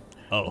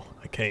 Oh,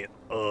 I can't.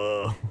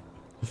 There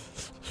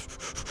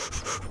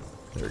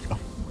we go.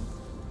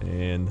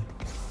 And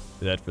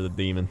do that for the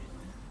demon.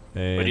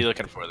 And, What are you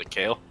looking for? The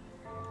kale?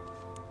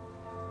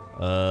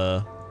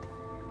 it's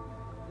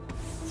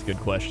a good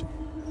question.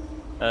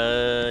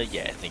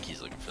 Yeah, I think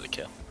he's looking for the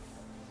kill.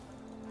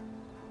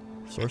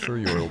 Sorcerer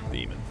Yordle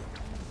Demon.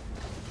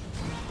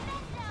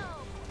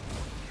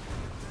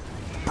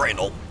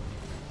 Brandle.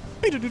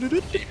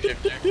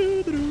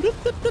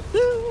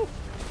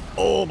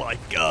 Oh my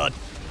god.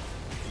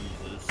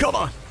 Jesus. Come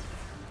on.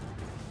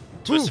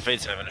 Twisted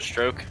Fate's having a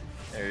stroke.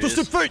 There he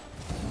Twisted is. Fate.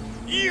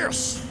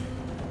 Yes.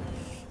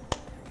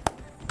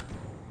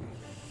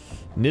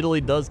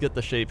 Nidalee does get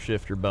the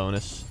shapeshifter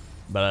bonus,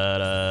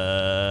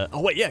 but oh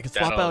wait, yeah, I can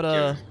swap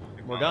out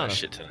Morgana.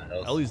 Shit ton of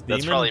health. I'll use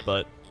That's Demon, probably...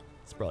 but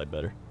it's probably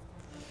better.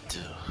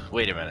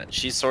 Wait a minute,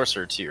 she's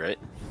sorcerer too, right?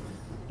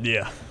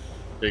 Yeah.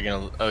 You're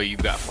gonna. Oh,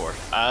 you've got 4.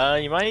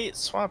 You might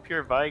swap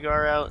your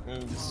Vigar out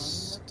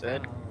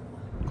instead.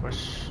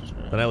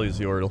 Question. Then I lose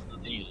Yordle.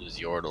 You lose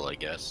Yordle, I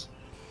guess.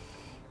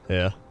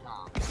 Yeah.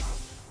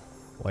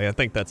 Well, yeah, I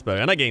think that's better.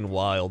 And I gain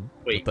Wild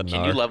Wait, with the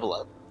can Gnar. you level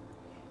up?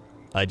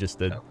 I just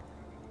did. No.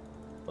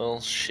 Well,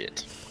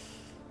 shit.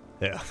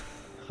 Yeah.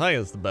 I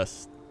think it's the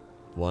best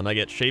One, I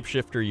get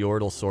Shapeshifter,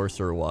 Yordle,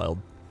 Sorcerer, Wild.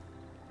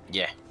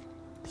 Yeah.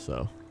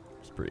 So,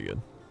 it's pretty good.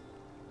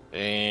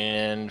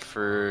 And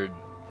for...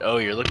 Oh,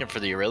 you're looking for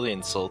the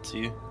Aurelion Soul,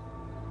 too.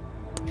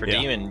 For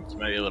Demon, you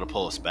might be able to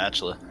pull a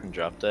Spatula and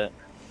drop that.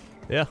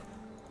 Yeah.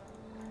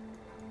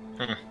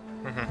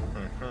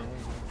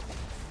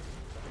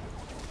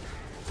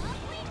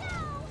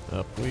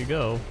 Up we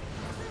go.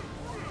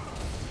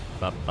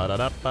 What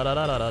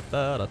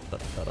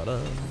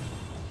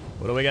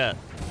do we got?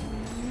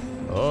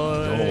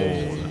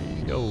 Oh,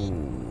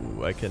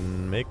 yo! I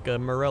can make a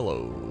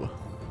Morello.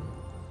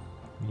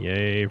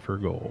 Yay for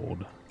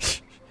gold.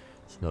 It's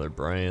another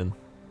Brian.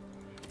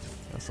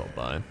 That's all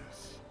buy.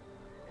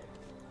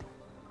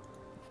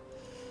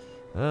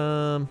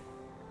 Let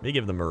me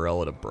give the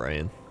Morello to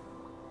Brian.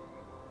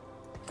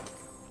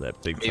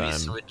 That big time.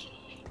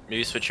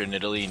 Maybe switch your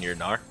Nidalee and your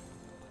Gnar,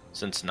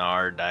 since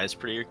Gnar dies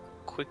pretty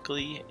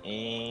quickly,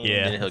 and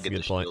then he'll get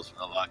the shields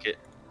from the locket.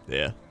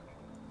 Yeah.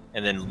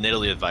 And then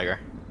Nidalee with Vigar.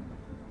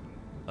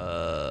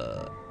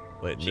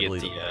 Wait, she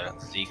gets the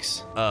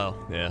Zeeks. Oh,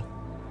 yeah.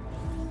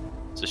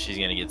 So she's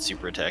gonna get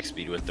super attack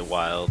speed with the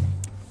wild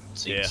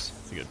Zeeks. Yeah,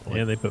 that's a good point.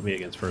 And they put me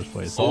against first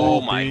place. Oh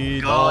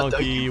my god,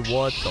 donkey,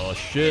 what the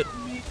shit?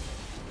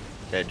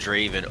 That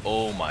Draven,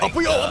 oh my god. Up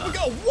we go, up we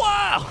go!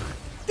 Wow!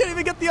 Didn't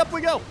even get the up we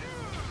go!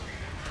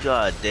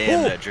 God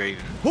damn, that Draven.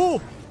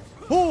 Oh!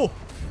 Oh!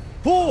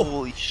 Oh!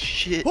 Holy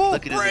shit, Oh,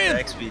 look at his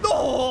attack speed.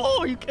 Oh,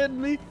 are you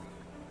kidding me?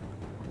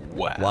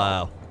 Wow.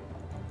 Wow.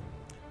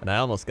 And I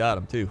almost got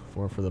him too,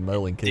 for the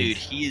meddling case. Dude,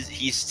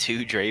 he's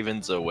 2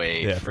 Dravens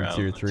away from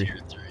tier 3.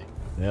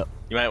 Yep.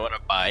 You might want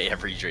to buy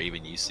every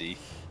Draven you see.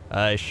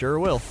 I sure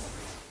will.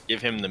 Give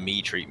him the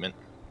me treatment.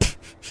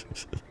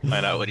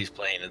 Find out what he's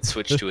playing and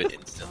switch to it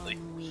instantly.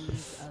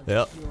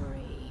 Yep.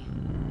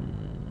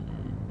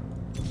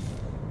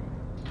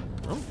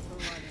 Oh.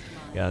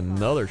 Got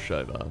another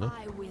Shyvana.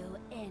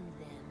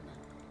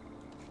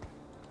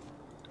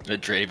 The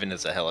Draven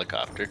is a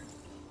helicopter.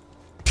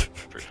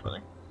 First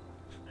one.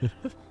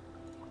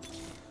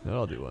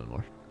 I'll do one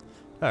more.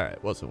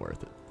 Alright, wasn't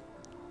worth it.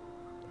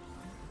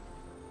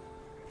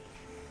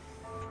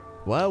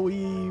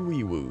 Wowee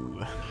wee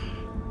woo.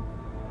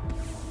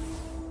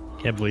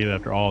 Can't believe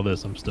after all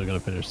this, I'm still gonna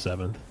finish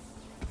 7th.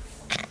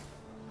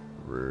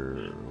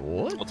 What?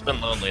 Well, it's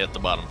been lonely at the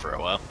bottom for a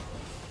while.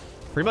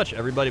 Pretty much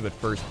everybody but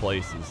first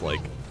place is like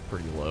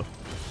pretty low.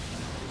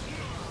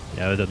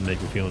 Yeah, that doesn't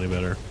make me feel any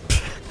better.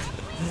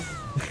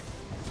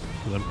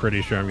 'Cause I'm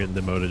pretty sure I'm getting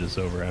demoted. It's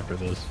over after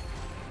this.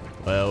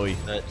 Well,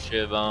 that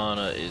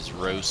Shyvana is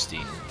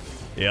roasting.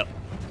 Yep.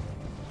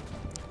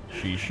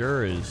 She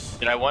sure is.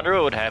 And I wonder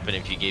what would happen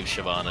if you gave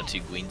Shyvana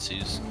 2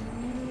 Guinsus.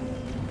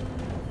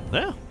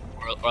 Yeah.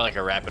 Or like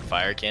a rapid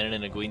fire cannon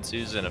and a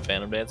Guinsus and a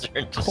Phantom Dancer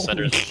and just set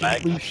her in the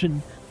back.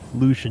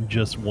 Lucian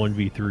just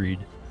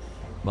 1v3'd.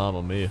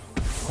 Mamma mia.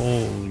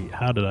 Holy,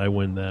 how did I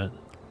win that?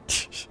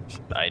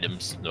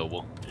 Items,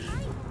 noble.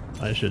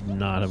 I should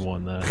not have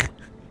won that.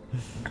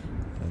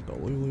 And the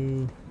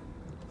Lulu.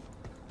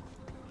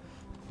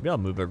 Maybe I'll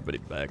move everybody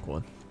back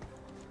one.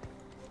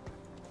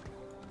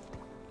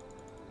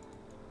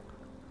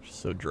 Just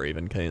so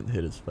Draven can't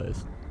hit his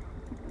face.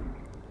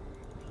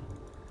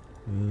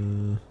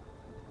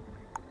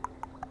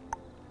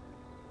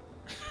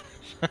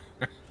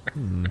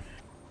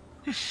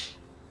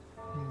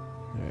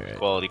 Alright.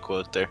 Quality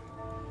quote there.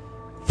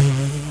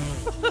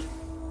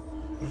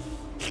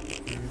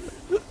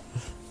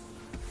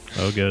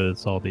 Oh good,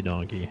 it's Salty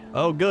Donkey.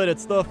 Oh good,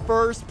 it's the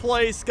first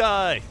place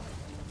guy!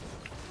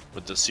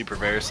 With the Super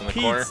Varus in the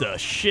corner. Pizza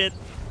shit!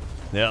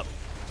 Yep.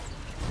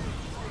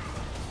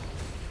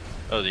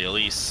 Oh, the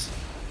Elise.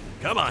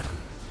 Come on!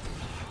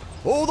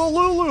 Oh, the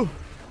Lulu!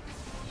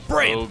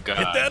 Brain! Oh, God.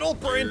 Hit that ult,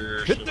 Brain!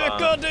 Hit that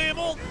goddamn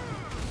ult!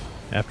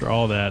 After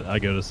all that, I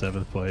go to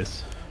 7th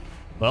place.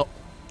 Well.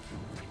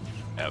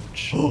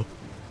 Ouch.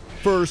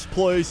 First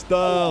place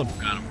down!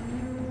 Got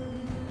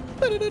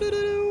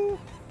him.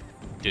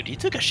 Dude, he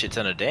took a shit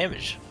ton of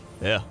damage.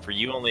 Yeah. For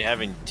you only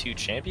having 2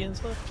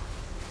 champions left?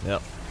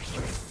 Yep.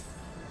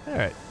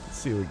 Alright, let's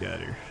see what we got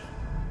here.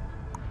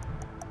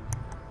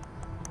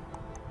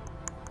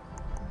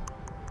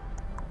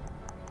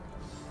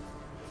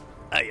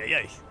 Ay, ay,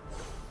 ay.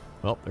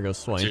 Well, there goes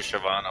Swain.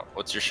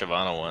 What's your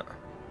Shyvana want?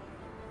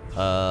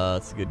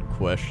 That's a good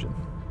question.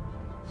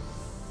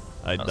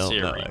 I don't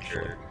know,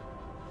 actually.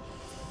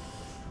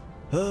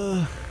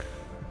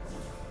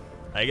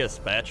 I get a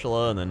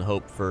Spatula and then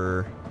hope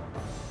for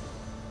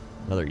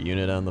another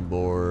unit on the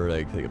board.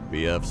 I take a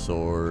BF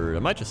sword. I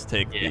might just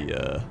take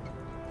the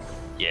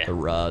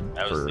rod.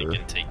 I was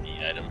thinking take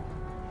the item.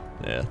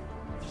 Yeah.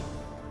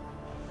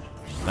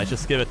 Might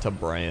just give it to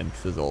Brian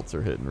because his ults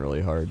are hitting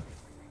really hard.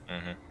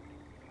 Mm-hmm.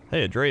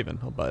 Hey, a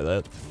Draven. I'll buy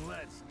that.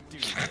 Let's do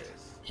this.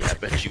 Yeah, I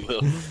bet you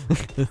will.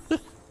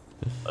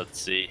 Let's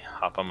see.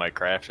 Hop on my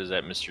craft. Is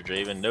that Mr.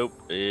 Draven? Nope.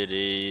 It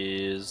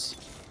is...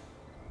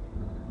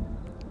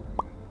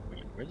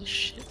 Where the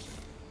shit?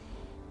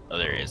 Oh,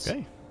 there he is.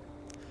 Okay.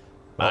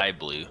 Eye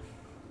blue.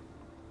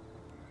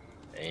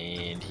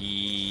 And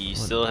he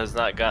still has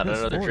not gotten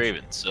another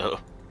Draven, so...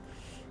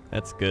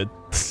 That's good.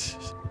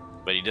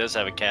 But he does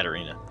have a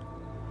Katarina.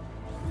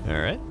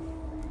 Alright.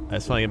 I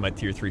just want to get my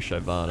tier 3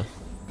 Shyvana.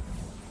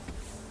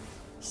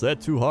 Is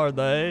that too hard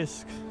to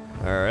ask?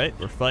 Alright,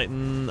 we're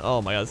fighting...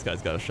 Oh my god, this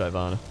guy's got a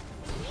Shyvana.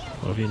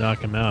 Well, if you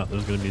knock him out,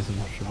 there's going to be some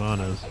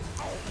Shyvanas.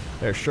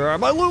 There sure are.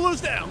 My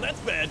Lulu's down! That's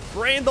bad.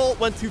 Brandol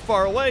went too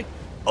far away.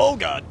 Oh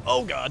god,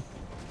 oh god.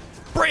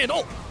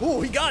 Brandol!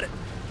 Ooh, he got it.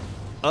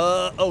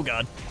 Oh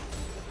god.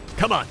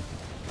 Come on.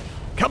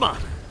 Come on.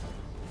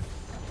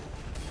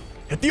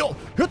 Hit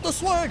the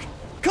swag!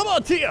 Come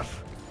on, TF!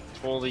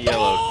 Pull the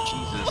yellow.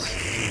 Oh!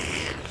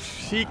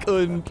 Jesus. She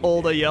couldn't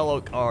pull the yellow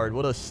card.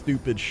 What a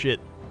stupid shit.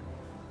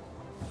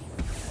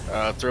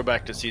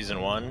 Throwback to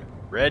season 1.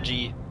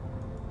 Reggie.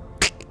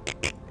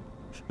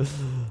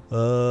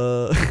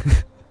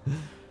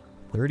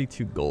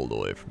 32 gold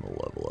away from a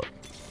level up.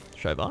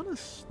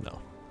 Shyvanas? No.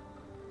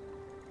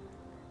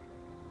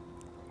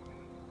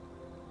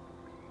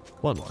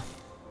 One more.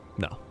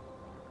 No.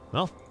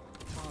 Well,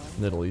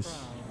 Middle East.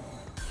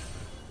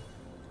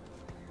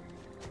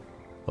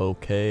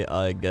 Okay,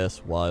 I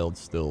guess wild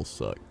still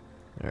suck.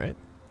 Alright.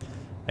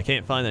 I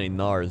can't find any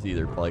Nars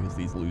either, probably because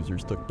these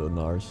losers took the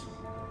Nars.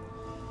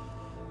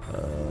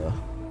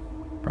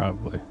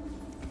 Probably.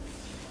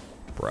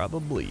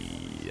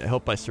 I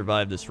hope I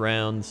survive this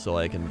round so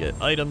I can get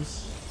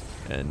items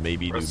and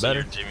maybe do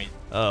better. Jimmy.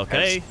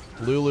 Okay,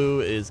 Lulu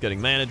is getting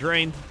mana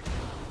drained.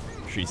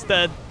 She's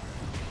dead.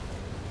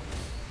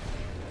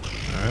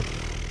 Alright.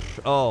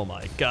 Oh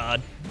my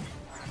god.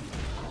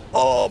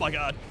 Oh my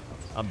god.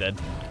 I'm dead.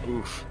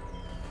 Oof.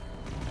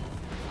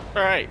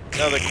 Alright,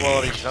 another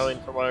quality showing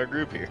from our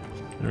group here.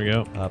 There we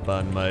go. Up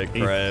on my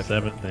 8th, craft.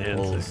 7th, and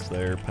Pulls 6th.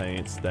 their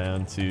pants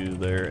down to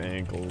their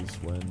ankles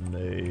when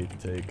they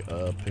take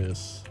a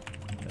piss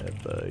at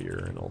the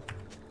urinal.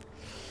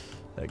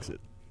 Exit.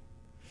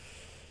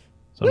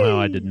 Somehow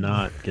I did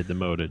not get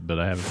demoted, but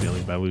I have a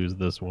feeling if I lose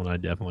this one, I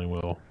definitely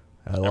will.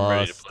 I I'm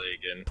ready to lost play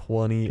again.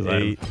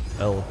 28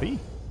 LP.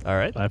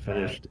 Alright. I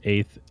finished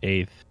 8th,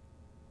 and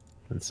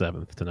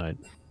 7th tonight.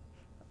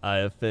 I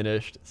have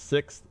finished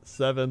 6th,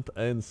 7th,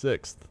 and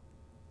 6th.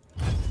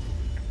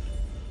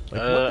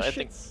 Like, what the I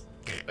think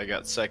I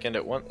got second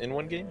in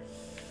one game.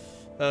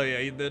 Oh yeah,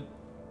 you did.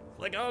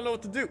 Like, I don't know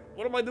what to do.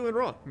 What am I doing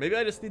wrong? Maybe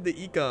I just need the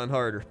econ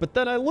harder. But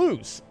then I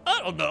lose. I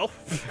don't know.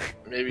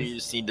 Maybe you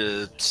just need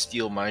to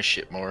steal my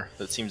shit more.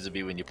 That seems to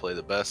be when you play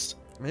the best.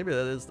 Maybe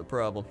that is the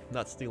problem.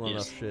 Not stealing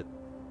Yes. enough shit.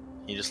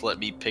 You just let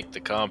me pick the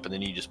comp and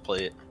then you just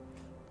play it.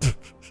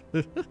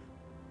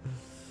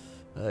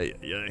 Ay,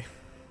 ay, ay.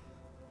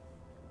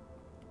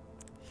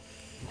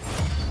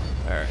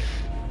 Alright.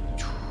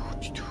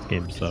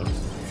 Game sucks.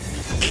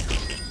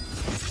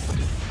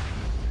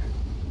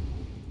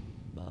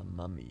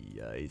 Mamma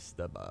mia,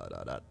 ista ba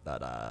da da da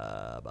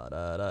da ba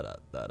da da da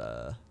da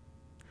da.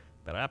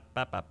 Ba da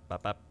ba ba ba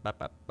ba ba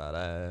ba ba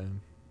da.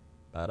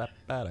 Ba da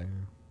ba da.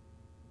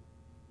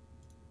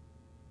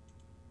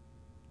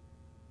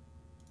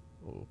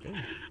 Okay.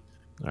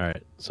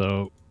 Alright,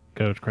 so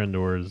Coach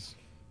Crendor's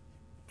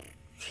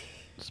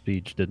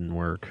speech didn't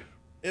work.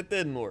 It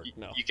didn't work,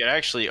 no. You could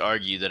actually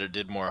argue that it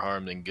did more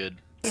harm than good.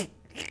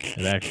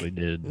 It actually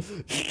did.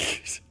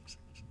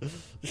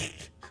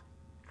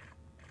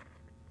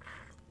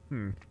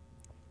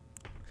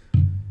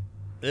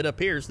 It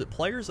appears that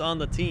players on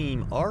the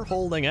team are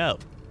holding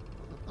out.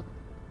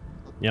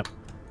 Yep.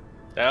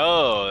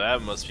 Oh,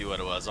 that must be what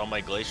it was. All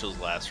my glacials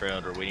last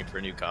round are waiting for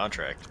a new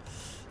contract.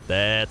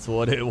 That's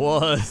what it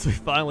was. We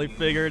finally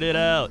figured it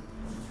out.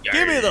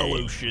 Give me the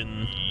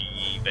Lucian.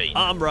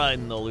 I'm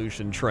riding the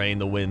Lucian train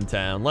to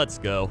Windtown. Let's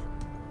go.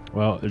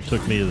 Well, it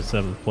took me to the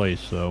 7th place,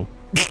 so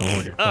don't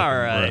hold your fucking All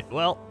right. breath.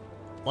 Well,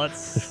 let's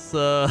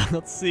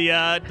see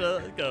how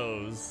it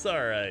goes.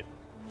 All right.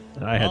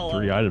 I had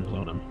 3 items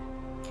on him.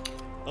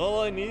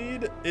 All I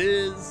need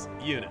is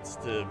units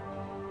to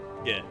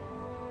get.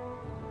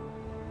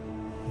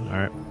 All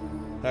right.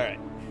 All right.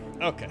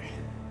 Okay.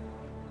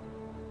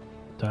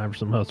 Time for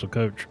some hustle,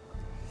 Coach.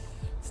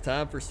 It's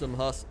time for some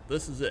hustle.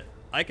 This is it.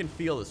 I can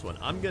feel this one.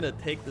 I'm going to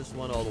take this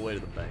one all the way to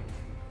the bank.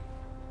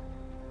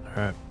 All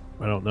right.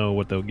 I don't know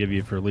what they'll give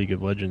you for League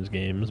of Legends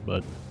games,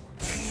 but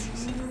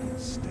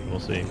we'll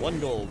see. 1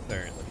 gold,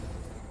 apparently.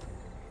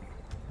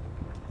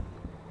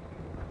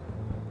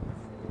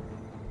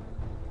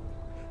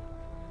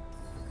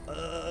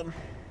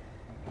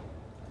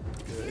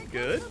 Good,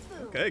 good.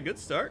 Okay, good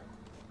start.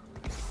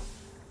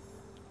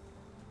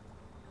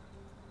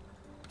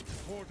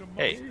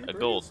 Hey, a Pretty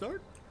gold. good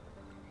start.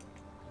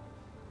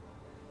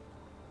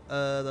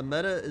 The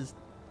meta is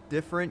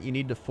different. You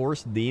need to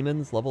force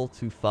demons level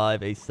to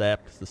 5 ASAP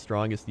because the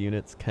strongest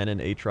units, Kennen,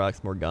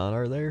 Aatrox, Morgana,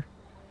 are there.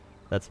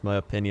 That's my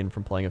opinion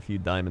from playing a few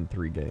Diamond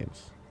 3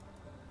 games.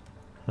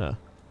 Huh.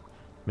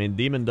 I mean,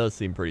 Demon does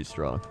seem pretty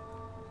strong.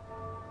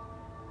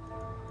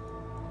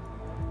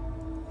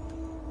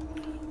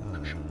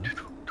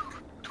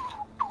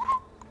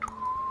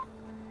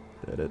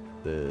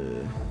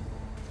 Da-da-da.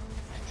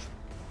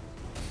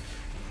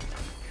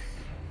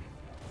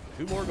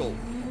 2 more gold.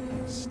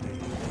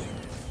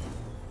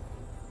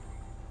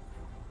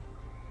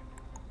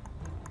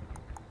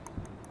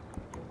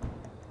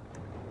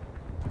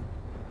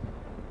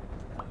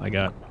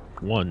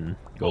 1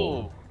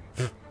 gold.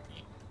 Oh.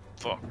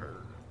 Fucker.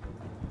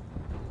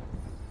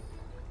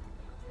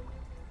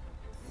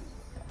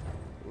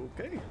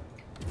 Okay.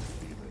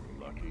 Feeling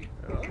lucky.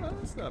 Oh,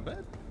 that's not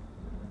bad.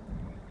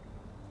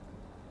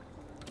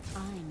 I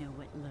know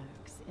what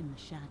lurks in the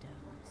shadows.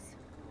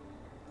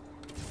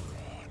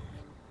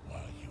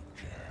 While you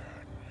can.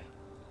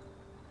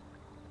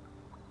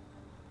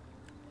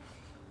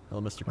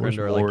 Well, Mr. Where's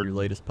Crendor, I like Ward? your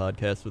latest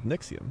podcast with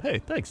Nixium. Hey,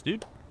 thanks,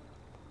 dude.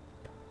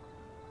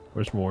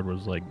 Wish Mord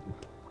was like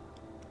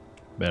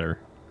better.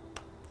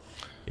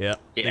 Yeah,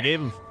 Yeah. they gave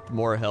him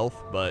more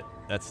health, but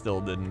that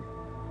still didn't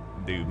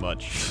do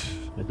much.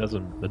 It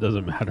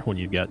doesn't matter when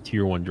you've got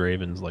tier 1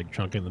 Dravens like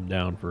chunking them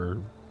down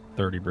for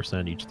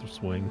 30% each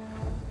swing.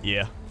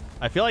 Yeah.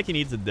 I feel like he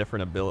needs a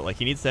different ability. Like,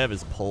 he needs to have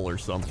his pull or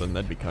something.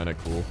 That'd be kind of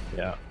cool.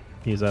 Yeah.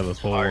 He's have a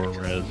full Hard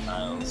or res.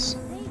 tiles.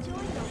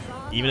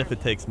 Even if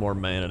it takes more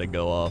mana to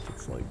go off,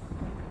 it's like...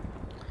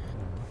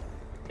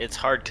 It's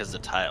hard because the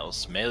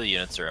tiles. Melee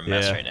units are a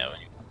mess Yeah. right now.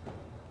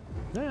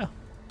 Yeah.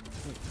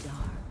 The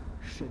dark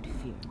should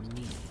fear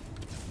me.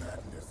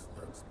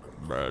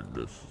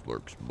 Madness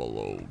lurks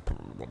below.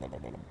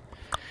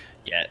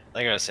 Yeah,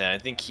 like I was saying, I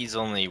think he's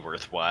only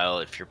worthwhile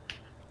if you're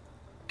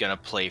gonna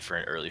play for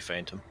an early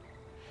Phantom.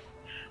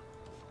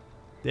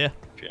 Yeah.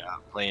 If you're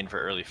not playing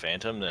for early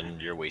Phantom, then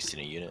you're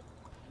wasting a unit.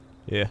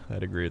 Yeah,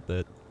 I'd agree with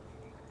that.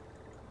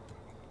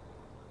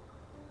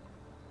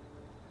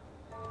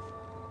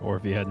 Or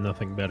if you had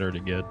nothing better to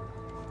get.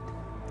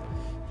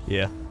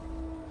 Yeah.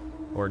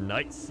 Or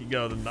Knights. You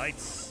go the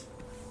Knights.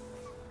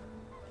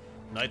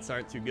 Knights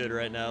aren't too good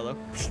right now, though.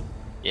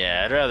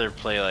 Yeah, I'd rather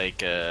play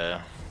like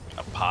a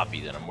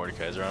Poppy than a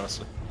Mordekaiser,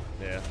 honestly.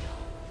 Yeah.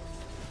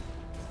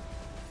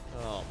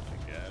 Oh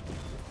my god.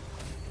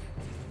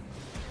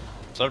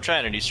 So I'm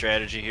trying a new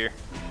strategy here.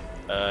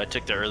 I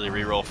took the early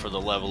reroll for the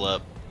level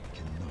up,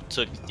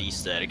 took the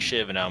static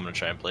shiv, and now I'm gonna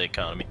try and play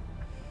economy.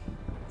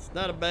 It's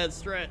not a bad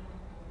strat.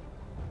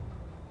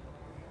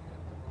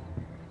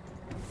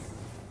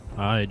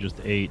 I just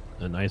ate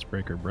an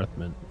icebreaker breath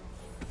mint.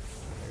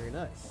 Very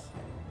nice.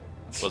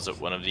 Was it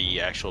one of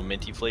the actual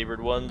minty flavored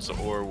ones,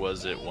 or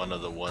was it one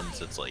of the ones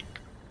that's like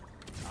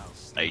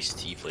iced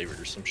tea flavored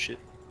or some shit?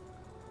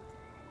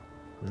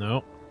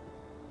 No,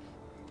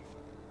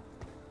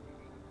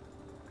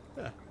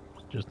 Huh.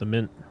 just a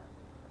mint.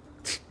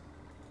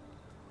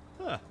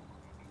 Huh.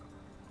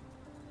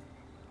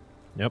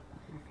 Yep.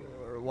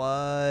 Or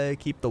why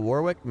keep the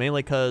Warwick?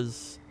 Mainly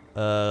because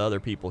other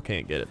people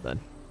can't get it then.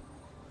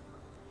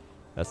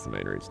 That's the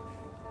main reason.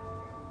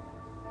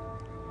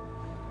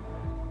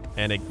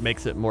 And it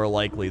makes it more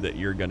likely that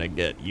you're going to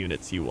get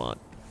units you want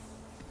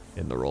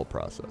in the roll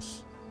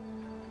process.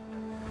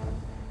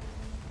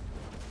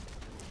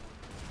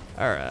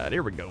 Alright,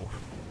 here we go.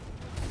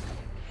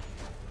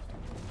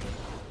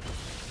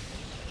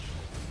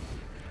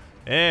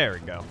 There we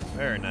go.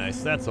 Very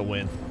nice. That's a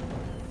win.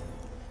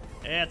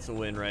 That's a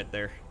win right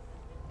there.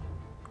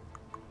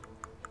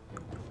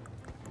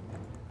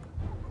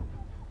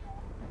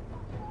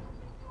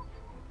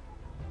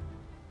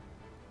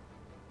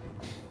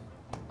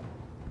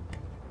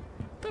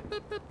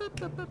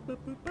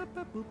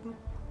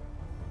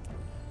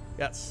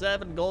 Got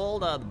 7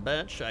 gold on the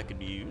bench I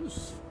could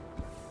use.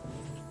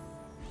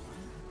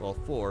 Well,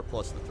 4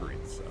 plus the 3,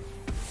 so.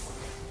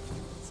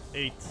 That's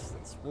 8.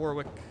 That's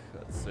Warwick.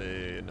 That's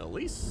an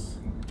Elise.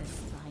 The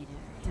spider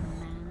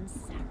demands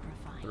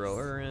sacrifice. Throw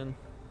her in.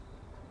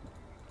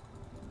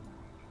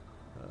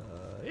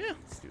 Yeah,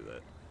 let's do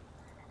that.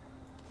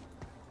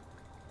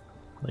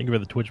 Thank you for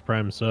the Twitch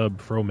Prime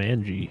sub,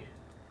 Fromanji.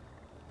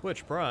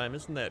 Twitch Prime,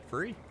 isn't that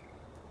free?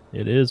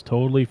 It is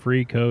totally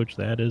free, Coach.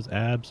 That is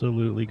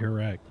absolutely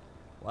correct.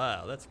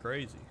 Wow, that's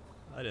crazy.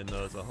 I didn't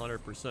know it was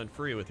 100%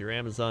 free with your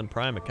Amazon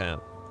Prime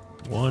account.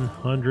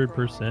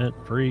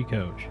 100% free,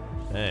 Coach.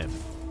 Damn.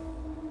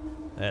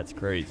 That's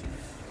crazy.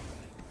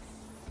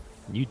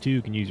 You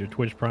too can use your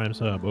Twitch Prime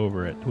sub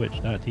over at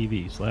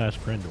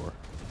twitch.tv/Crendor.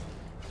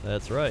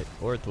 That's right,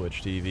 or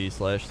Twitch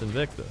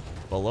TV/Sinvicta.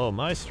 Below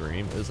my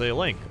stream is a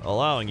link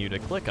allowing you to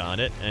click on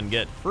it and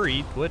get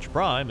free Twitch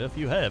Prime if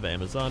you have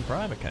Amazon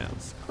Prime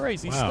accounts.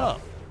 Crazy Wow.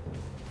 stuff.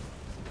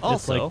 It's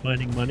Also, like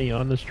finding money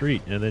on the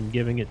street and then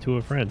giving it to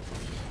a friend.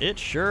 it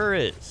sure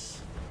is.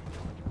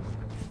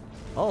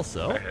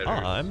 Also,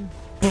 I'm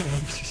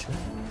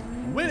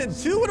winning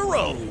 2 in a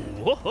row.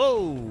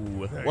 Whoa!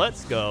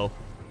 Let's go.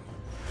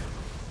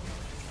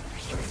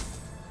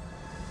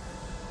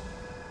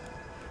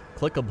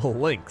 Clickable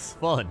links,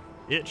 fun.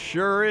 It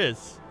sure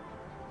is.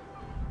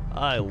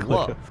 I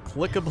love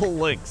clickable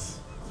links.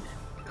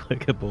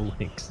 Clickable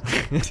links.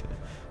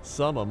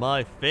 Some of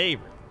my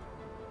favorite.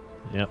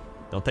 Yep.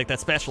 Don't take that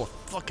spatula,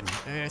 fucking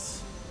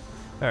ass.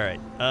 All right.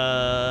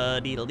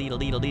 Deedle, deedle,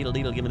 deedle, deedle,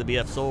 deedle. Give me the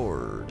BF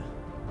sword.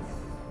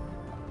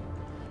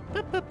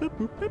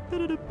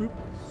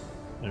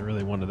 I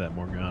really wanted that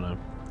Morgana.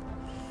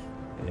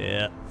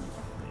 Yeah.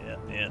 Yeah.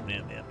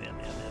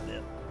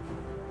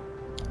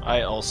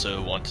 I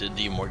also wanted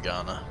the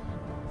Morgana.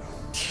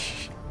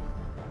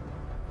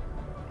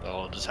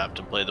 I'll just have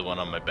to play the one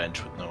on my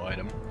bench with no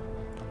item.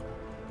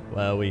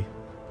 Wowie.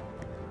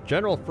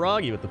 General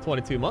Froggy with the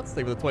 22 months.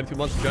 Thank you for the 22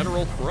 months,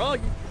 General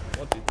Froggy.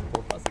 1, 2, 3,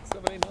 4, 5, 6,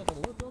 7, 8, 9, 10,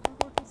 11, 12, 13,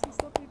 14, 15, 16,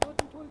 17, 18,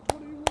 19, 20,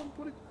 21,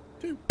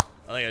 22.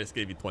 I think I just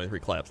gave you 23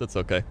 claps. That's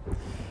okay.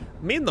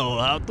 Me know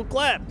how to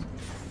clap.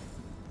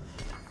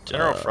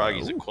 General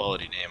Froggy's a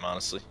quality name,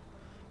 honestly.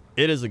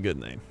 It is a good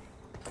name.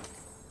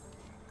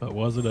 But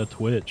was it a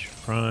Twitch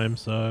Prime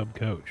sub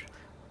coach?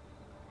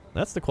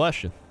 That's the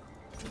question.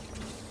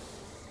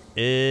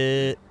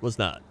 It was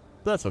not.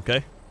 That's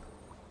okay.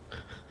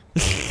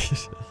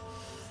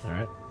 All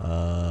right.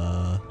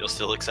 You'll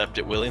still accept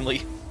it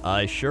willingly?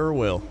 I sure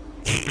will.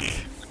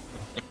 It's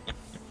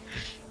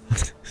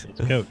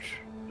coach.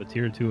 The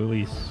tier 2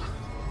 Elise.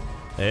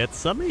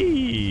 It's a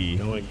me.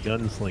 Going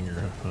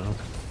gunslinger. Huh?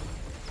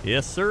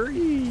 Yes, sir.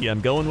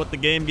 I'm going what the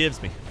game gives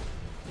me.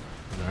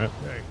 All right.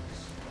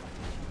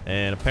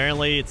 And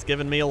apparently it's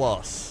given me a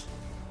loss.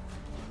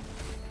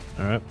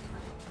 All right.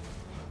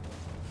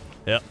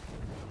 Yep.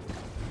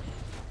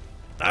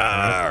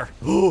 Ah!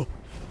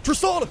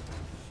 Tristana!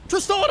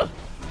 Tristana!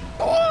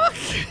 Oh!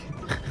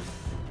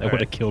 That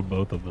would have killed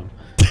both of them.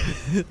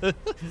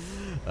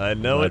 I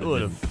know it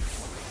would have.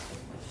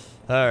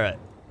 All right.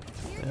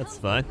 That's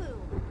fine.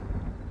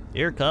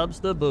 Here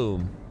comes the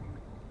boom.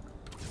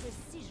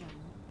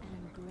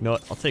 You know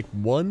what? I'll take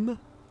one.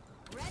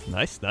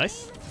 Nice,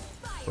 nice.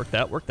 Worked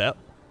out, worked out.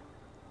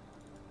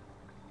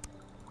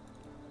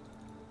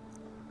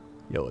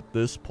 Yo, at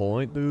this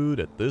point, dude,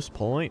 at this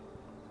point,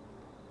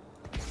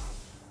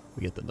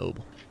 we get the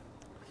noble.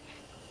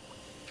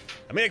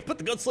 I mean, I can put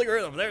the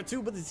gunslinger over there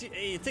too, but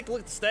hey, take a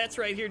look at the stats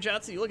right here,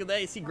 Johnson. You look at that,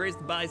 you see Grace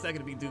the buy, it's not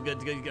going to be too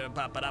good. You got to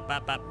pop, pop,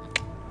 pop, pop.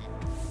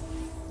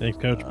 Thanks,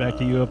 coach. Back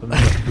to you up in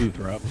the booth,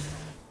 Rob.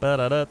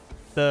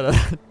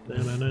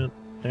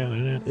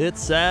 It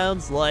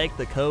sounds like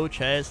the coach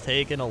has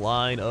taken a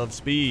line of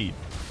speed.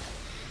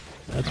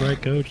 That's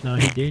right, coach. Now,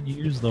 he did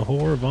use the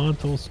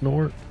horizontal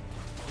snort.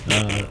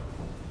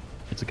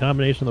 It's a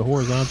combination of the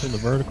horizontal and the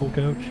vertical,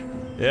 coach.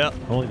 Yeah.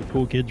 Only the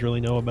cool kids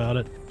really know about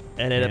it.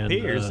 And it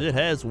appears it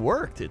has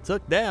worked. It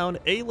took down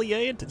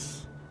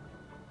Aliantis,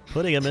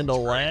 putting him into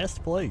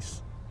last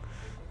place.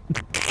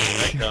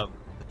 All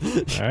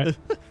right.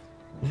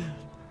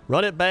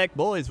 Run it back,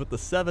 boys, with the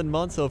 7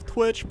 months of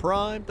Twitch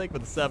Prime. Thank you for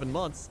the 7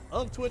 months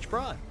of Twitch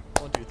Prime.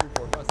 1, 2, 3,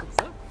 4, 5, 6,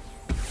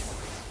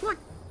 7.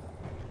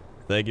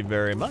 Thank you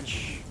very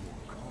much.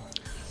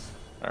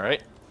 All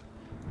right.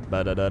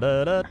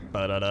 Ba-da-da-da-da,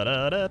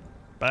 ba-da-da-da-da,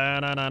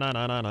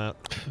 ba-na-na-na-na-na.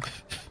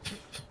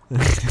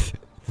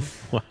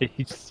 Why are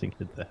you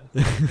singing that?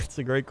 It's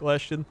a great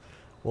question.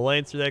 We'll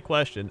answer that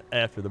question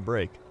after the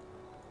break.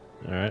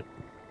 All right.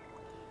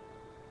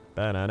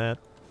 Ba-na-na,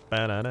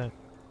 ba-na-na.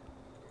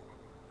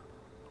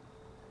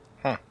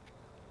 Huh.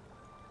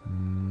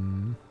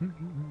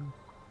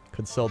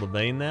 Could sell the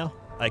vein now?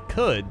 I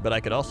could, but I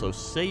could also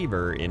save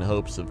her in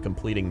hopes of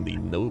completing the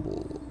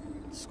noble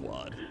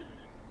squad.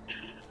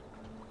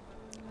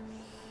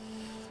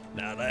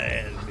 Now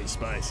that'd be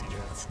spicy,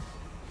 Johnson.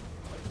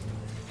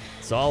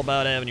 It's all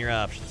about having your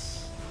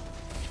options.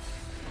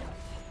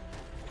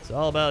 It's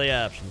all about the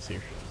options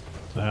here.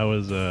 So how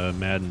was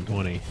Madden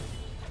 20?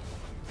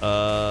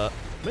 I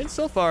mean,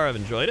 so far I've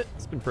enjoyed it.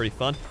 It's been pretty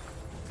fun.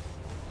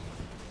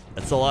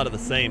 It's a lot of the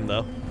same,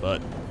 though,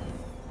 but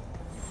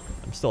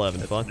I'm still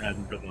having fun.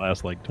 Madden for the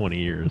last, like, 20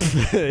 years.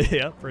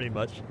 Yeah, pretty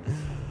much.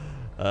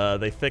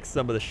 They fixed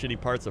some of the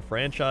shitty parts of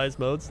franchise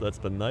mode, so that's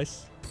been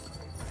nice.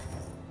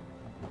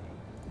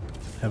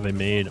 Have they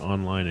made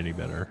online any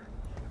better?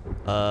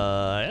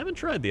 I haven't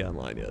tried the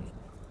online yet.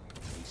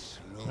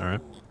 All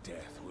right.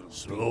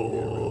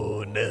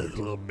 Slow death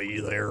will be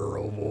their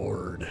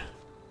reward.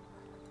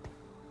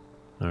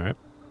 All right.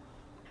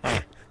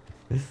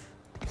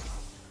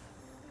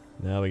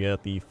 Now we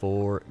got the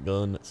 4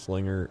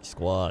 gunslinger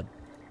squad.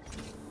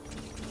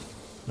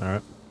 All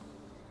right.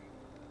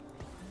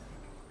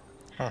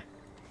 Huh.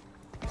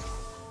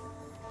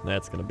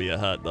 That's gonna be a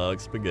hot dog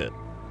spaghetti.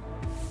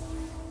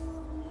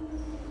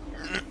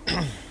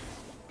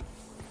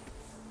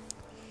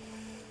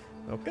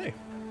 Okay.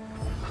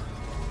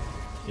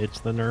 It's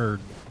the nerd.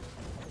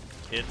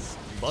 It's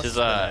Tis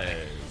I.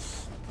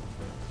 Busters.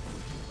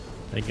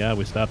 Thank God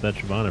we stopped that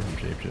Shyvana from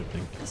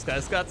shapeshifting. This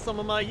guy's got some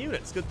of my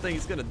units. Good thing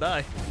he's gonna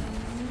die.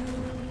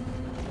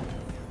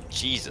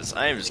 Jesus,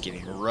 I am just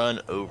getting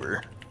run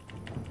over.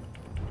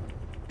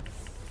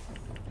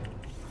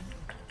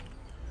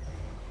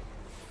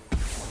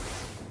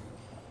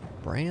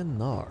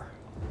 Crendor.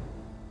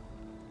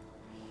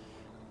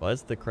 Why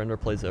is it that Crendor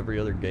plays every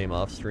other game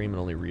off stream and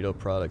only Rito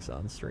products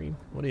on stream?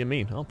 What do you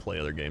mean? I don't play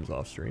other games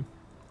off stream.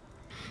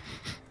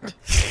 I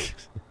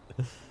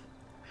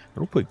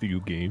don't play video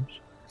games.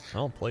 I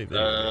don't play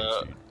video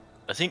games, dude.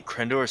 I think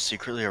Crendor is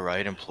secretly a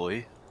Riot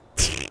employee.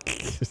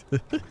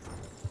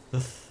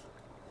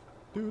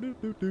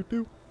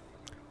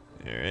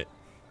 Alright.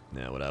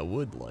 Now what I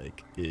would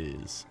like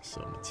is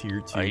some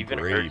tier 2 I even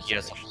heard graves. he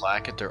has a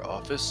plaque at their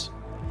office.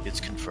 It's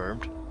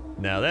confirmed.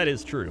 Now that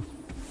is true.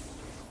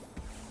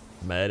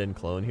 Madden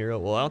Clone Hero.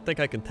 Well, I don't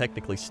think I can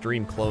technically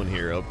stream Clone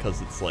Hero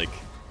because it's like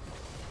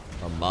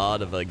a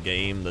mod of a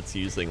game that's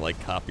using like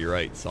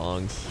copyright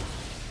songs.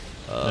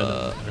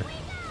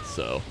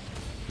 So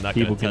I'm not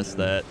gonna test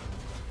that.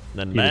 And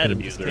then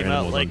Madden just came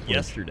out like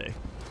yesterday.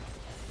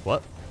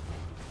 What?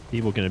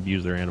 People can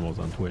abuse their animals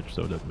on Twitch,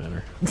 so it doesn't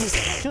matter.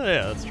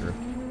 Yeah, that's true.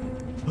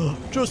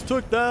 Just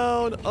took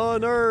down a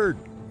nerd.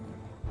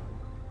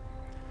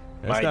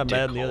 I just got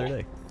Madden the other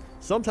day.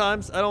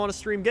 Sometimes I don't want to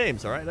stream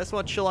games, alright? I just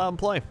want to chill out and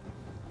play.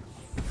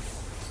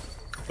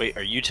 Wait,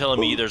 are you telling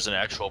me there's an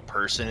actual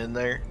person in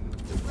there?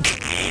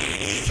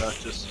 Not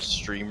just a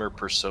streamer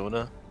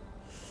persona?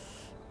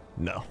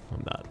 No,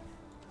 I'm not.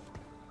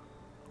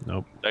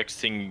 Nope. Next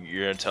thing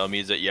you're gonna tell me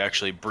is that you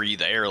actually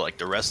breathe air like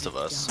the rest of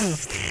us.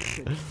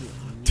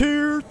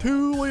 Tier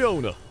 2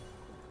 Leona.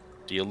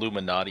 The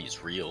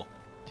Illuminati's real.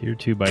 Tier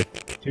 2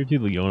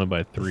 Leona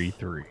by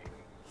 3-3.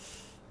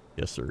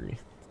 Yes, sir.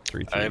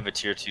 3-3. I have a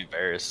tier 2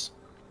 Varus.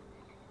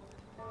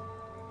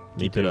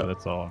 Me too,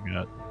 that's all I've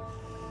got.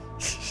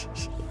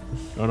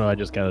 Oh no, I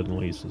just got it in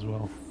lease as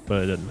well.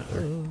 But it doesn't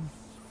matter.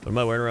 What am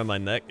I wearing around my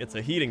neck? It's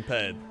a heating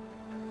pad.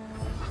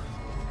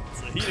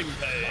 It's a heating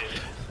pad.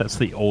 That's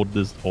the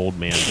oldest old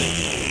man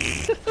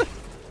thing.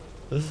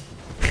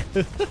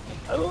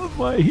 I love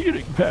my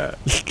heating pad.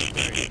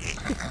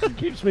 It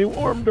keeps me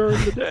warm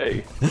during the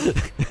day.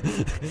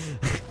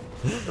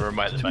 Never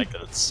mind the fact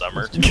that it's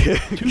summer. Too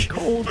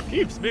cold. It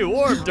keeps me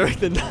warm during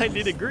the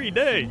 90-degree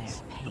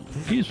days.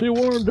 Keeps me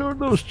warm during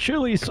those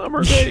chilly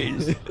summer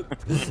days.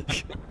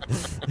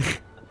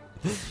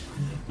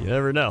 You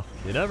never know.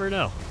 You never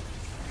know.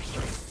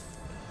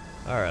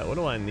 Alright, what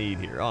do I need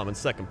here? Oh, I'm in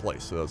second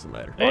place, so it doesn't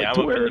matter. I like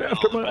to wear it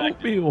after my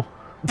oatmeal.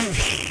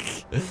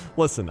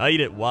 Listen, I eat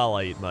it while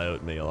I eat my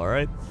oatmeal,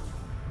 alright?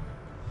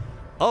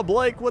 A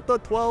Blake with the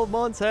 12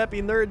 months.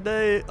 Happy Nerd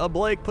Day. A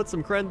Blake put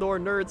some Crendor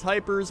nerds,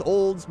 hypers,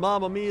 olds,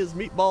 Mamma Mia's,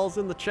 meatballs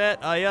in the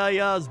chat.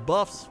 Ayayas,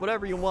 buffs,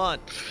 whatever you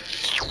want.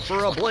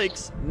 For a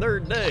Blake's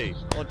Nerd Day.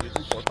 1, 2,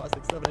 3, 4, 5,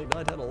 6, 7, 8,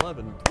 9, 10,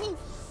 11.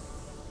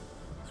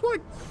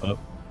 Swing.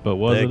 But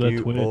was Thank it a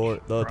you Twitch for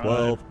the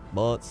 12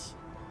 months.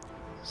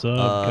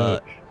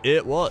 Coach.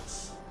 It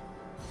was.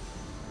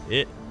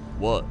 It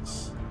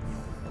was.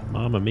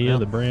 Mamma Mia,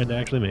 the brand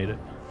actually made it.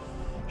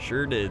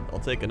 Sure did. I'll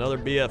take another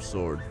BF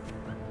sword.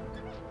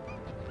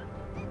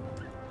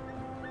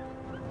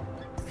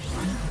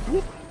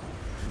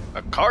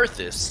 A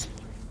Karthus?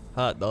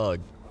 Hot dog.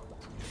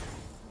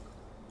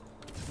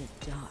 The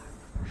dark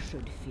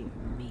should fear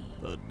me.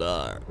 The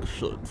dark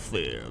should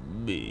fear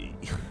me.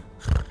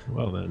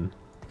 Well then.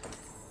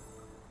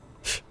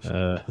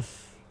 Huh.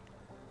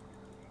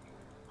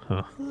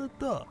 The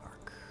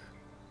dark.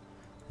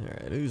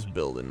 Alright, who's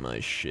building my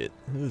shit?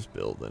 Who's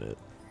building it?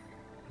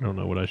 I don't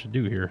know what I should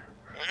do here.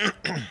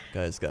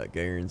 Guy's got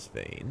Garen's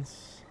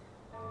veins.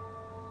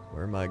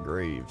 Where are my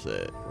graves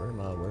at? Where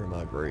are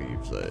my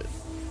graves at?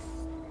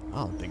 I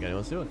don't think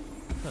anyone's doing it.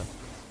 Huh.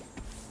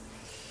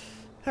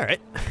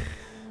 Alright.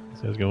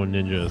 This guy's going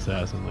ninja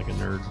assassin like a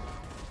nerd.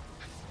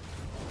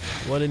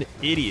 What an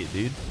idiot,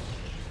 dude.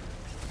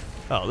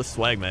 Oh, this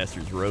swag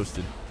master's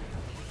roasted.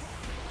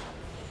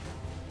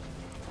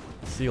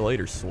 See you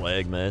later,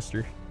 swag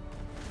master.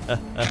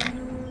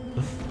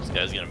 This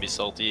guy's gonna be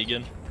salty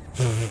again.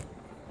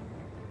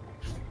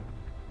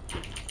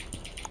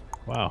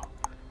 Wow.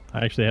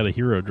 I actually had a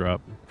hero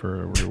drop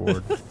for a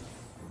reward.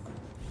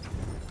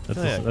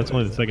 That's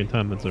only the second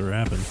time that's ever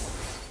happened.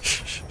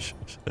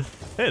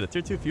 Hey, the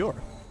tier 2 Fiora.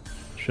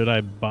 Should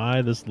I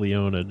buy this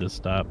Leona to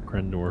stop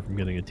Crendor from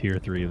getting a tier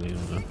 3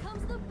 Leona?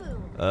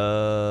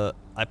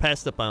 I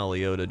passed up on a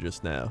Leota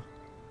just now.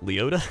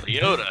 Leota?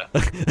 Leota?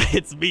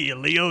 It's me,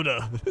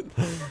 Leota.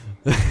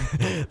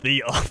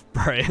 The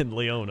off-brand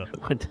Leona.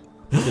 What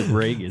did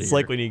Ray get It's here?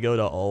 like when you go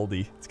to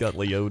Aldi. It's got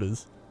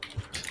Leotas.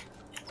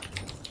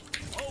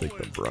 Take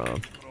the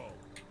Braum.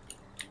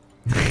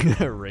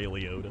 Ray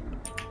Leota.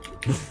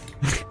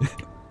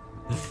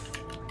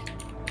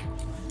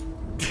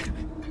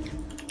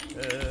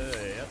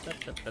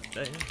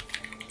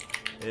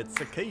 It's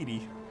a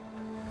Katie.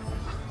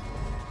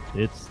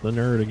 It's the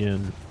nerd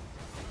again.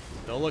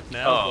 Don't look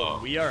now,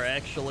 but we are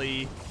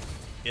actually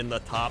in the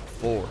top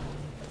 4.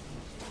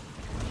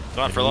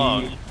 Not for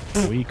long.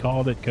 We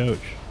called it, Coach.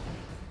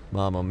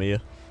 Mamma Mia.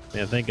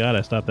 Man, thank God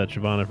I stopped that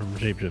Shyvana from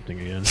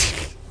shapeshifting again.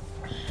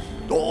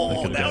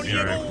 Oh, down down you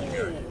you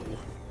go.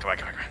 Come on.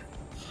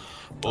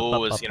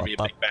 Oh, it's gonna be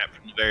a big bat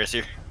from the Varus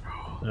here.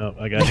 No,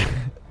 I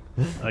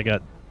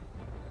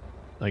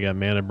got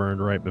mana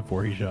burned right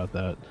before he shot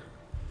that.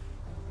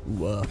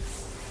 Ooh,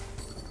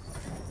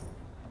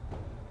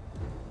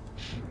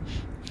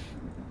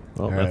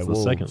 Well, All that's right, the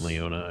wolves. second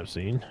Leona I've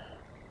seen.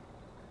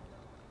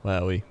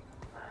 Wowie.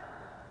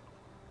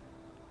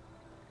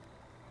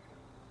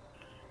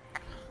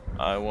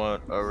 I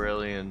want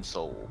Aurelian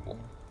Soul.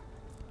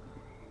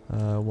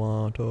 I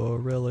want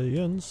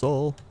Aurelian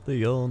soul,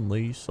 the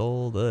only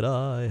soul that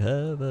I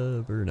have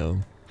ever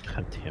known.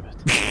 God damn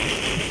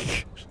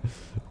it.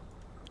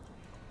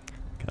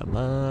 Come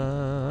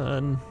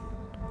on.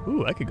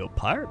 Ooh, I could go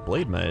Pirate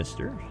Blade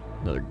Master.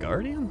 Another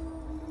Guardian?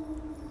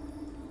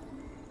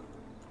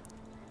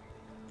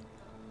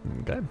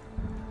 Okay.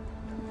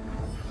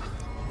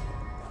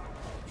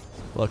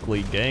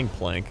 Luckily,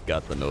 Gangplank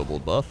got the noble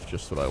buff,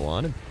 just what I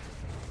wanted.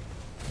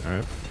 All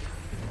right.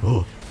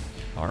 Oh,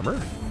 armor.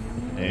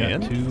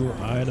 And 2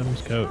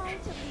 items, coach.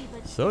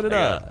 So did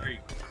I.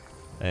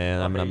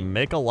 And I'm gonna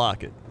make a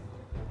locket.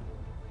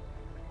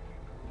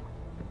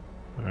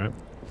 All right.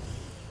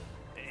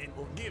 And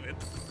we'll give it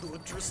to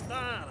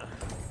Tristana.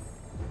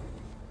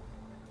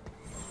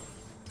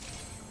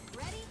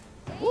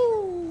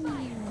 Woo!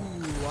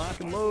 Lock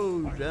and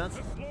load, gents.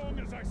 As long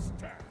as I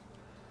stand.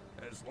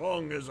 As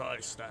long as I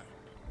stand.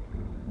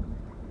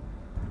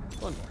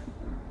 One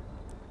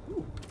more.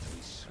 Ooh.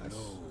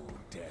 Slow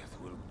death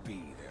will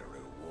be their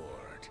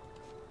reward.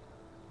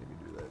 Maybe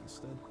do that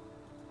instead.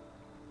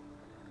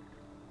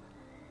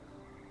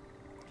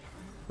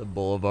 The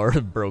Boulevard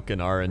of Broken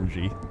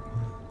RNG.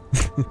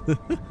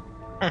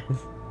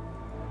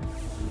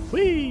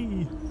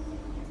 Whee!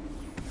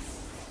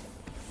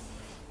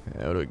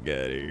 How do we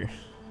get here?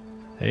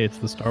 Hey, it's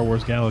the Star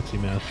Wars Galaxy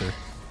Master.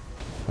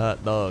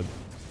 Hot dog.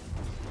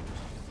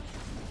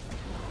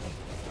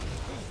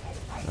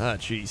 Ah,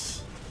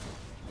 jeez.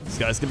 This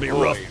guy's gonna be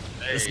rough.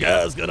 This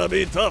guy's gonna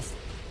be tough,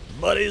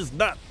 but he's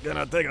not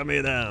gonna take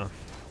me down.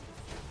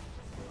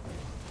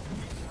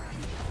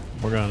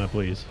 Morgana,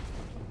 please.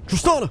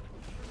 Tristana!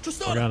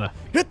 Tristana! Morgana.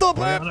 Hit the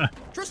bap! Morgana.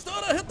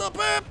 Tristana, hit the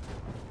bap!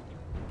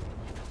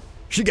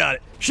 She got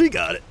it. She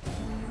got it.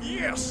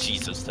 Yes!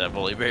 Jesus, that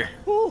bully bear.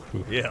 Woo.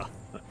 Yeah.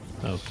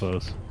 That was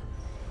close.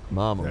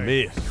 Mama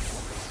mia.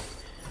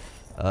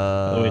 By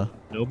the way,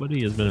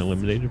 nobody has been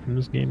eliminated from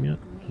this game yet.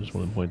 Just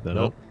want to point that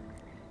out.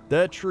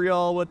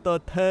 Detriol with the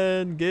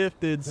 10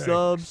 gifted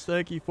subs.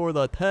 Thank you for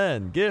the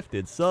 10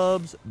 gifted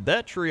subs.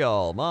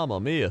 Detriol, mama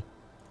mia.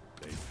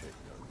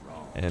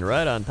 And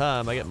right on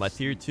time, I get my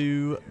tier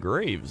 2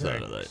 graves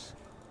out of that.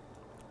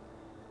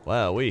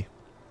 Wow-wee.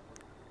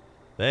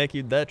 Thank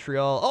you,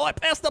 Detriol. Oh, I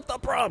passed up the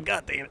prom.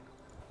 God damn it.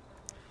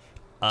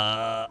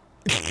 All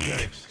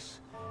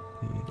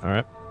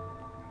right.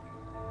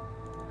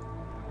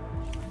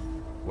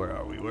 Where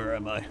are we? Where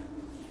am I?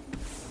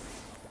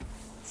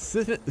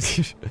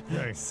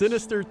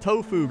 Sinister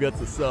Tofu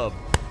gets a sub.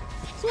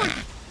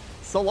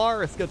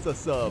 Solaris gets a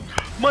sub.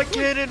 My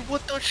cannon,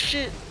 what the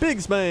shit?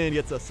 Bigsman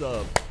gets a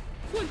sub.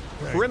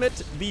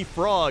 Primit the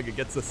Frog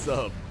gets a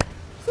sub.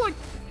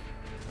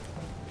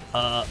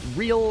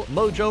 Real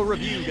Mojo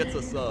Review gets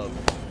a sub.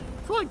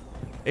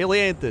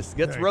 Alianthus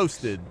gets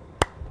roasted.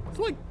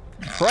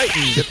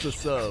 Triton gets a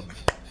sub.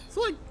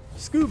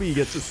 Scooby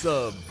gets a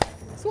sub.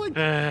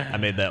 I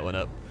made that one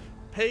up.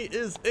 Pay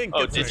is Ink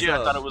Oh, gets did a you?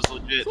 sub. I thought it was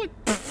legit.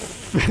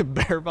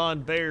 Bear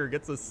Von Bear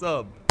gets a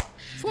sub.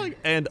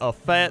 And a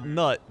Fat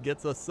Nut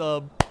gets a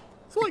sub.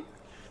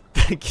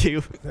 Thank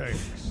you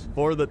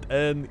for the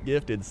 10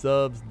 gifted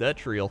subs,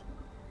 Detriel.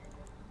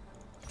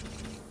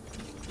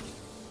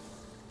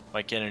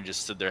 My cannon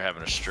just stood there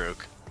having a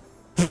stroke.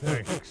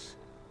 Thanks.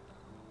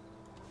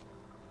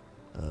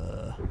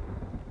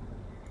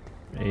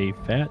 A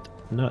fat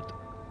nut.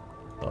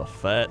 A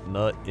fat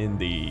nut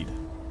indeed.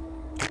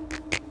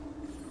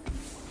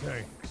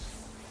 Thanks.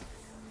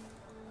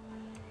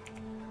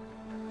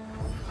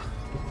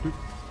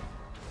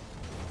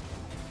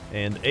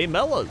 And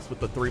Amelas with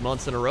the 3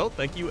 months in a row.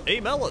 Thank you,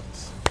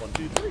 Amelas. 1,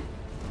 2, 3.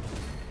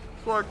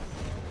 Spark.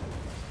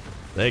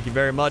 Thank you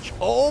very much.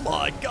 Oh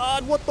my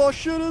god, what the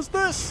shit is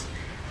this?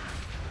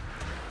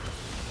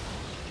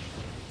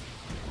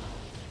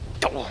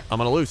 I'm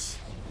gonna lose.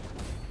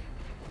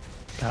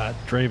 God,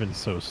 Draven's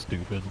so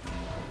stupid.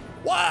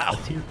 Wow.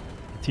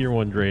 Tier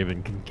 1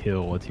 Draven can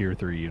kill a tier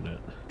 3 unit.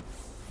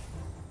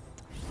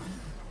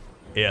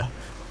 Yeah.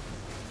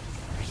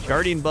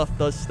 Guardian buff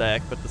does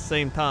stack, but at the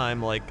same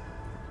time, like,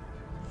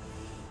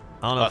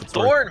 I don't know if it's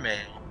worth... Thorn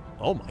man.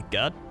 Oh my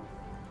god.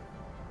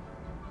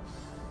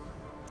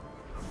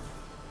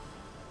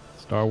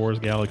 Star Wars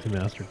Galaxy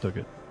Master took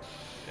it.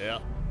 Yeah.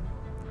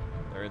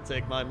 They're gonna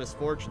take my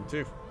misfortune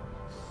too.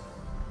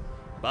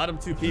 Bottom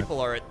 2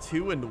 people are at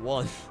 2 and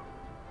 1.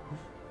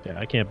 Yeah,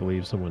 I can't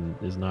believe someone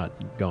is not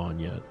gone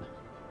yet.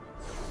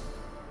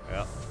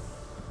 Yeah.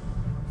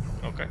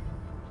 Okay.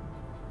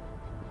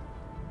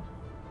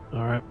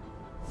 All right.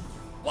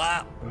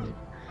 Wow.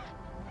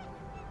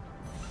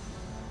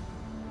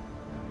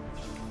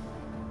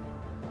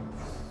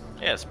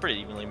 Yeah, it's a pretty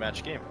evenly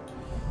matched game.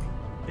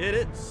 It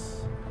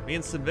is. Me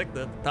and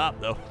Sinvicta at the top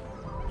though.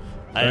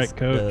 All right,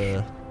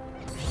 coach.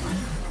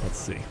 Let's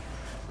see.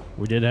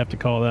 We did have to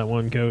call that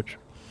one, coach.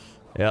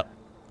 Yep.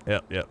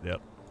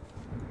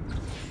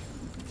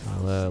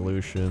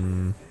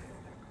 Lucian.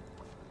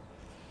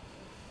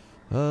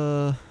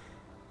 Yeah,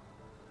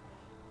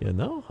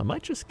 no, I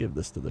might just give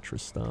this to the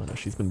Tristana.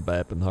 She's been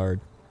bapping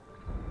hard.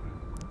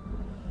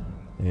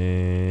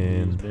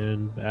 And She's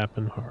been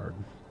bapping hard.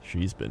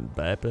 She's been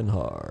bapping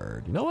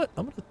hard. You know what?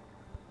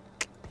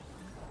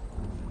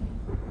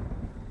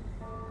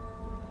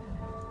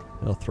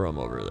 I'll throw him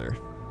over there.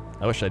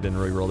 I wish I didn't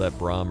re-roll that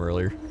Braum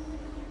earlier.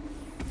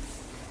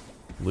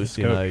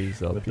 Lucy and I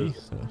use LP.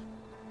 So.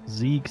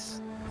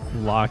 Zeke's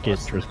Locket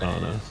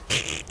Tristana.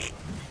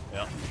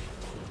 Yeah.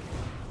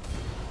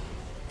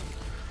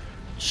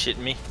 Shitting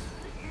me?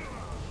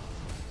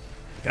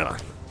 Come on.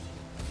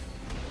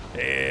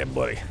 Yeah,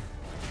 buddy.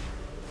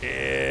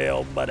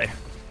 Yeah, buddy.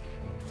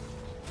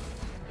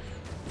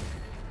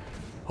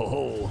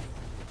 Oh.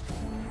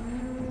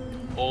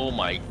 Oh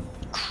my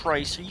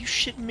Christ, are you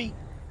shitting me?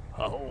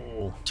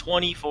 Oh.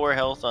 24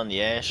 health on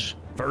the Ash.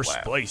 First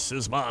Wow. place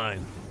is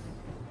mine.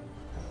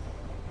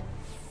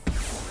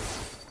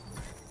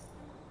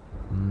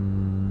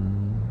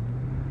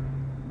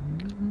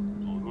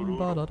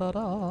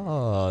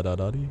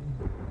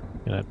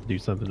 Gonna have to do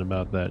something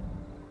about that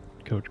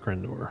Coach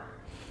Crendor.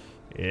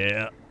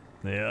 Yeah.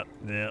 Yep.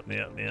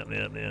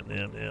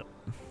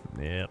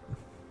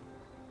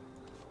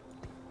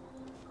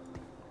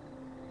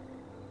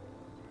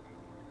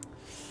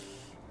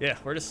 Yeah,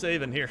 we're just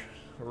saving here.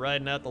 We're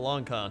riding out the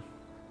long con.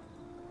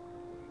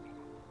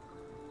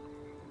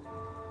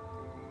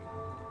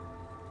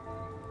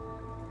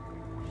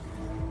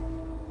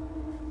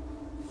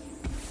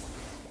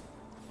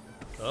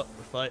 Oh,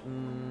 we're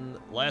fighting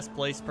last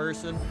place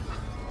person.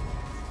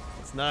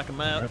 Let's knock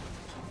him out. Right.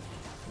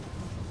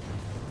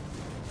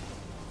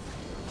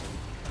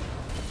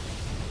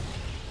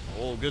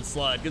 Oh, good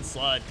slide, good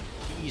slide.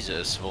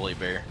 Jesus, Holy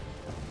Bear.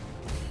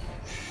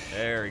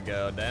 There we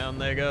go, down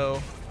they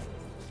go.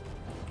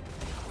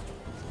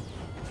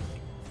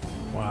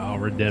 Wow,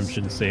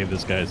 redemption saved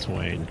this guy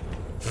Swain.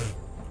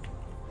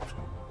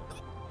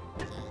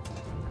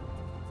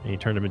 And he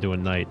turned him into a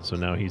knight, so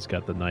now he's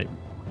got the knight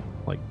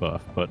like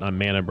buff. But I'm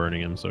mana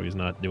burning him, so he's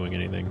not doing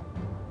anything.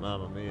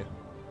 Mamma mia.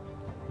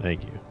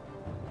 Thank you.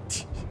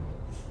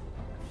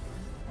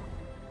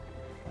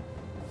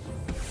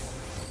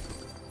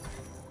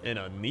 And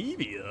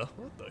Anivia?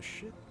 What the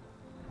shit?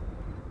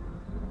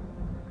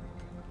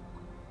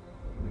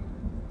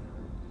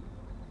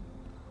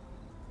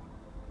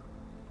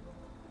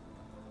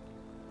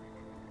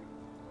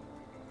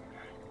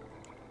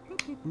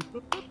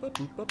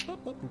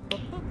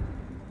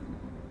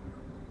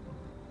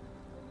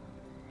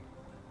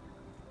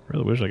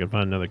 Really wish I could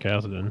find another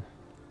Cassidon.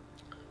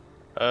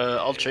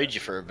 I'll trade you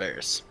for a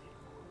Varus.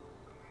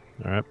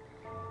 Alright.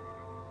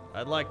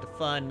 I'd like to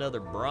find another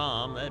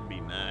Braum, that'd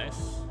be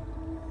nice.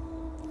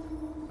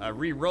 I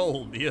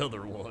re-rolled the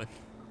other one.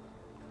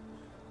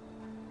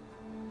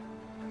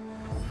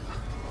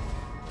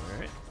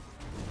 Alright.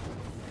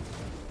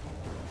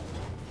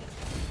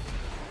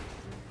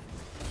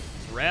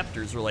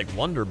 Raptors are like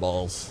Wonder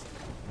Balls.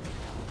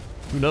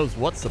 Who knows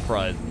what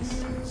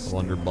surprises a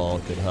Wonder Ball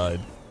could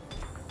hide.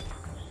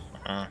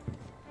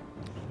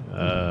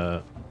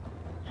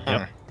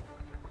 Yep.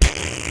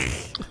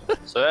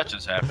 So that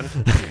just happened.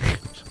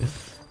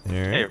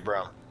 Alright. Hey,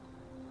 bro.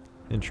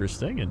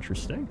 Interesting,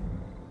 interesting.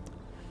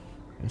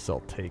 Guess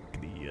I'll take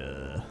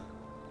the,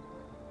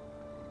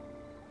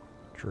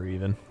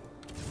 Draven.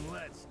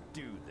 Let's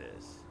do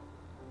this.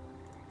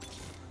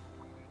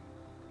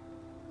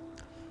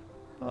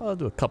 I'll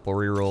do a couple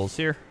rerolls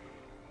here.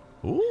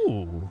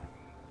 Ooh.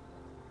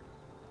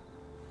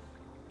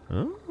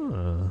 Oh.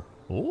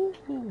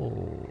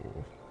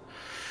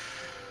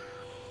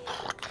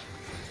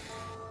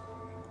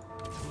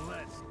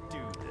 Let's do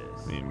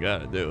this. I mean,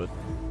 gotta do it.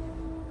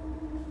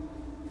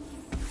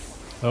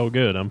 Oh,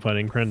 good. I'm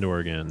fighting Crendor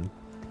again.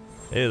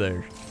 Hey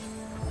there.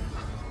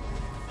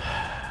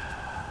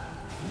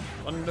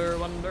 Wonder,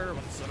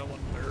 what's in a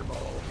Wonder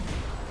Ball?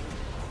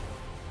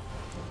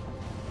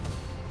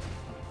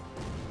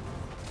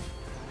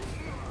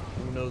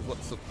 Who knows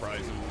what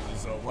surprises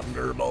a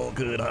Wonder Ball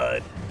could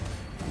hide?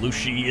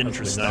 Lucy and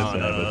It's nice to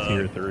have a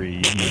tier 3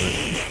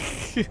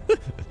 unit.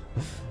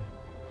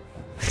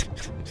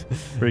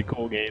 Pretty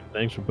cool game.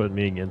 Thanks for putting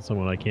me against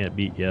someone I can't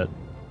beat yet.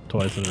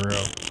 Twice in a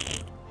row.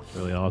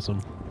 Really awesome.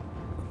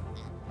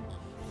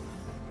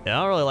 Yeah,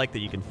 I don't really like that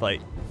you can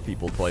fight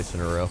people twice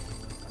in a row.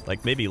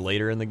 Like, maybe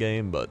later in the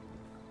game, but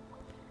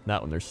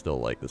not when there's still,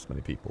 like, this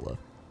many people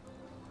left.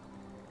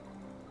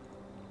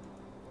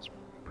 It's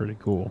pretty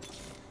cool.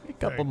 A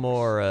couple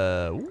more,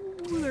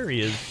 ooh, there he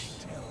is.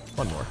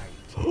 One more.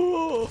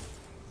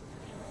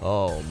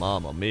 Oh,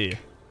 mamma mia.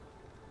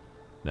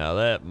 Now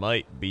that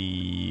might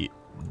be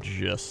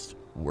just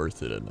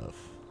worth it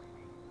enough.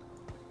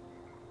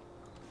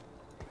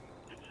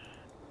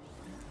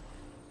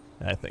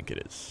 I think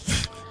it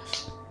is.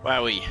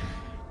 Wowie.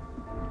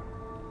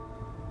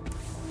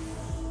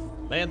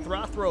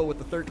 Lanthrothro with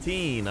the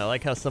 13. I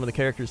like how some of the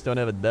characters don't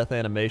have a death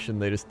animation.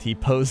 They just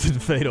T-pose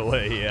and fade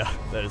away. Yeah,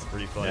 that is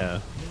pretty funny. Yeah,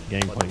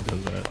 Gangplank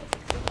does that.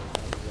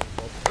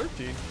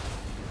 13.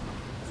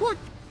 What?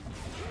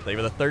 Thank you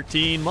for the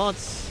 13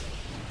 months.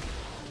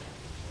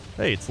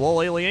 Hey, it's Lol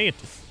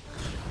Alientus.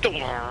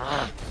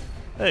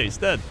 Hey, he's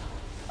dead.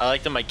 I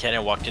like that my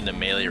cannon walked into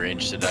melee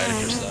range to die to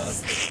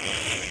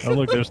first. Oh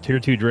look, there's tier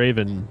 2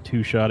 Draven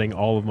two-shotting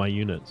all of my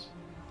units.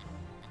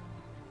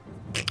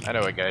 I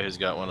know a guy who's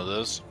got one of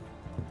those.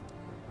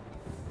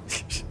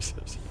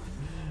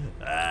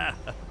 Ah.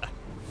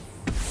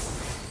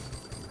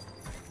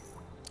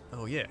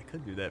 Oh yeah, I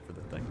could do that for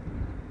the thing.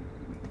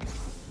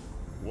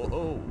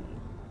 Whoa.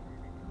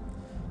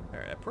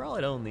 Alright, I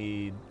probably don't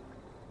need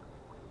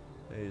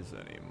these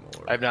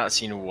anymore. I've not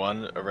seen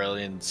one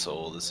Aurelian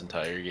soul this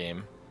entire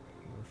game.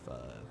 5.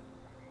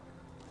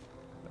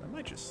 But I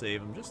might just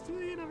save him. Just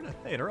you never know.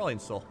 Hey, an Aurelian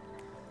Soul.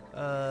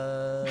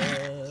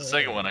 It's the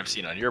second one I've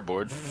seen on your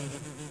board.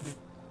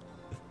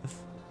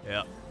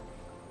 Yeah.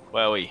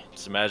 Wowie.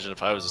 Just imagine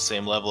if I was the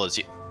same level as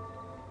you.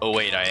 Oh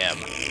wait, I am.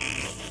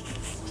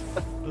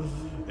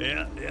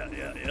 Yeah.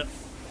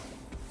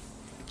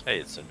 Hey,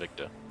 it's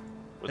Invicta.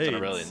 With Hey, an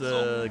Aurelian it's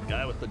Soul.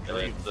 guy with the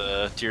dragon.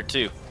 It's tier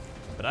 2.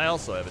 But I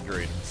also have a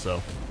dragon,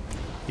 so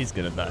he's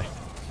gonna die.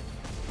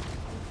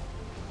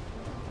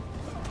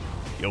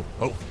 Yo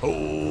ho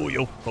ho,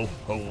 yo ho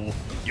ho,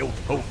 yo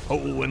ho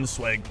ho in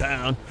Swag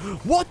Town.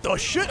 What the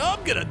shit?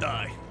 I'm gonna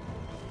die.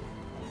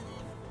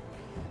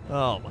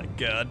 Oh my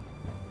god.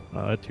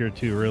 That tier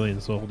 2 Aurelian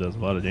Soul does a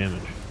lot of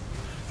damage.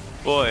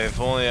 Boy, if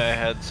only I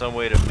had some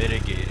way to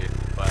mitigate it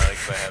by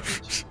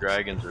having 2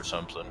 dragons or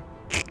something.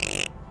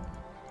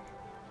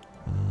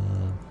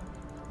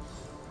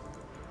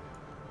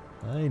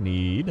 I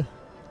need.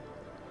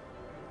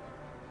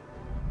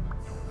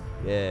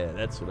 Yeah,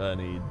 that's what I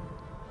need.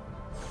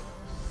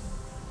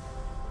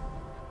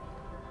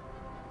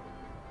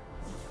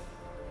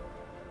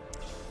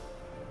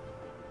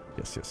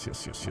 Yes.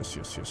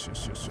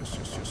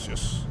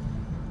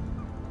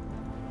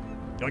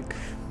 Yoink.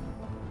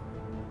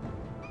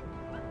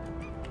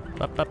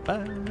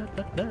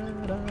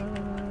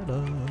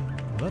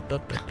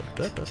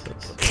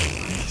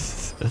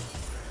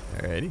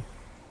 Alrighty.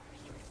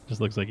 Just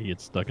looks like he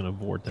gets stuck in a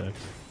vortex.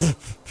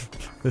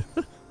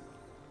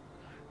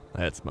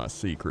 That's my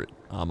secret.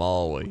 I'm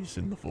always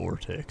in the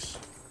vortex.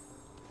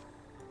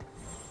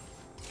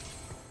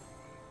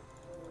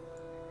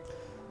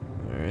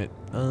 Alright,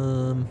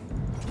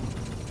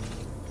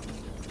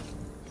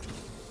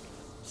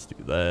 let's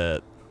do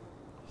that.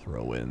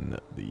 Throw in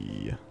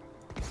the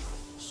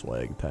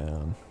Swag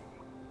Town.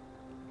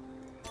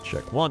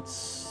 Check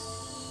once.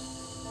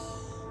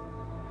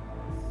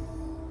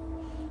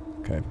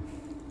 Okay.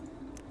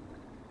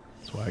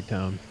 Swag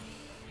Town.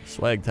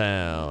 Swag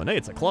Town. Hey,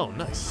 it's a clone.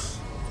 Nice.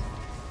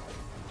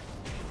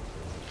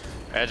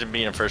 Imagine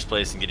being in first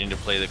place and getting to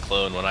play the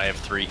clone when I have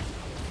 3.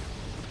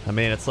 I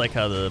mean, it's like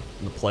how the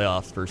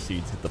playoffs first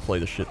seeds get to play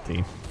the shit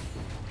team.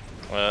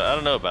 I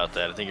don't know about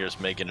that. I think you're just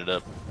making it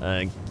up. I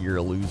think you're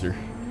a loser.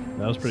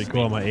 That was pretty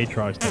cool. My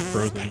Aatrox got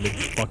frozen mid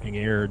fucking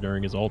air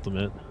during his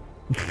ultimate.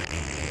 And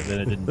then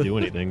it didn't do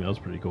anything. That was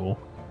pretty cool.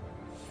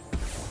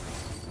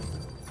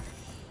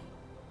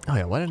 Oh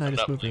yeah, why didn't I I'm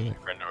just not move playing in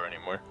Crendor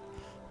anymore.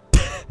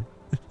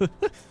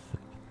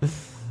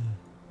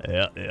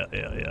 Yeah.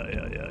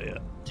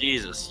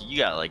 Jesus, you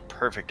got like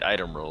perfect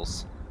item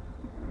rolls.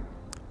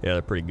 Yeah,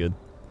 they're pretty good.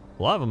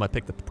 A lot of them I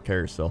picked up the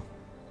carousel.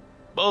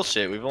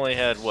 Bullshit, we've only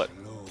had, what,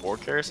 4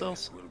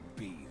 carousels?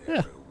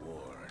 Yeah.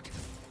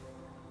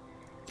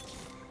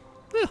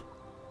 Yeah.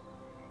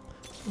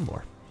 One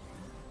more.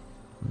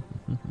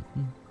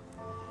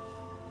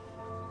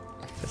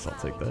 Guess I'll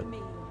take that.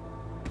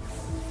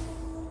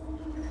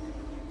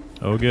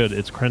 Oh good,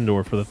 it's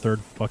Crendor for the 3rd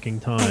fucking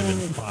time in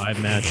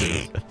 5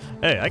 matches.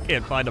 Hey, I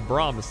can't find a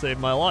Braum to save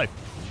my life.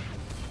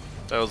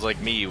 That was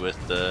like me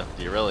with the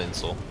Aurelian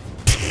Soul.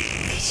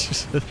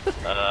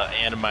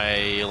 And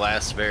my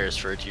last Varus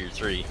for a tier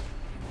 3.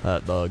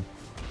 Hot dog.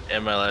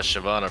 And my last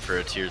Shyvana for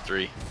a tier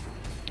 3.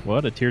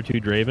 What, a tier 2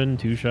 Draven,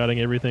 2-shotting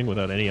everything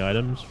without any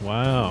items?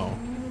 Wow.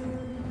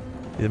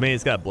 I mean,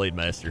 he's got Blade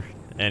Master,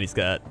 and he's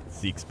got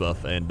Zeke's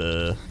buff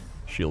and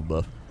shield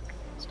buff.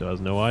 Still has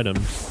no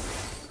items.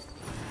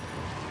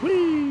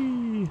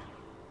 Whee!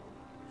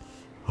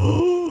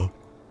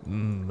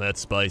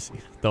 That's spicy.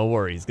 Don't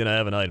worry, he's gonna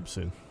have an item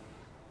soon.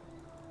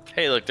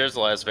 Hey, look, there's the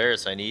last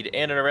Varus I need,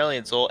 and an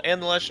Aurelian Soul, and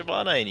the last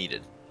Shyvana I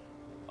needed.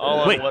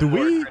 All Wait, on do one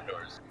board, we?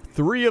 Crendors.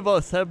 3 of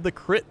us have the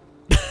crit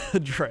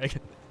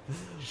dragon.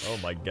 Oh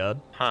my god.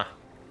 Huh.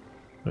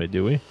 Wait,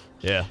 do we?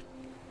 Yeah.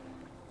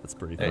 That's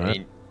pretty I fun.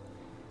 mean,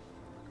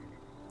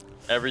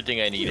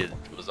 everything I needed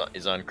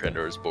is on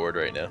Crendor's board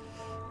right now.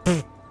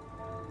 I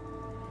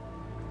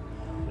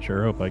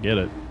sure hope I get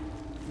it.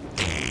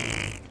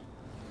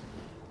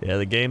 Yeah,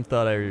 the game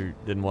thought I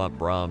didn't want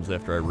Brahms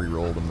after I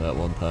re-rolled him that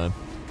one time.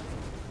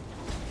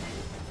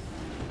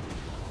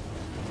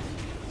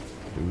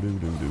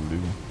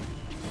 Do-do-do-do-do.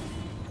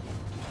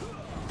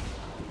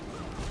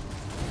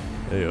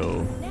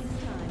 Heyo. Next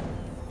time,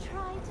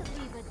 try to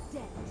leave a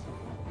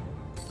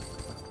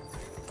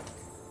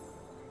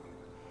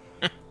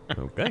dent.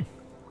 Okay.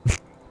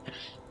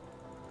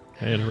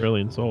 Hey, an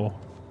Aurelian Soul.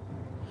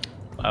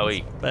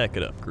 Wowie. Back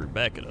it up, crew.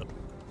 Back it up.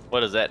 What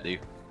does that do?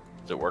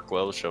 Does it work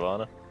well with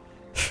Shyvana?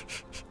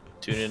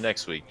 Tune in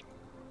next week.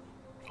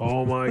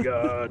 Oh my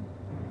god.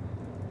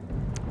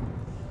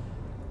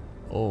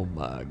 Oh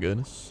my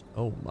goodness.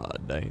 Oh my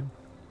damn.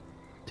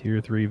 Tier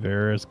 3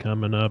 Varus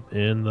coming up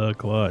in the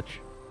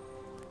clutch.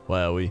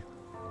 Wowie.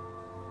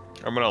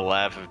 I'm gonna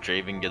laugh if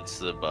Draven gets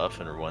the buff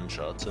and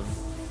one-shots him.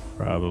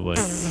 Probably.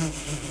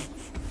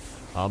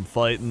 I'm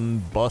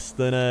fighting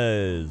Bustin'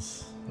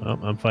 Ass. Well,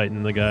 I'm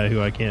fighting the guy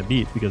who I can't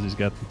beat because he's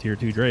got the tier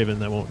 2 Draven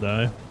that won't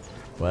die.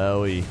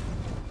 Wowie.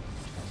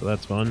 So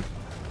that's fun.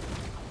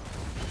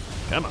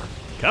 Come on.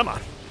 Come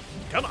on.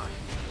 Come on.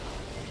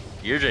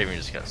 Your Draven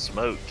just got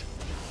smoked.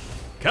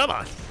 Come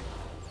on.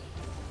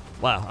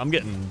 Wow, I'm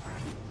getting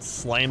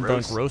slam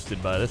dunk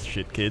roasted by this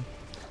shit, kid.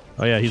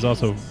 Oh yeah, he's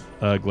also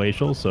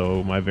glacial,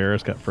 so my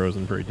Varus got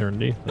frozen for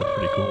eternity. That's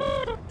pretty cool.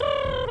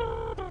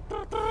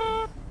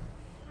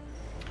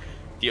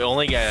 The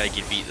only guy I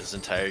could beat this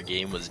entire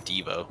game was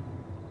Devo.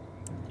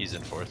 He's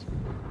in 4th.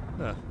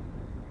 Huh.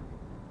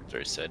 It's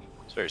very sad.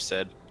 It's very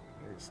sad.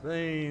 There's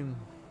Spain.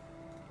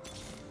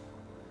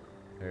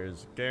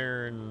 There's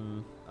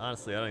Garen.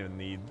 Honestly, I don't even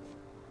need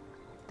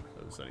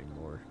those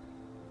anymore.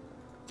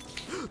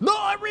 No,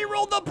 I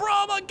rerolled the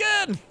Braum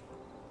again!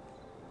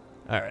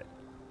 Alright.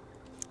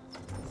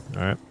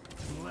 Alright.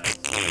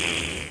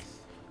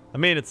 I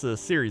mean, it's a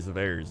series of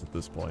errors at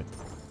this point.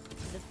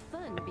 The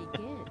fun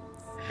begins.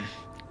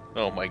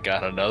 Oh my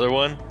god, another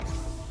one?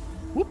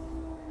 Whoop.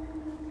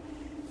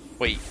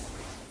 Wait.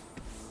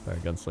 Power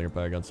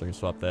Gunslinger,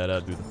 swap that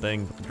out, do the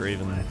thing, put the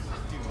Draven,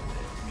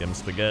 get him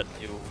spaghetti.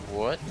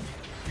 What?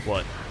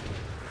 What?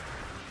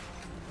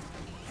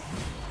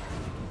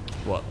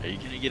 What? Are you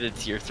gonna get a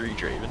tier 3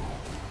 Draven?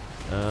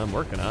 I'm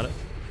working on it.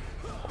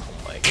 Oh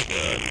my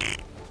god.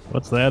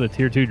 What's that? A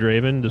tier 2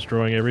 Draven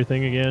destroying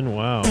everything again?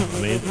 Wow,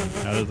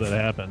 amazing. How does that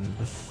happen?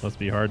 Must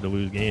be hard to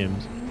lose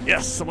games.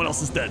 Yes, someone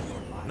else is dead.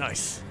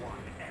 Nice.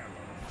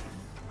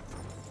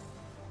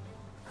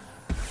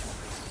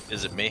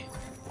 Is it me?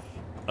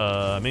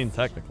 I mean,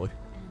 technically.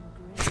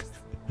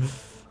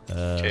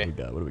 Okay.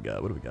 What do we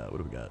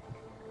got?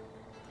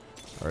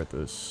 Alright,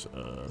 this,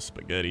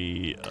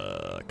 spaghetti,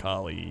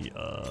 Kali,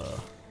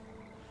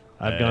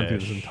 I've gone through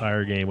Ash. this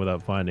entire game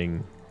without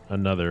finding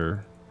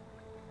another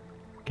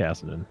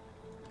Kassadin.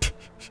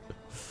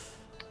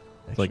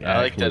 It's like I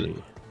like that.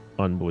 actually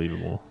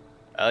unbelievable.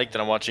 I like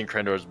that I'm watching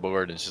Crendor's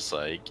board and it's just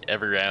like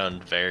every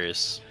round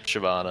Varus,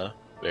 Shyvana,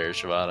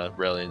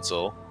 Brilliant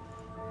Soul.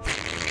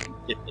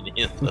 Get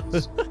any of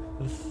those.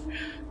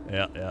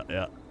 Yeah.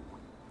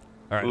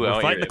 Alright, Ooh,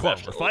 we're fighting the clone.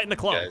 We're fighting the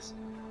clone. Guys.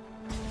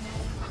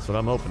 That's what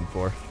I'm hoping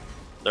for.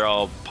 They're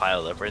all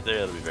piled up right there.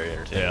 That'll be very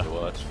entertaining to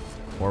watch.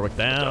 Warwick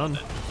down.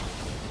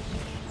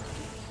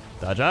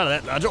 Dodge out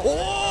of that. Dodge.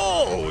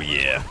 Oh,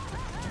 yeah.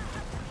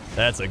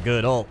 That's a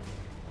good ult.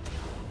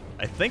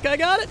 I think I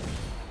got it.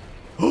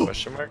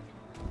 Question mark?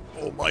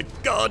 Oh my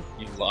god.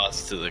 You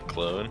lost to the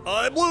clone.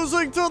 I'm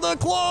losing to the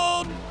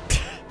clone.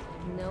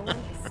 No one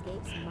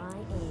escapes my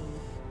aim.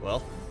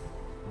 Well.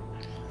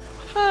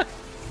 How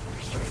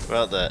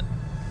about that?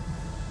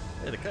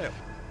 Hey, the KO.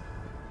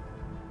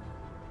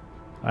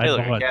 I Hey,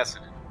 look, a bought,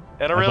 Kassadin.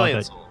 And I Aurelian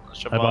bought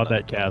Soul. I bought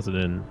that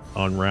Kassadin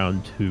on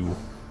round 2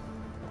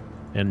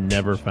 and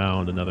never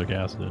found another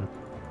Kassadin.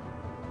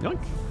 Yoink.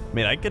 I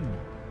mean, I could.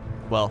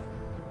 Well,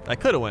 I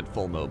could have went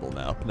full noble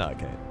now, but no, I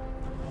can't.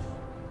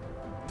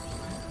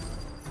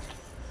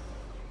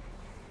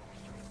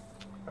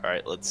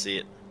 Alright, let's see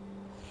it.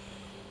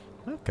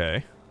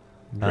 Okay.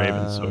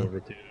 Draven's so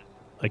overtuned.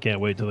 I can't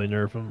wait till they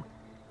nerf him.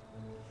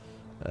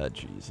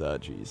 Jeez.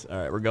 All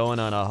right, we're going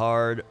on a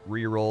hard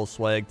reroll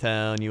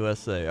Swagtown,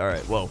 USA. All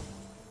right, whoa.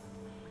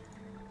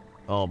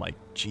 Oh my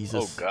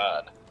Jesus. Oh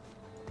god.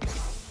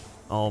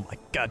 Oh my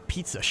God,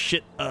 pizza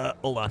shit.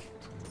 Hold on.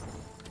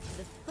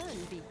 The fun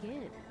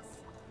begins.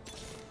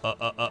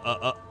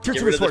 Tier Get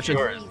 2 rid of the misfortune.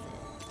 Fjord.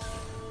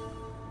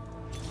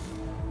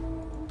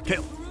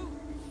 Kill.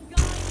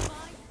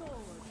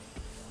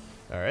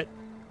 All right.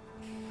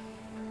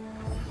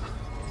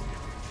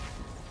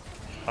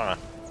 Huh.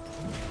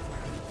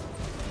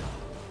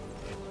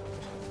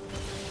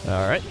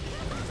 All right.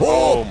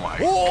 Oh my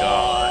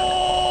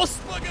god. Oh,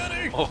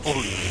 spaghetti!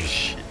 Holy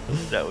shit.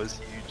 That was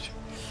huge.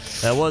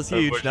 That was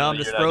huge. Now I'm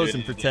just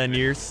Unfortunately, frozen you're for not 10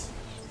 years.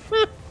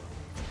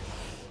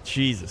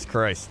 Jesus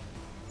Christ.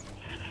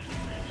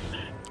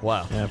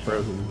 Wow. Yeah,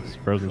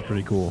 Frozen's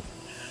pretty cool.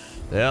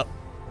 Yep.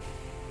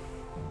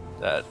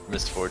 That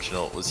misfortune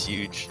ult was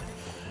huge.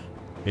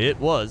 It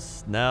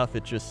was. Now if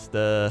it just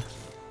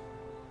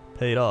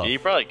paid off. You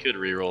probably could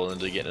reroll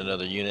into getting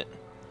another unit.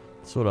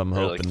 That's what I'm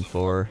Or, like, hoping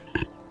for.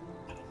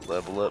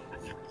 Level up.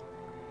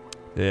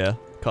 Yeah.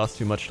 Costs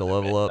too much to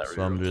level up, that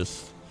so I'm reroll.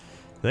 just...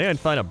 I think I'd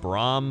find a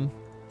Braum.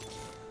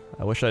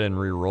 I wish I didn't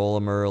re-roll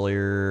him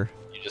earlier.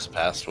 You just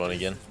passed one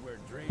again.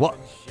 What?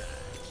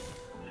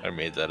 I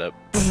made that up.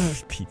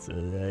 Pizza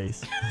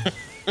ace.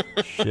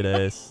 Shit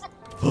ass.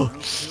 I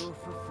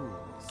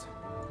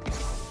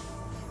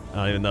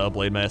don't even know.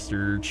 Blade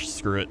Master,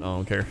 screw it. I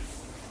don't care.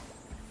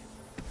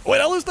 Wait,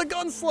 I lose the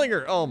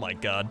Gunslinger! Oh my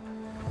god.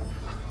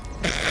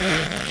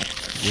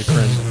 You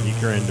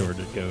Crendored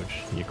it,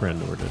 coach. You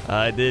Crendored it.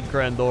 I did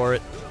Crendor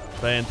it. It's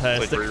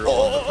Fantastic. like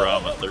rerolling the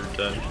Braum a third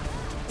time.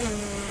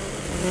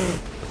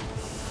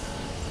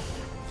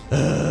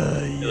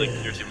 I feel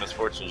like your two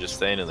misfortune just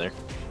staying in there.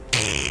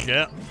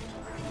 Yeah.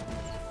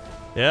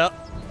 Yeah.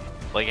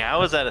 Like,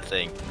 how is that a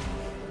thing?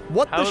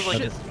 What How the is like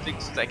shit? a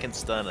 6-second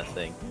stun a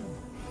thing?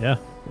 Yeah,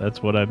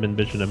 that's what I've been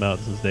bitching about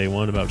since day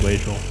one about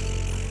Glacial.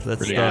 That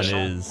pretty stun awesome.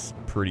 is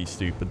pretty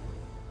stupid.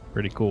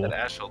 Pretty cool. That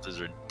Ash ult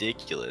is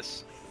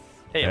ridiculous.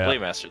 Hey, Yeah. a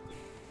Playmaster.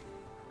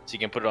 So you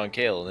can put it on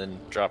Kale and then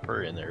drop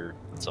her in there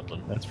or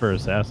something. That's for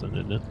Assassin,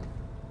 isn't it?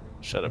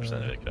 Shut up,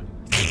 Seneca.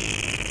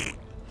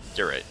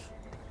 You're right.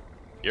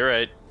 You're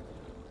right.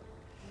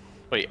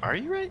 Wait, are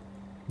you right?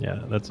 Yeah,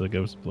 that's a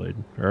ghost blade.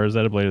 Or is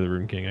that a blade of the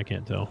Rune King? I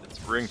can't tell.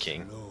 It's Rune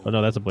King. Oh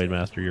no, that's a blade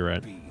master. You're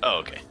right. Oh,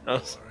 okay.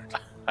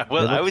 I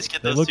always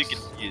get those two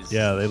confused.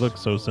 Yeah, they look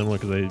so similar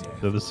because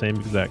they're the same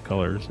exact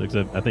colors.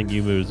 Except I think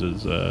Yumu's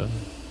is.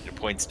 It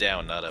points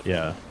down, not up.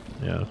 Yeah,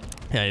 yeah.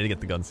 Yeah, I need to get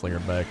the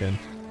gunslinger back in.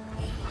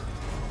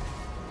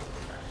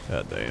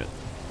 God dang it.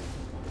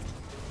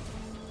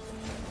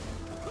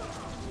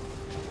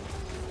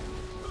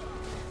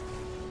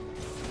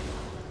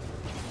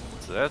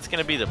 So that's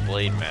gonna be the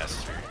blade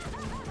master.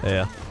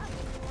 Yeah.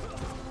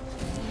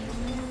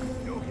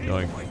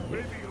 Going.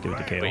 Give it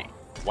to Kale. Wait,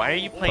 why are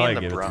you Probably playing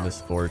the give it to bronze?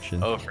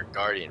 Misfortune. Oh, for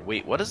Guardian.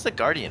 Wait, what is the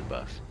Guardian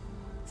buff?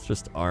 It's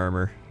just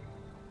armor.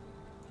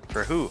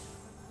 For who?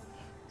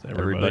 Is that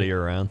Everybody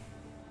around.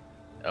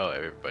 Oh,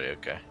 everybody.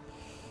 Okay.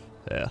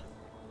 Yeah.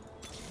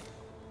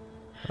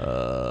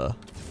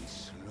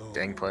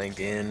 Gangplank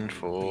in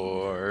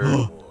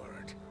for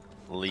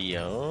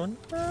Leon.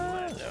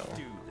 No.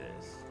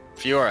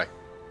 Fiora.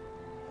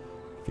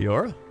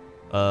 Fiora?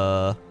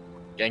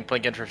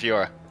 Gangplank in for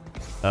Fiora.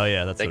 Oh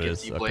yeah, that's That what it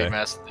gives is. you Okay. Blade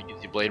Master. That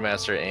gives you Blade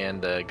Master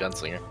and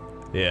Gunslinger.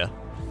 Yeah.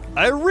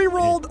 I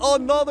re-rolled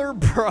another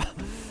bro.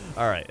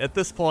 Alright, at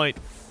this point,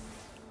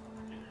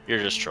 You're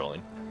just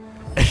trolling.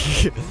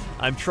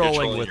 I'm trolling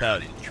trolling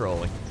without your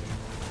trolling.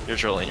 You're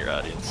trolling your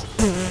audience.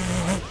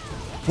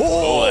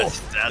 Oh,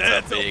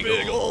 that's a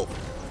big ult.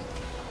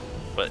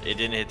 But it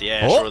didn't hit the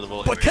ash or the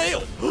bullet. But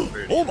Kale!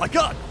 Oh my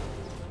god!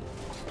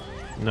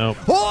 Nope.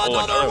 Oh,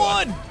 Oh, another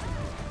one!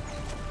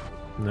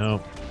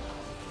 Nope.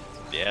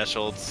 The ash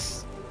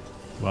ults.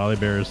 Wally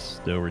Bear is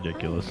still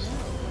ridiculous.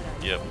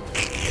 Yep.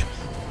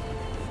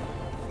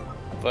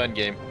 Fun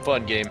game.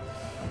 Fun game.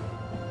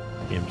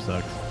 Game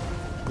sucks.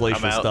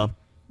 Glacial I'm out. stomp.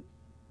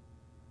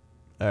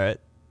 Alright.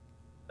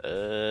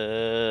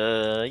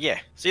 Yeah.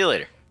 See you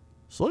later.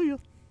 See ya.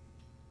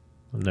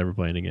 I'm never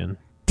playing again.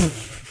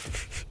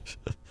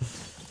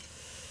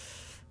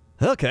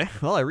 Okay,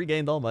 well, I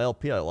regained all my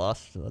LP I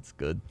lost, so that's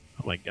good.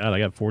 Oh my god, I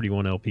got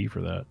 41 LP for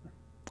that.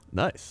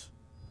 Nice.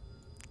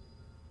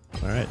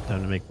 Alright,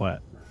 time to make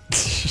plat.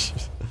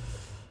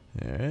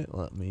 Alright,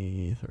 let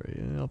me throw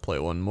you. I'll play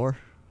one more.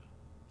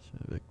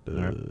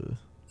 Alright.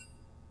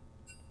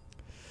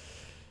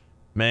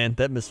 Man,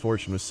 that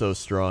Misfortune was so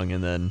strong,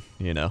 and then,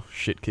 you know,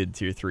 shit kid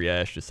tier 3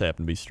 Ash just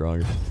happened to be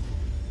stronger.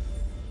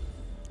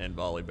 And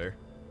Volley Bear.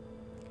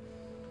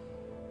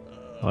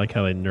 I like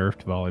how they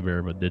nerfed Volley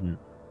Bear but didn't.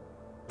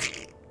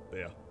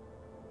 Yeah.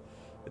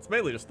 It's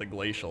mainly just the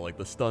glacial, like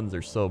the stuns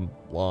are so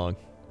long.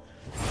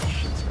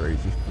 It's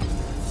crazy.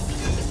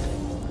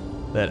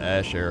 That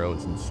Ash arrow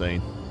is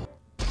insane.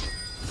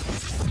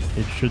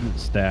 It shouldn't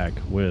stack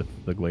with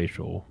the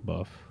glacial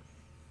buff.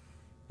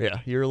 Yeah,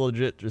 you're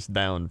legit just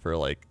down for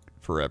like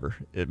forever.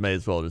 It may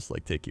as well just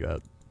like take you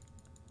out.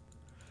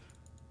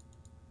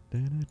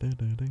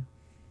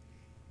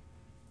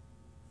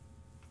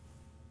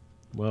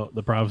 Well,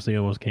 the prophecy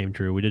almost came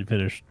true. We did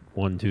finish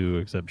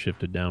 1-2, except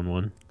shifted down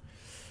 1.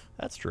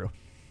 That's true.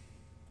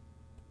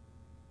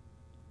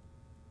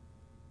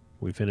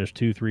 We finished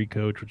 2-3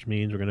 coach, which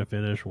means we're going to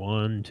finish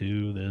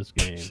 1-2 this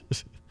game.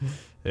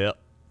 Yep.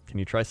 Can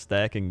you try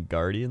stacking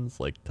Guardians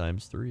like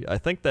 ×3? I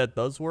think that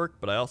does work,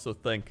 but I also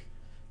think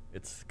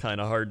it's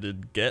kind of hard to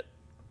get.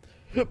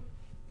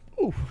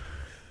 Ooh.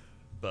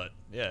 But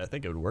yeah, I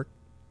think it would work.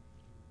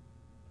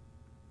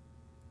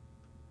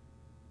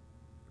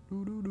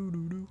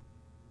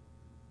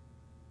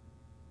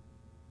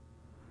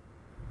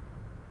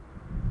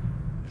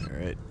 All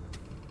right.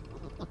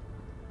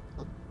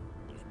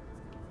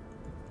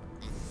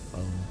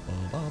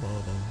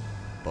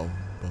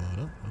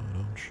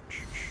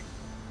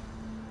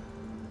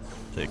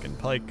 Taking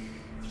Pike.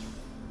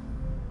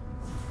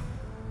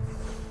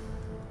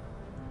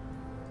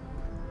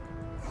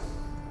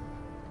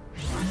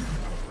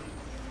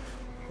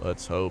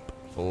 Let's hope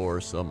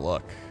for some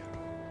luck.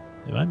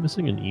 Am I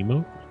missing an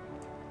emote?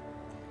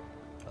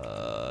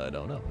 I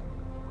don't know.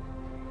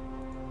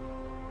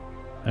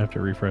 I have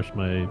to refresh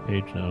my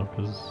page now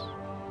because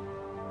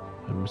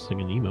I'm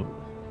missing an emote.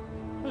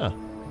 Huh.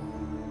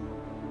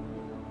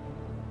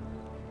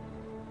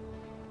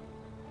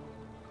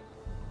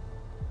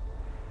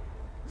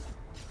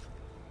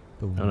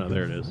 Oh no,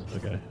 there it is.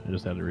 Okay, I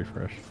just had to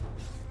refresh.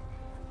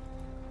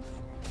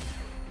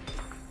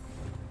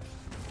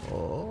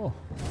 Oh.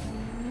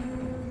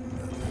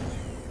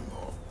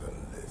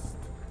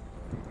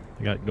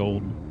 I got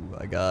gold. Ooh,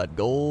 I got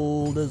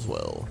gold as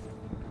well.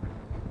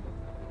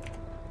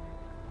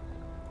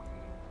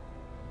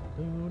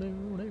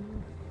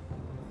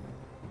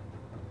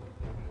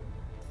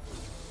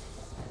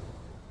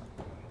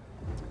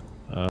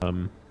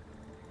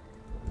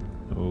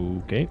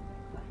 Okay.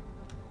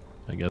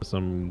 I guess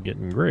I'm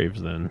getting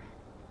graves then.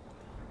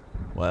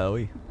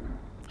 Wowie.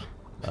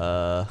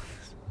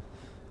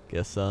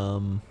 Guess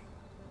I'm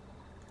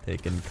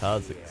taking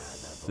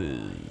Kazakhs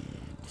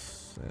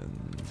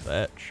and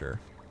that, sure.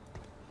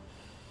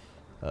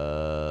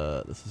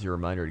 This is your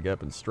reminder to get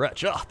up and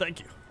stretch. Oh, thank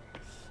you.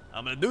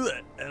 I'm gonna do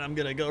that, and I'm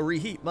gonna go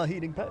reheat my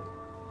heating pad.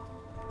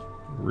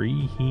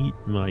 Reheat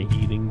my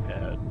heating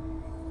pad.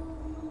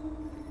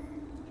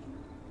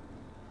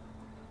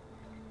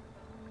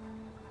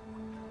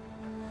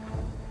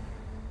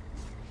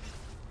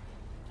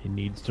 He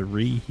needs to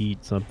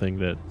reheat something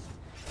that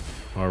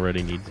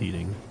already needs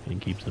heating and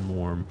keeps him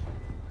warm.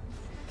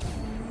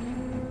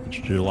 It's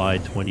July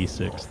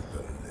 26th.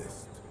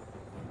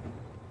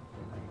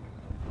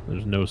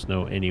 There's no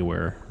snow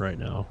anywhere right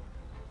now.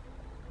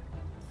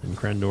 And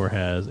Crendor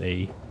has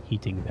a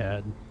heating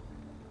pad.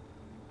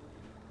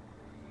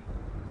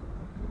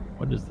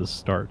 What is the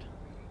start?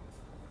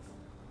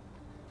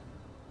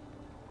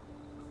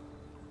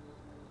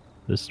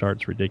 This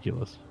start's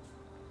ridiculous.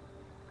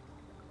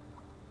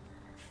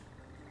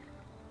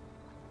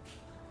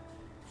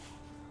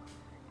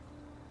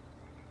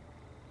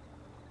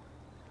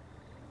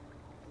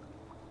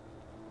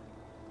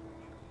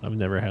 I've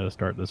never had a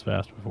start this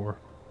fast before.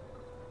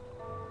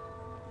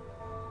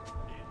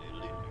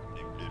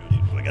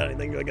 Do I got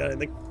anything? Do I got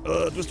anything?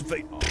 Twist of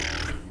fate.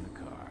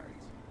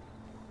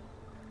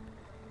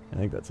 I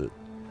think that's it.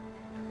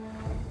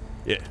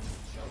 Yeah.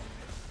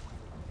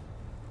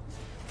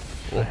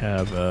 I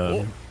have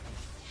I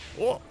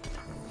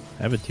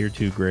have a tier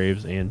 2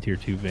 Graves and tier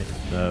 2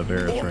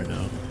 Varus right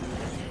now.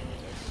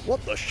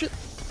 What the shit?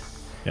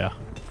 Yeah.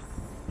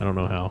 I don't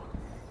know how.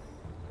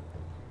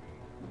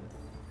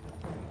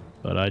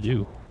 But I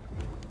do.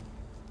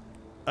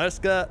 I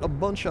just got a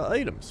bunch of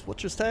items. What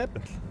just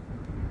happened?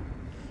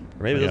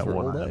 Or maybe those were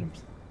old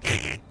items.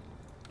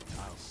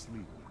 I'll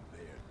sleep when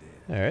they're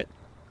dead. Alright.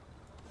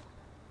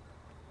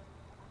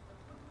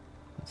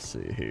 Let's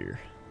see here.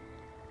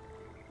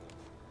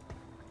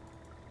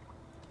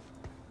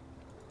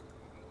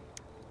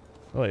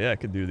 Oh yeah, I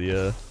could do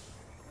the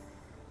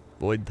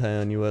Void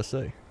Town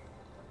USA.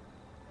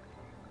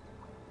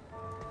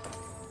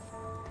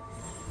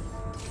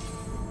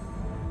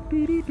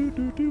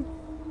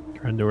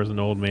 Crendor is an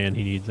old man.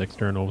 He needs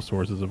external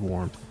sources of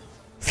warmth.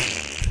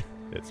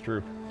 It's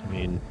true. I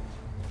mean,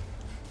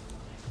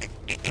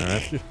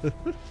 alright.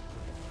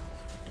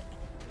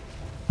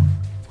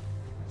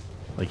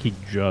 Like, he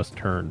just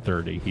turned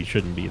 30. He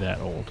shouldn't be that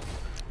old.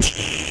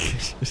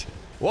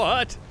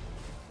 What?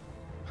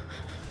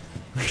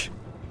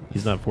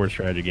 He's not Force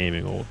Strategy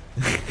Gaming old.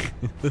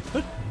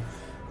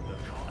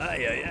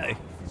 Aye, aye, aye.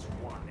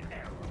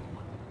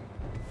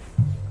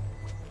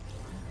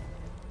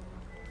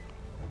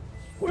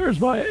 Where's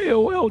my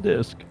AOL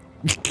disc?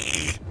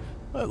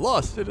 I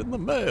lost it in the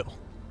mail.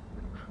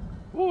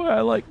 Boy,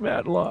 I like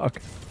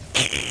Matlock.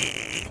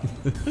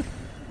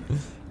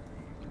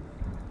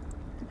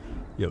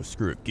 Yo,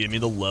 screw it. Give me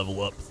the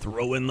level up.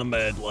 Throw in the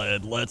Mad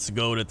Lad. Let's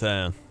go to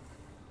town.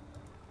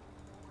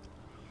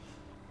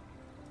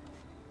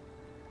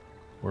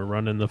 We're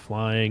running the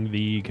Flying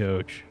V,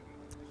 coach.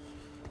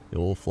 The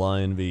old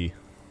Flying V.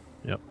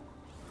 Yep.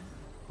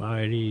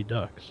 Mighty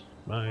Ducks.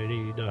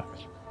 Mighty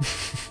Ducks.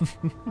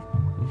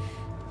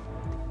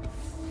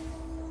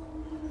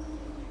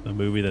 A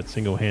movie that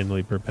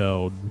single-handedly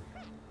propelled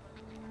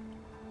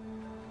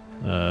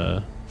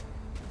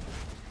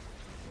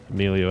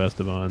Emilio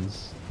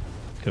Esteban's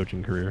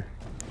coaching career.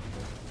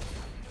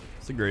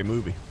 It's a great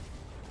movie.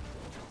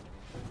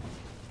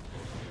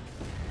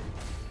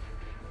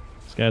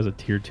 This guy's a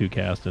tier 2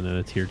 Caston and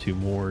a tier 2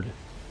 Mord.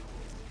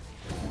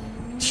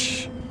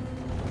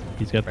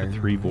 He's got the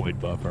 3 Void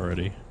buff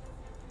already.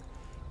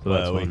 So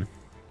that's fun.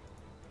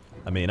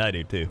 I mean, I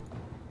do too.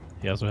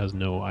 He also has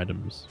no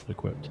items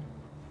equipped.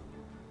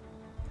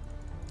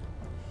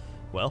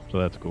 Well. So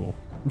that's cool.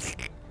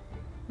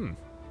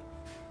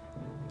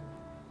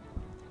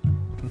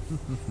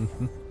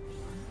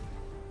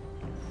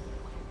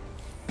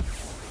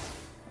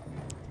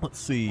 Let's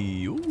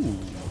see. Ooh.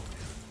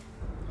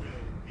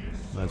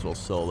 Might as well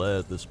sell that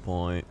at this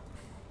point.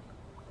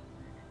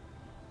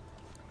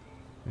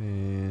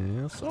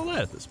 And I'll sell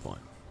that at this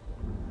point.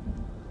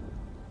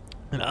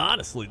 And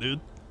honestly, dude,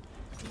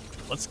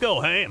 let's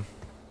go ham.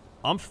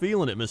 I'm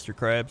feeling it, Mr.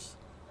 Krabs.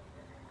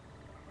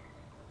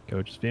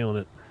 Coach is feeling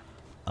it.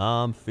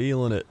 I'm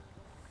feeling it.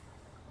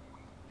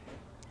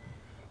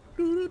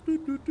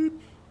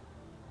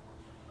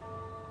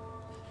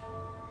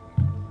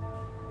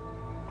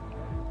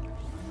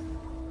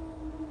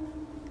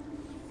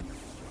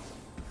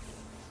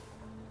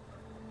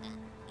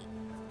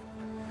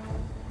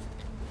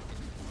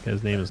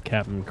 His name is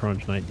Captain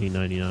Crunch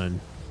 1999.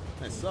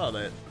 I saw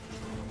that.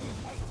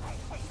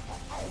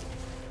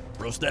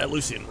 Roast that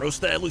Lucian,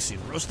 roast that Lucian,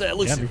 roast that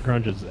Lucian. Captain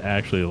Crunch is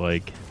actually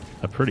like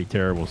a pretty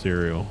terrible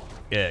cereal.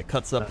 Yeah, it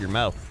cuts up your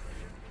mouth.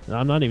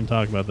 I'm not even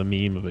talking about the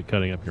meme of it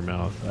cutting up your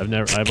mouth.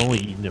 I've only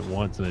eaten it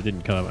once and it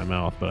didn't cut up my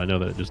mouth, but I know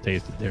that it just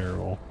tasted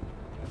terrible.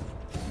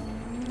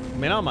 I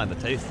mean, I don't mind the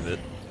taste of it.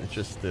 It's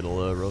just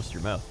it'll roast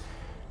your mouth.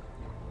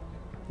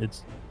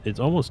 It's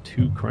almost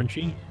too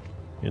crunchy,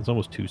 and it's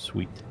almost too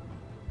sweet.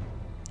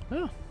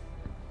 Oh.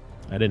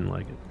 I didn't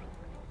like it.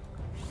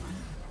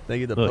 Thank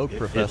you, the Poke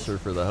Professor,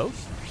 for the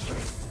host.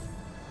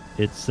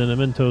 It's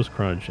Cinnamon Toast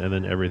Crunch and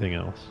then everything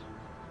else.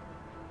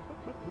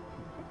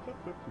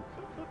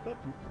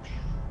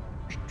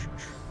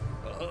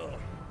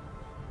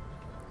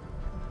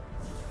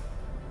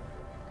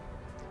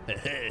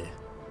 Hey.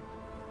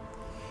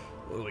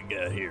 What do we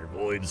got here,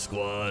 Void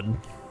Squad?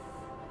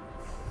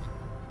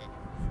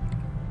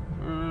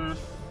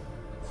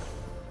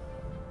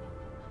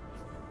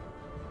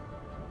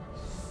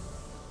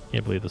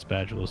 Can't believe the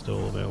spatula is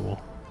still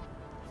available.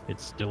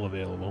 It's still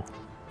available.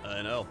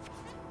 I know.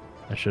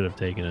 I should have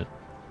taken it.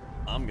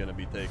 I'm gonna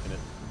be taking it.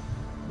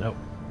 Nope.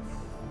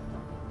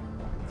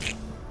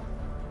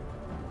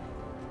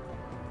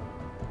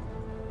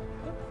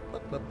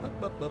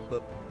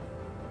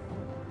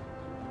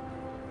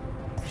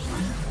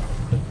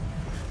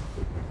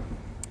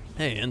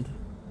 And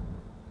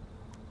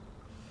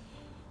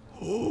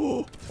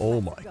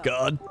oh my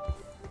god.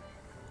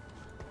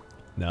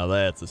 Now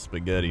that's a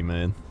spaghetti,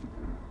 man.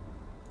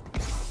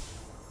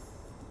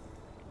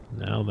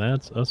 Now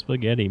that's a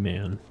spaghetti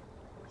man.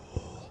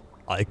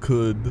 I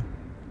could.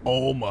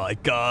 Oh my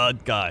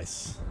god,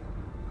 guys.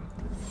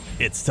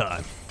 It's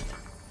time.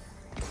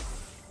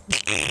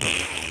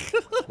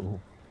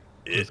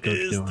 It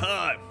is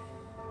time.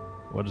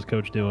 What is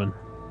Coach doing?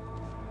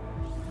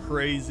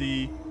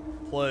 Crazy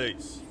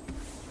place.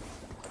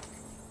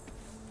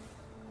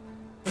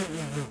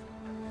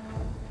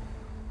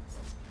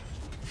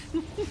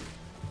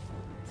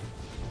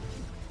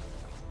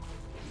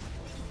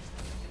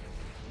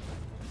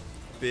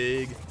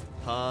 Big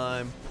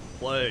time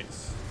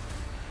place.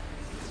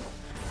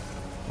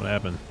 What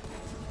happened?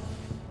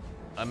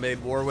 I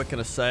made Warwick an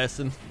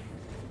assassin.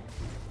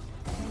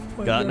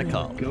 Got in a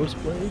collie.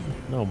 Ghost blade?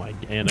 No, my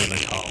and in a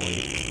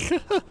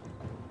collie.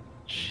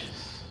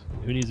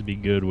 Who needs to be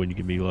good when you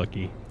can be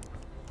lucky?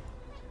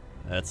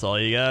 That's all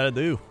you gotta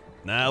do.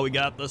 Now we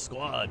got the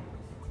squad.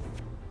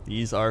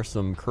 These are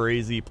some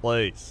crazy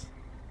plays.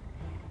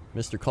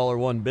 Mr. Caller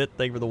 1-bit,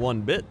 thank you for the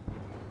 1-bit.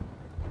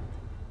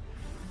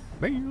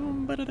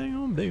 Bam,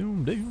 ba-da-dam,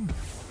 dam, dam.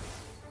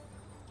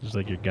 Just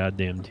like your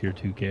goddamn tier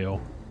 2 Kale.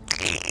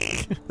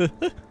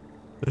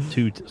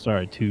 two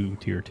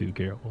tier 2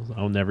 Kales.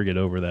 I'll never get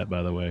over that,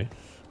 by the way,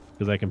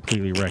 because I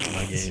completely wrecked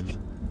my game.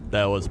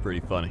 That was pretty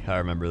funny. I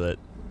remember that.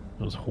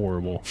 That was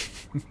horrible.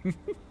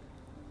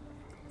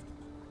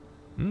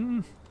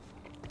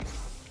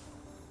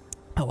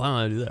 Oh, why don't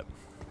I do that?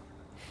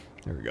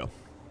 There we go.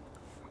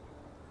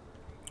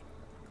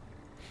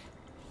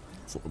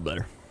 It's a little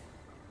better.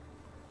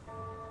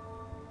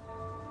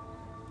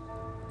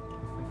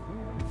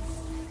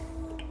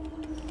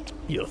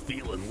 You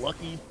feeling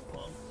lucky?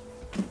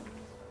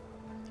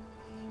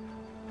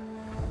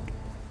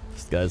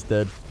 This guy's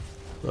dead.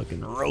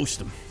 Fucking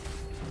roast him.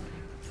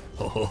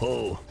 Ho ho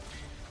ho.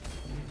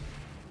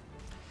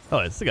 Oh,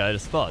 it's the guy I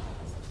just fought.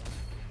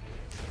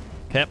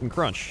 Captain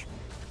Crunch.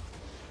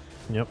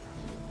 Yep.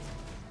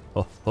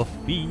 Oh, oh,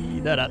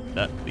 bee, da da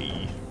da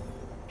bee.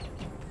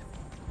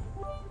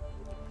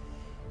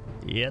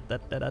 Yeah, da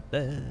da da da.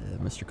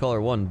 Mr. Caller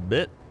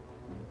 1-bit.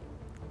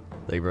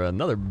 Thank you for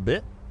another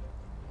bit.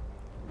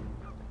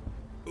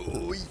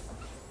 Ooh.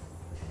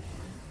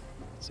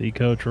 See,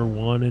 Coach, we're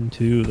 1 and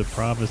 2, the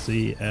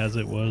prophecy as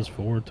it was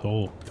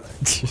foretold.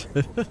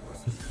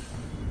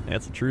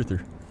 That's a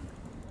truther.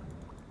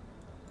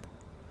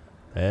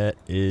 That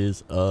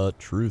is a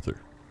truther.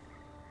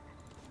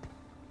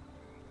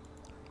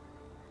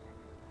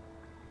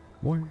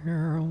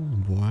 Wow.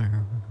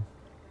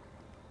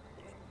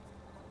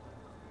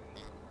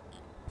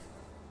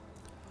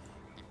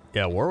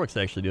 Yeah, Warwick's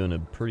actually doing a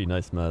pretty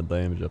nice amount of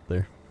damage up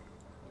there.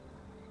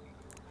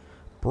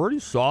 Pretty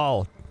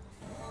solid.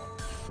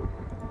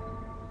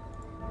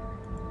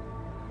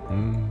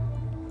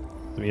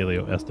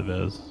 Emilio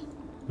Estevez.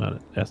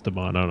 Not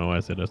Esteban. I don't know why I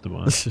said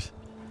Esteban.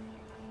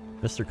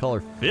 Mr.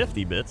 Color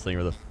 50 bits. Thank you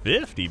for the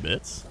 50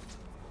 bits.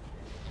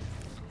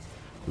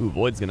 Ooh,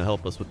 Void's gonna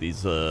help us with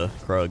these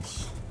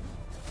Krugs.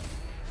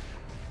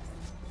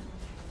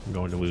 I'm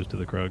going to lose to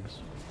the Krugs.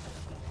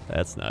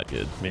 That's not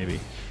good. Maybe.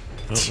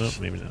 Oh, no,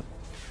 maybe not.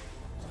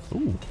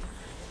 Ooh.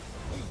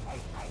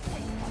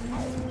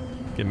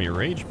 Give me a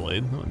Rage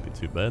Blade. That wouldn't be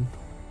too bad.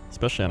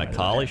 Especially on a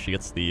collie, she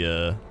gets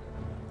the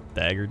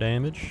dagger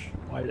damage.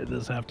 Why did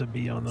this have to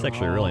be on the It's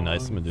actually really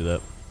nice. I'm gonna do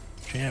that.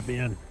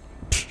 Champion.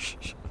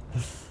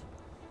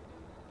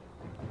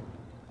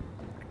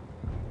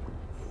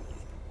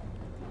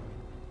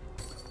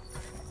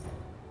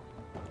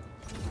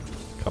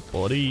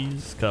 Couple of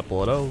these,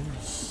 couple of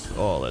those.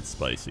 Oh, that's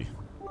spicy.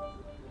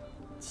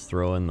 Let's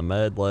throw in the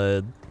med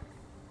lead.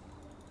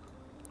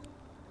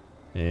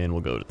 And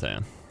we'll go to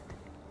town.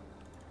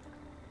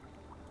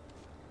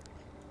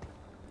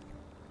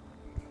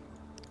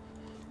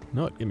 You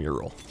know what? Give me a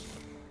roll.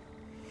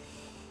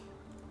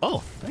 Oh,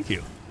 thank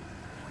you.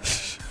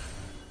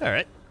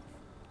 Alright.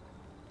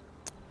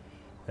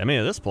 I mean,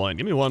 at this point,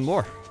 give me one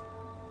more.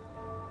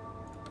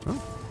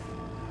 Oh.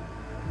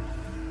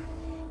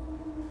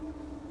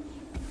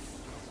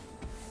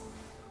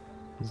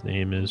 His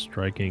name is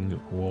Striking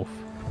Wolf.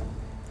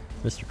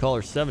 Mr.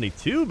 Caller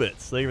 72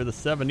 bits. Thank you for the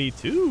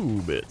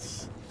 72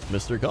 bits,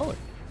 Mr. Caller.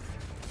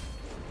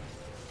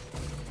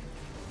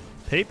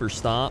 Paper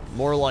Stomp,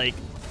 more like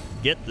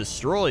get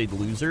destroyed,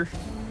 loser.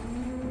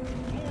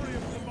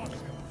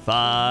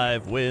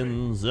 5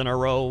 wins in a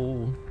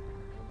row.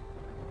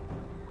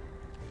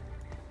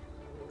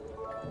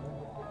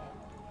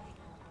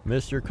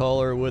 Mr.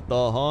 Caller with the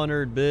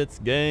 100 bits.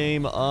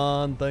 Game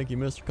on. Thank you,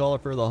 Mr. Caller,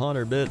 for the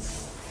 100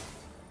 bits.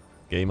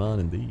 Game on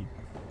indeed.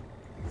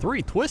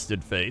 3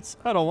 Twisted Fates?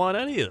 I don't want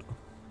any of them.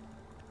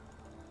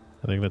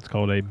 I think that's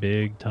called a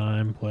big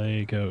time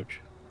play,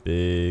 coach.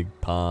 Big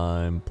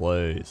time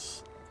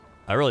plays.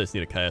 I really just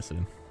need a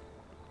Cassidy.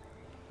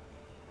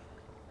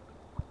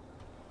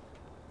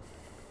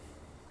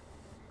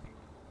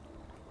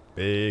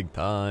 Big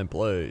time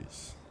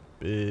plays.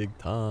 Big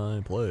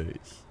time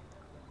plays.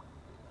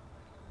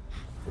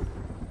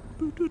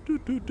 Doo, doo, doo,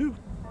 doo, doo.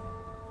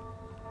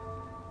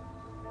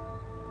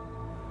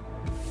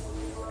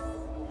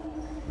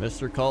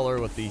 Mr. Caller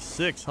with the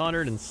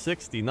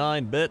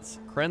 669 bits.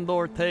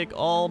 Crendor, take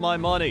all my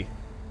money.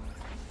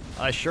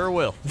 I sure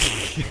will.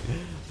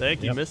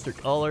 Thank you, Mr.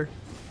 Caller,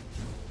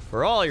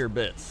 for all your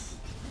bits.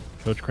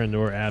 Coach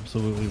Crendor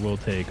absolutely will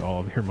take all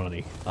of your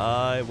money.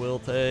 I will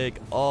take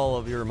all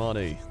of your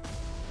money.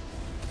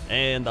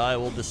 And I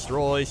will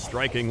destroy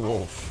Striking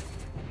Wolf.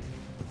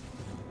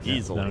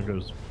 Easily. Down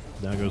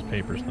goes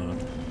Paper Stone.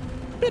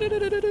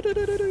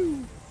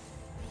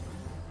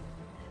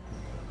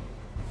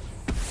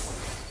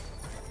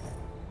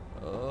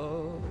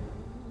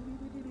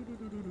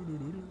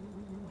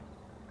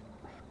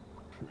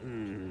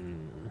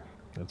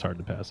 That's hard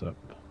to pass up.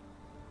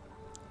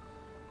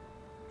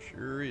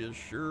 Sure is,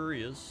 sure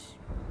is.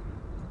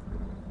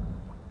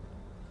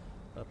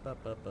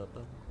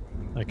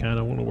 I kind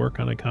of want to work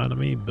on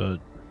economy, but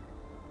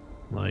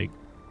like,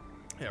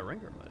 yeah,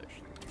 Ringer might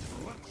actually.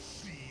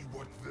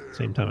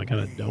 Same time, I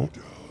kind of don't.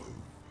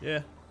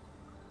 Yeah.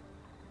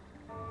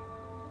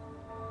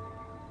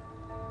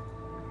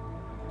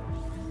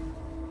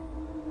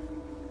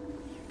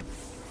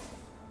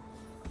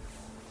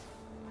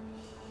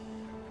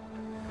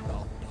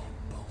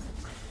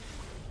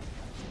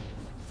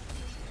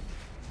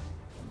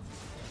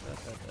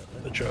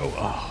 The Joe.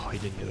 Oh, he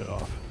didn't get it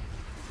off.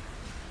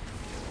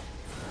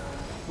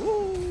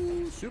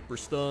 Woo! Super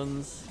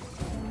stuns.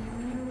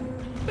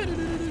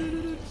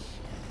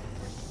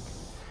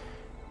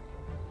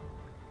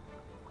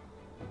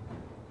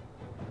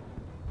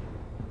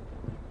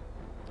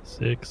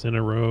 6 in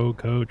a row,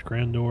 Coach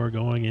Crendor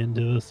going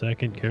into the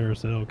second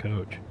carousel,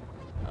 Coach.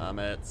 I'm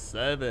at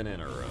 7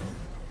 in a row.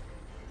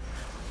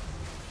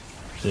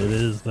 It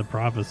is the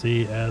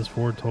prophecy as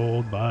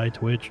foretold by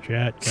Twitch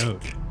chat,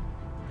 Coach.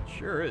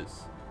 Sure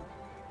is.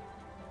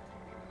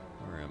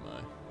 Where am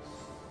I?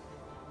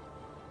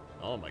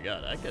 Oh my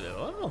god, I could have.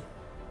 Oh.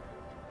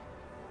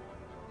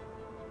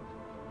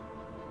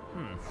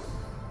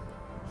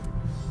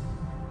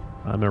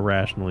 I'm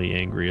irrationally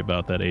angry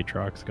about that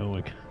Aatrox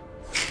going.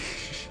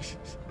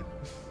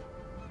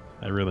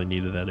 I really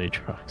needed that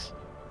Aatrox.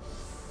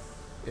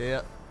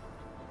 Yeah.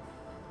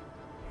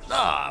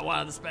 Ah, I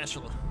wanted the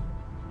special.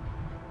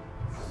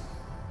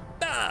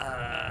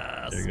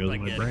 Ah, there goes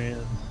my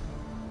brand.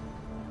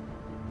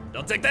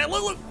 Don't take that,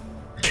 Lulu.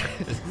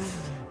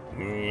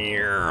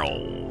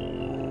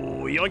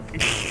 Yoink.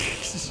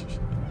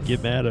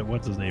 Get mad at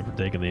what's his name for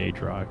taking the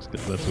Aatrox,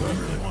 because that's what I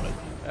really wanted.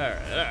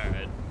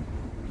 Alright.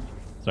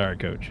 Sorry,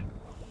 Coach.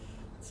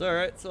 It's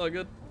alright, it's all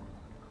good.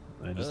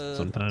 I just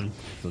sometimes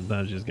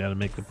you just gotta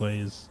make the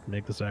plays,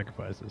 make the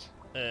sacrifices.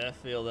 Yeah, I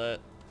feel that.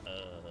 I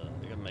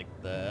gotta make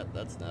that.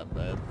 That's not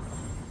bad.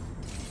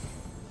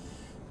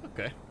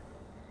 Okay.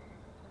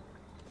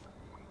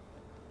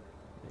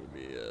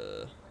 Maybe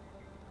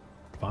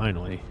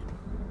Finally.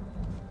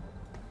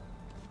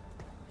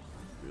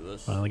 Do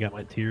this. Finally got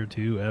my tier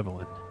 2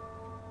 Evelyn.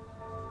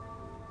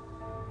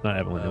 Not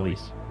Evelyn,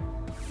 Elise.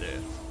 Yeah.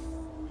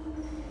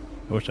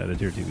 I wish I had a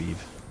tier 2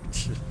 Eve.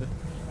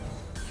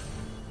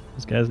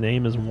 This guy's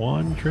name is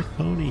One Trick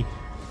Pony.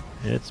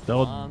 It's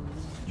spelled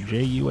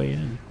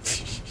Juan.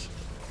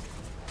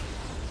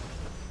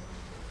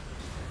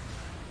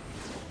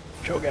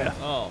 Cho'Gath.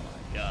 Oh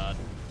my god.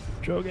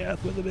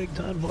 Cho'Gath with a big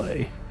time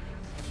play.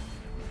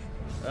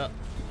 Oh.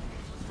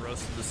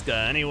 Roasted this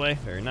guy anyway.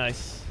 Very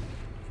nice.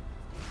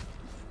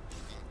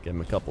 Give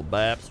him a couple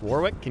baps.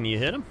 Warwick, can you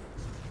hit him?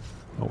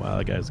 Oh wow,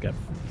 that guy's got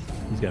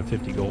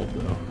 50 gold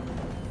though.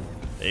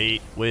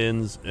 8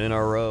 wins in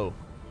a row.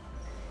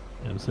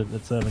 I'm sitting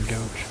at 7,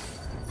 Coach.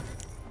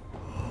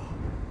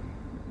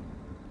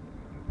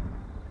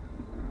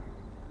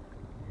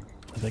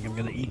 I think I'm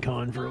gonna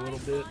econ for a little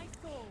bit.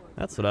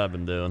 That's what I've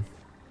been doing.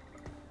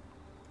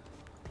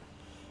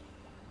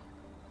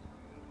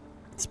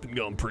 It's been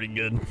going pretty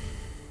good.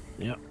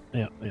 Yep.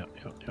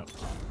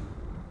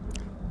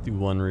 Do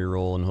 1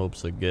 reroll in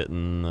hopes of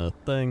getting a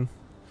thing.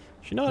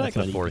 You know what? I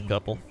can afford a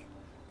couple.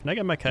 Can I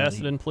get my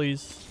Cassidin,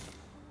 please?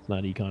 It's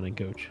not econing,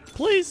 Coach.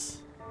 Please?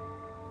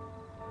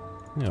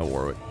 Yeah,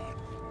 Warwick.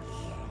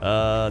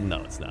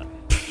 No, it's not.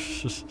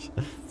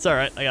 It's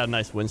alright. I got a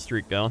nice win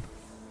streak going.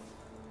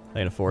 I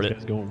can afford it.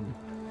 This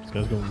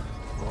guy's going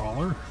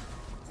brawler.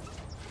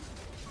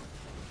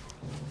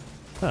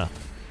 Huh.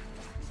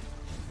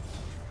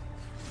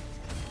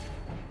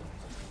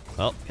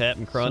 Well,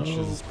 Captain Crunch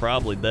is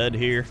probably dead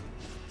here.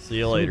 See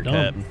you later, dumb.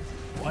 Captain.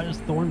 Why does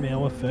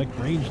Thornmail affect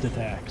ranged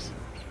attacks?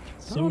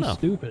 So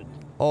stupid.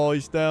 Oh,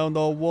 he's down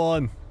to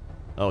 1.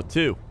 Oh,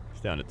 2.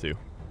 It's down to 2.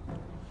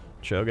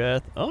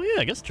 Cho'Gath. Oh yeah,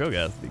 I guess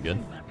Cho'Gath would be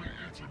good.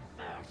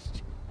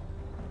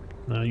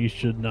 No, you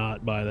should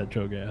not buy that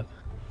Cho'Gath.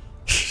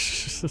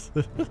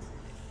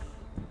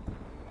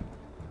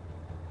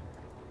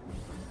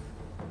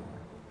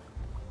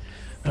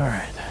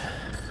 Alright.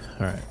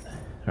 Alright.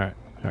 Alright.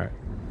 Alright.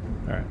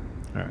 Alright.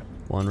 Alright.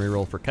 1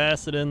 reroll for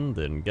Kassadin,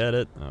 didn't get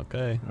it.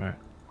 Okay. Alright.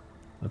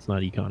 That's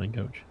not econing,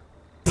 coach.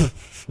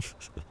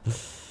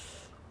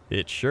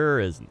 It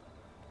sure isn't.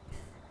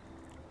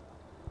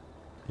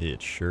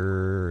 It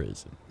sure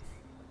isn't.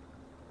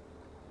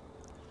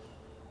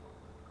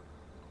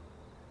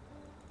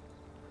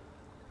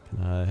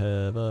 Can I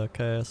have a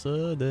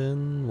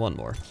Kassadin? 1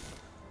 more.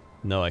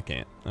 No, I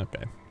can't.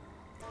 Okay.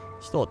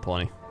 Still at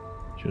 20.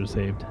 Should have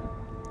saved.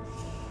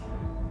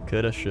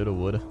 Coulda, shoulda,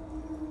 woulda.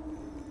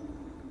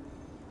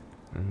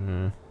 I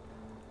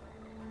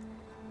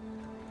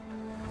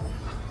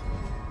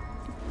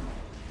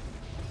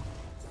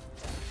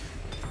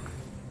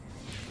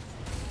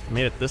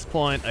mean, at this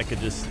point, I could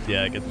just,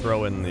 I could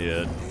throw in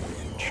the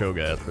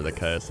Cho'Gath for the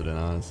Kassadin,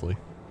 honestly.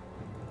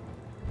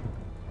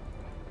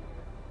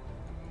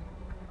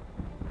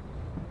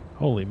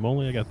 Holy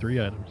moly, I got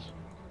 3 items.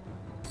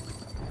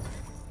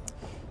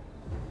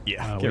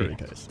 Yeah, get rid of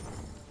Kassadin.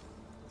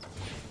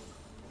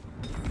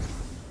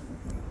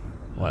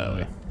 Wow.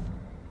 Alright.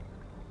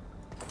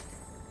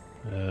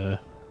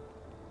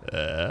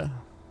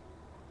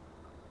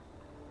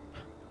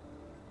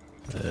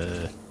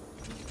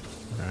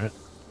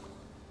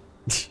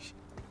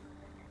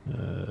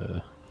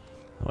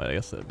 Wait, I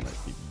guess that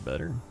might be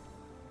better.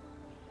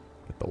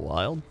 Get the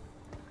wild.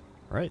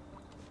 Right.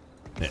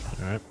 Yeah.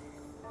 Alright.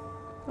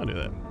 I'll do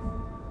that.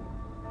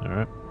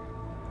 Alright.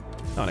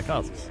 Oh, and it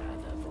costs.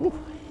 Woo.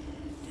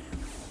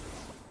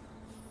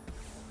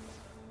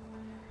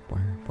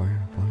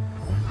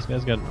 This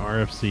guy's got an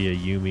RFC, a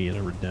Yumi, and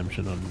a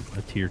Redemption on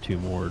a tier 2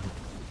 Mord.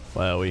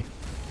 Wowie.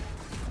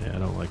 Yeah, I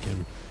don't like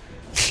him.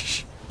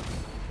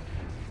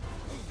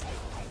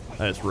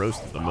 I just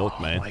roasted the milk,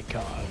 man. Oh my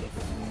god.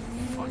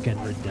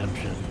 Fucking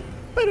Redemption.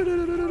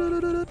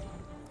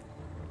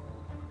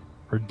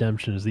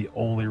 Redemption is the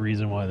only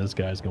reason why this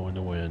guy's going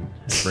to win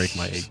and break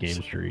my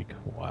 8-game streak.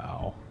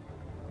 Wow.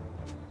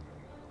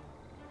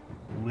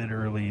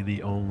 Literally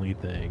the only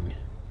thing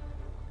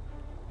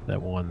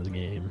that won the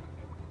game.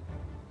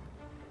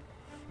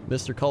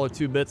 Mr. Caller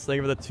 2 bits, thank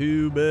you for the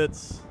 2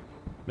 bits.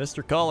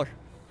 Mr. Caller.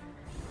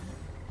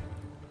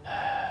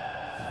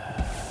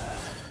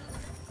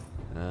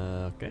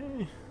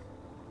 Okay.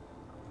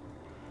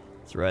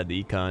 Let's ride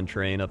the econ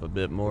train up a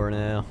bit more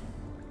now.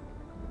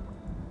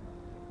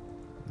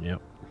 Yep.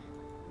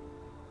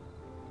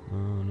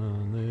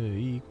 On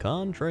the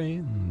econ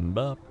train.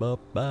 Bop bop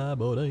ba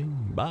bo day.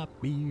 Bop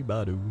bee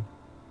ba doo.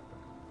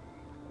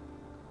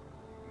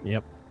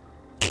 Yep.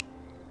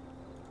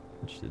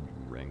 Which did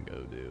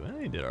Rango do?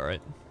 He did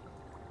alright.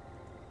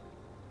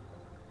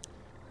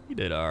 He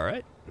did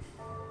alright.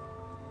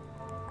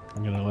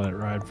 I'm gonna let it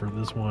ride for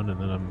this one and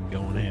then I'm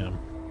going ham.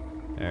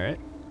 Alright.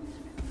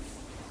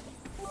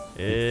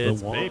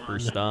 It's Paper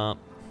Stomp.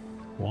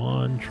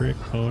 One trick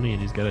pony,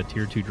 and he's got a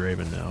tier 2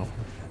 Draven now.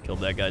 Killed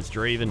that guy's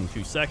Draven in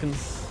 2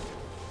 seconds.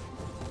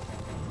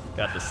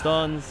 Got the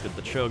stuns, got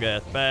the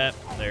Cho'Gath bap.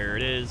 There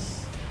it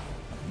is.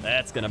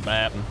 That's gonna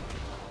bap him.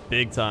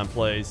 Big time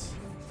plays.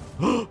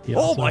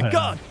 Oh my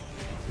god!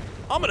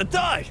 I'm gonna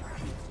die!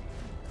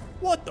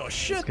 What the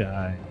shit?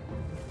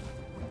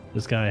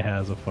 This guy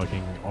has a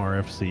fucking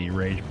RFC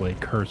Rage Blade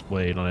Curse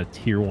Blade on a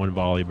tier 1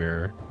 Volley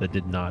Bearer that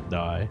did not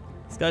die.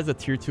 This guy's a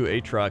tier 2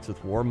 Aatrox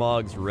with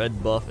Warmog's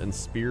Red Buff and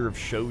Spear of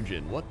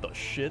Shojin. What the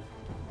shit?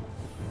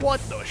 What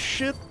the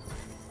shit?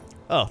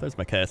 Oh, there's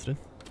my Kassadin.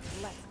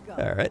 Let's go.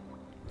 Alright.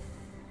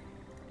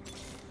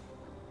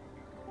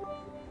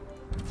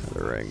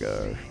 Another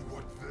Rengar.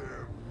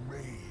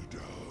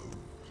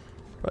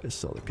 Probably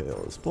sell the KO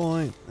at this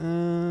point.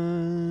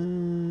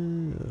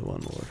 One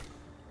more.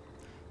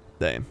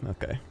 Damn,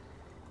 okay.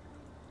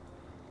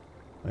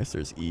 I guess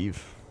there's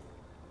Eve.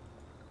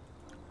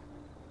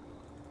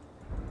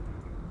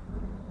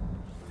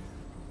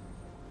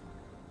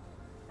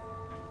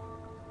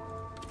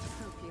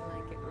 Hope you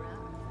like it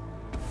rough.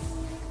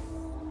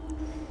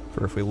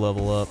 For if we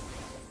level up.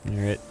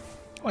 Alright.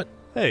 What?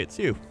 Hey, it's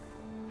you.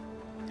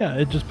 Yeah,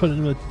 it just put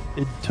in it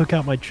took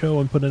out my Cho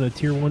and put in a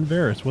tier 1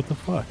 Varus. What the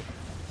fuck?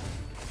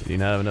 Did you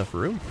not have enough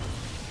room?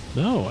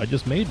 No, I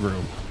just made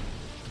room.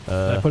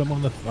 I put him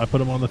on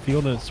the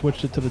field and it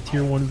switched it to the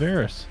tier 1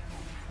 Varus.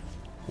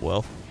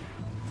 Well.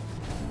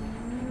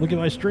 Look at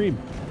my stream.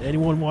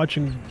 Anyone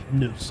watching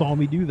saw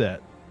me do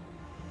that.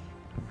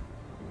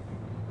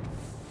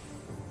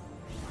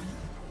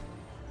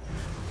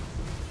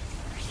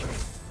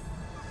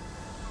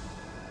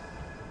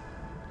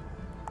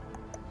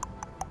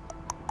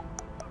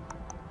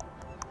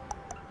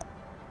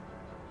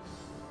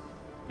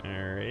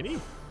 Alrighty.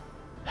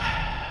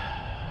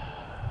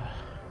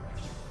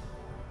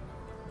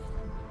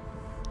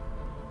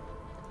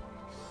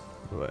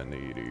 What do I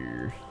need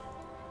here?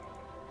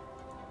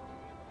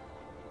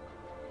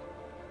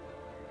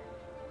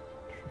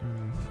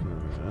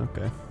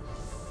 Okay.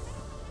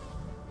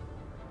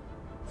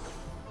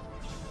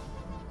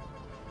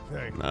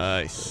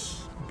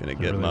 Nice. Gonna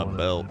get my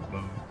belt.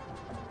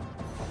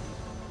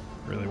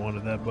 Really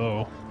wanted that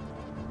bow.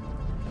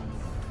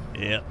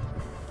 Yep.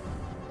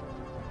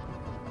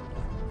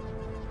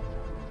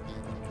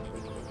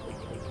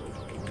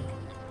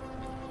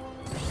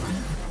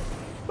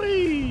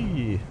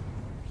 Whee!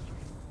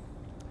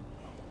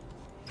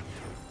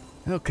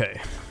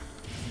 Okay.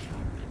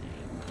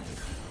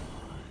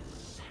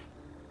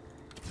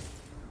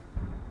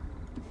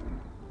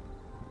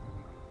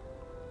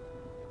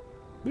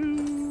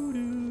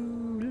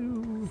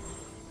 Boo-doo-doo.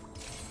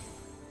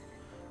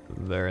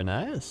 Very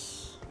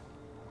nice.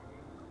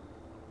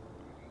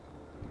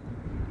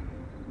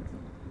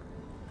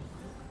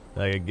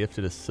 I got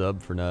gifted a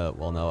sub for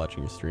while not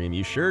watching your stream.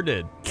 You sure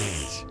did.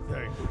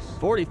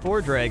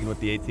 44 Dragon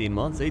with the 18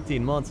 months.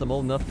 18 months. I'm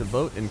old enough to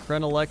vote in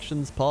Cren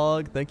elections.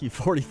 Pog. Thank you,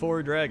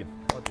 44 Dragon.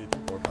 1, 2,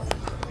 3, 4, 5,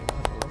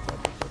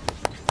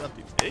 6,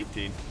 7, 8,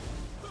 18.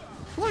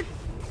 What?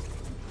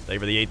 Thank you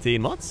for the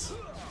 18 months.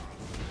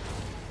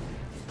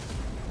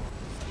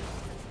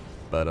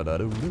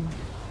 Ba-da-da-doo-doo.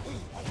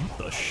 What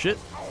the shit?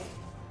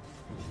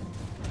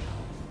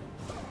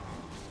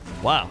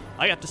 Wow,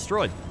 I got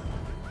destroyed.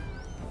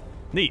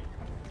 Neat.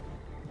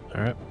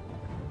 Alright.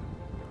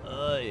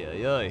 Ay,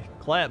 ay, ay.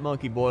 Clap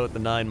Monkey Boy with the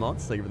 9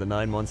 months. Thank you for the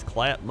 9 months.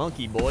 Clap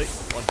Monkey Boy.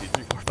 1, 2,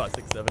 3, 4, 5,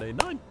 6, 7, 8,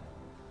 9.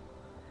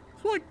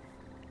 Swag.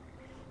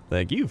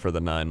 Thank you for the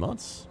 9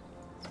 months.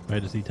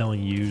 Wait, is he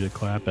telling you to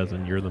clap as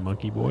in you're the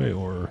monkey boy,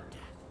 or?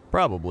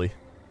 Probably.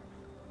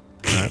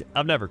 Alright.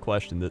 I've never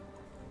questioned it.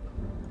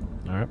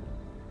 Alright.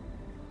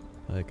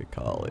 Like a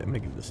collie. I'm gonna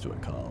give this to a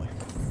collie.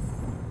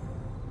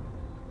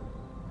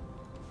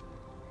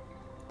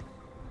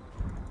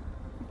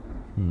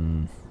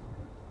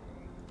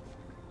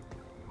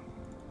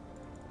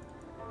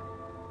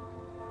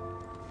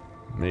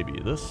 Maybe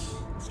this.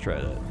 Let's try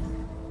that.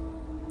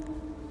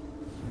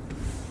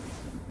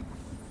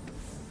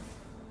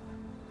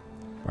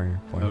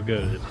 Oh,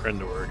 good. It's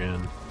Crendor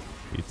again.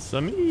 It's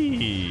a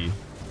me. Yeah,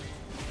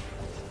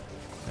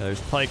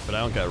 there's pike, but I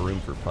don't got room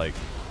for pike.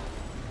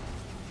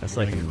 That's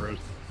like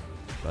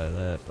buy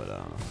that, but I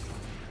don't know.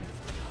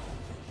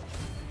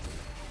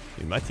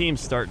 Dude, my team's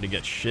starting to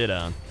get shit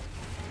on.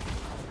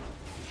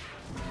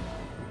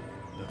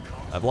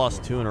 I've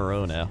lost 2 in a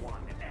row now.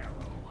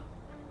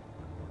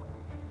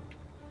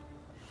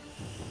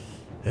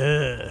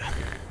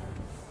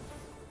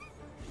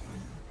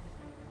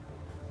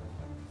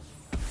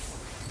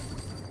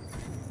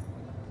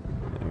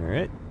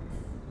 Alright.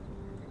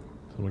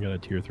 So we got a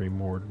tier 3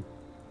 moored.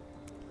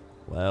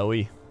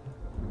 Wowie.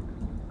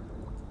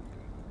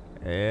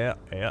 Yeah.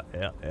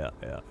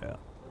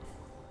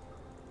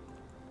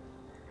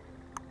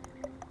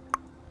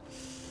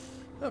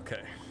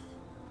 Okay.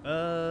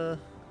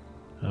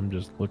 I'm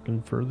just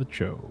looking for the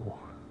Cho.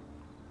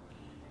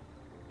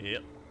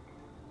 Yep.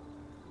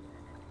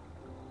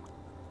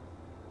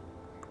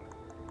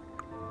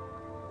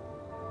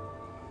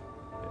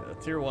 Yeah,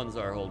 tier 1s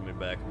are holding me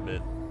back a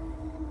bit.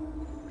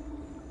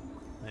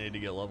 I need to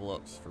get level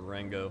ups for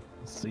Rango.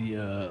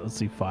 Let's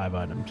see 5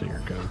 items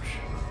here, coach.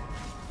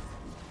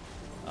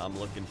 I'm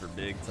looking for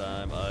big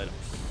time items.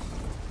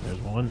 There's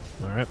 1.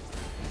 Alright.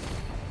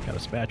 Got a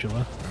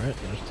spatula. Alright,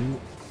 there's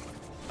 2.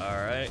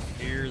 Alright,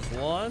 here's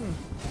 1.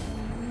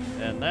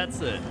 And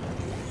that's it.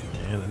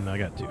 And then I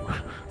got 2.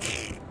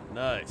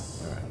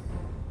 Nice.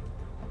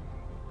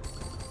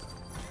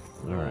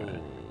 Alright. Oh,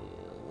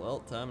 well,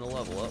 time to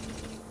level up.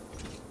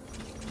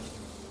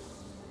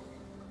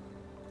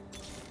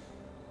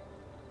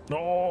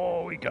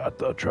 Oh, we got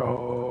the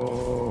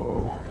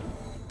Cho.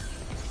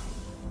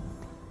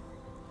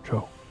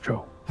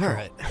 Cho.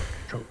 Alright.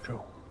 Cho.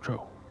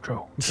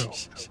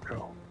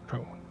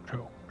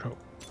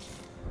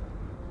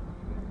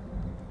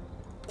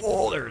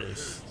 Oh, there it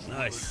is.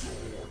 Nice.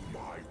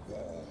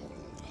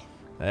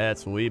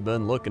 That's what we've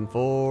been looking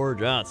for,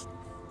 Johnson.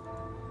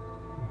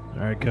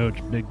 Alright, coach.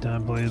 Big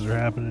time plays are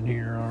happening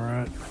here,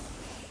 alright?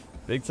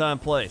 Big time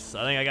place.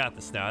 I think I got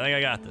this now. I think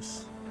I got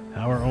this.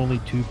 How are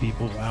only 2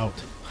 people out?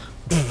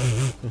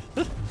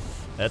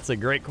 That's a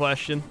great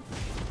question.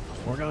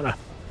 We're gonna.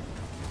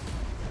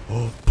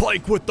 Oh,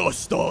 Pike with the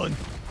stun.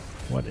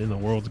 What in the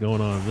world's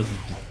going on? This is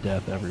just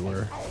death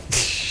everywhere.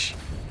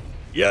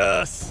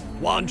 Yes!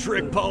 One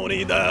trick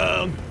pony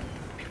down.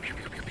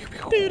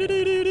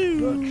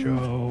 The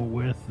Cho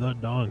with the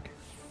dunk.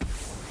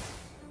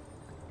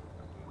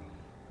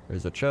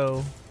 There's a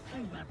Cho.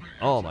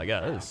 Oh my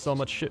god, there's so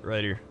much shit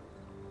right here.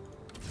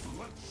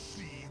 Let's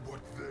see what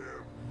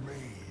they're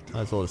made.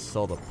 Might as well just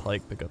sell the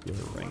Pike, pick up the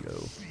other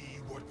Rango.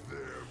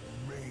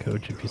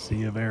 Coach, if you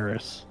see a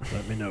Varus,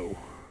 let me know.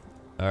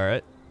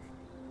 Alright.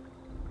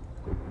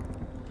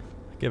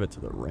 Give it to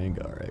the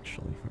Rangar,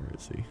 actually. Where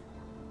is he?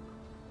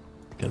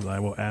 Because I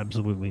will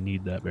absolutely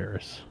need that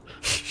Varus.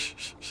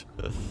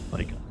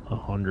 Like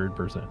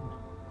 100%.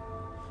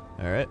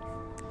 Alright.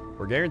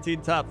 We're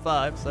guaranteed top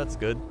 5, so that's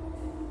good.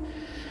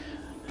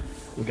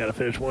 We gotta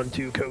finish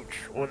 1-2, coach.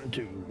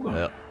 1-2.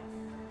 Yep.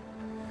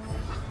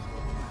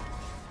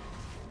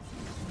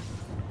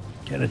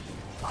 Get it.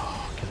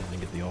 Oh, Kenan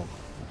didn't get the ult.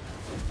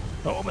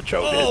 Oh, but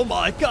Cho Oh did.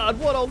 my god,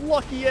 what a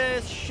lucky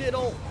ass shit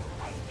ult.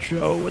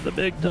 Cho with the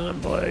big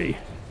time play.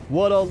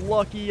 What a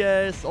lucky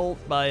ass ult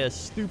by a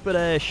stupid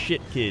ass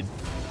shit kid.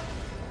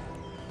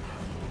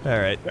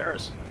 Alright.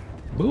 Ferris.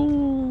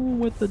 Boom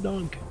with the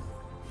dunk.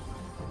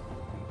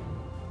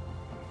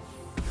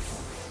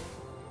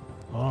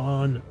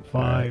 On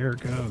fire,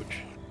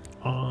 coach.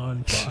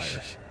 On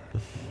fire.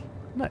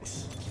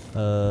 Nice.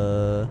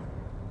 Oh,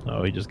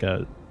 he just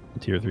got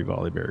tier 3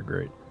 volley bear.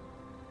 Great.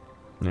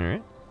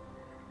 Alright.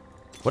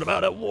 What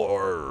about a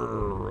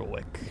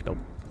Warwick? Nope.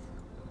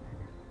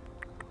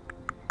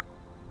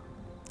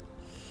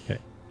 Okay.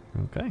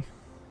 Okay.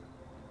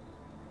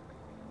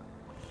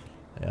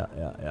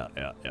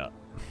 Yeah.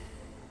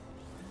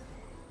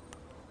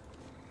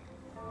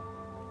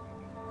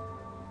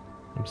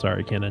 I'm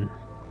sorry, Kenan.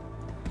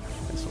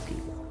 This will keep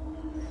it.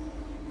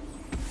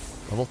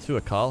 Level 2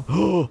 Akali.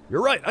 Oh,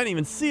 you're right. I didn't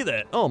even see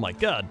that. Oh my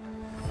god.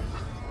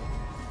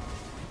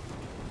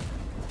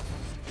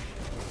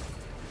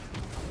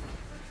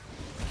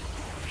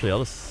 Actually, I'll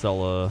just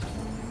sell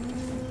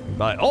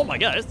buy. Oh my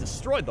god, it's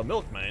destroyed the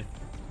milkman.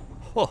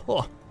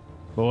 Boy,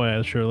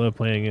 I sure love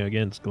playing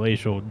against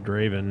Glacial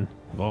Draven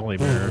Volley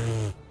Bear.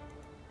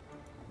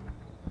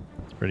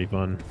 It's pretty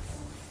fun.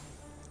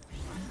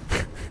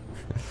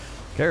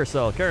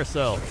 Carousel.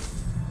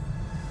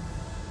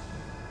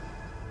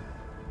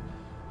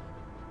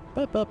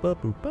 I've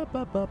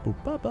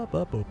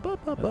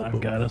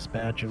got a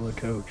spatula,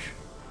 coach.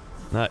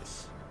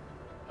 Nice.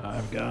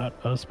 I've got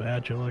a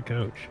spatula,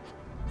 coach.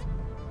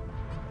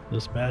 The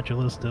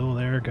spatula's still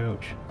there,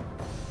 coach.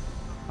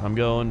 I'm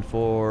going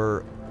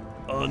for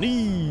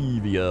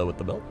Anivia with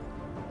the belt.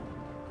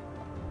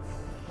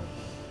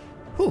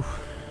 Whew.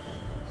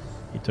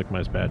 He took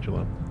my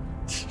spatula.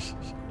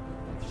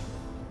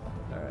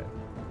 Alright.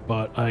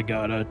 But I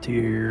got a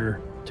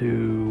tier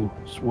 2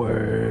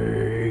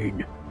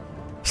 Swain.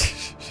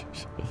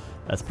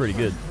 That's pretty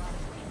good.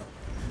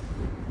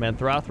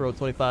 Manthrothro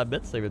 25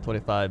 bits, Savior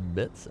 25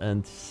 bits,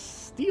 and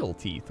Steel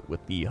Teeth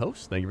with the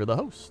host. Thank you for the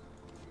host.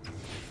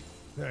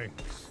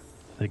 Thanks.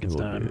 I think it's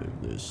We'll time.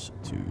 give this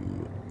to.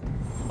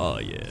 Oh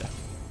yeah.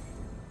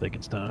 I think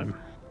it's time.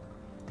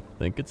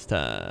 Think it's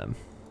time.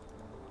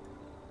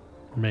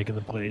 We're making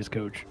the plays,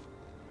 coach.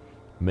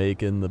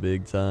 Making the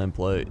big time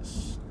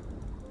plays.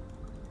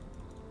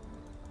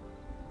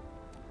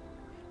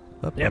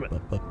 Up, Damn up, it.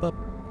 up, up, up.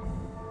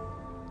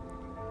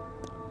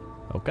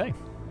 Okay.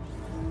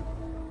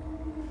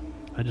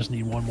 I just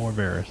need one more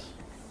Varus.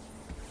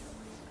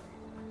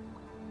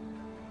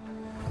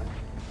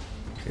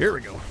 Here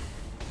we go.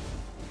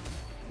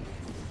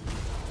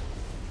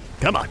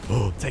 Come on.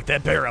 Oh, take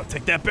that bear out.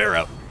 Take that bear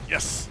out.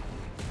 Yes.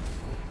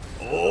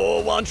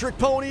 Oh, One Trick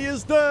Pony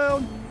is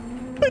down.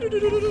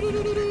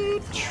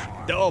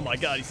 Oh my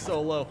god, he's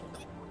so low.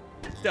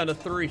 Down to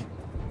 3.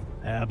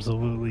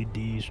 Absolutely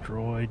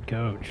destroyed,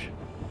 coach.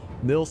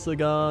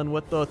 Nilsagon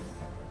with the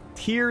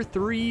tier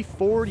 3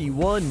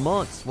 41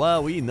 months.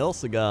 Wow,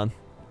 Nilsagon.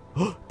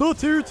 The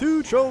tier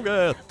 2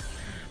 Cho'Gath.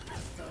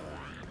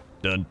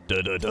 Dun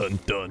dun dun dun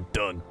dun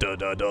dun dun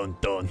dun dun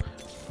dun.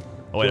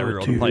 Oh wait, I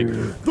rerolled the pipe.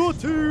 The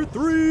tier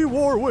 3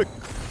 Warwick.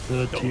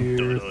 The Dun, tier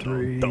dun, dun,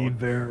 3 dun.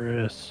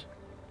 Varus.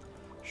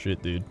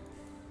 Shit, dude.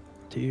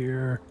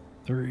 Tier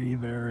 3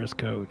 Varus,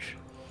 coach.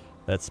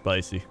 That's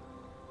spicy.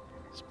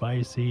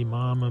 Spicy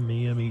Mamma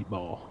Mia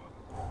meatball.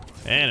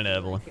 And an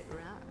Evelyn. Make it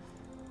rough.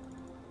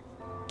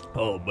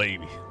 Oh,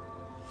 baby.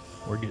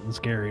 We're getting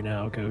scary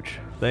now, coach.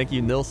 Thank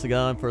you,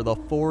 Nilsagon, for the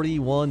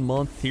 41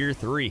 month tier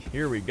 3.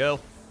 Here we go.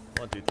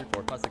 1, 2, 3,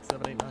 4, 5, 6,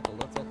 7, 8, 9, 10,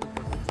 11, 12,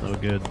 13, 14, 15, So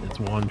good. It's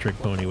One Trick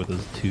Pony with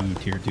his 2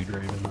 tier 2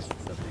 Dravens.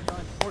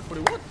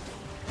 21.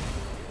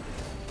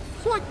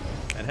 Swipe.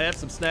 And have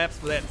some snaps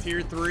for that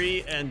tier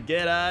 3 and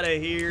get out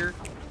of here.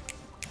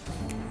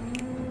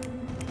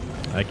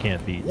 I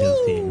can't beat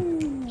his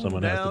team.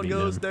 Someone has to Down beat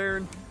goes him.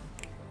 Darren.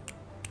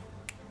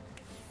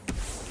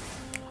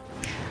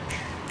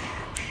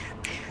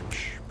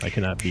 I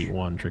cannot beat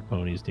One Trick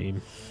Pony's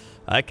team.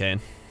 I can.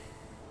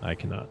 I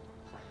cannot.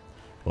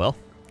 Well,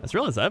 I just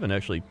realized I haven't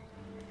actually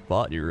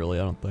fought you really,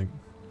 I don't think.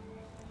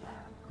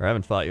 Or I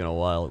haven't fought you in a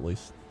while at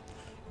least.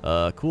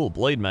 Cool,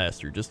 Blade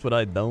Master, just what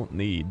I don't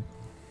need.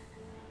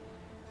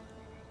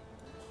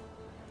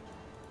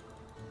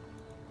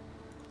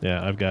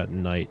 Yeah, I've got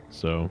Knight,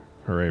 so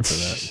hooray for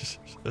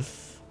that.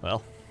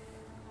 Well,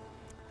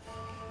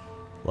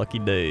 lucky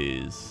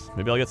days.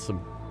 Maybe I'll get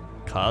some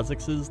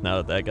Kha'Zixes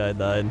now that that guy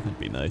died. It'd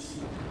be nice.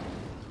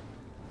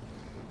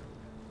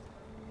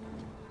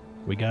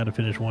 We got to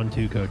finish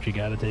 1-2, coach. You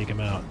got to take him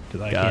out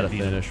because I Gotta can't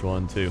beat him. finish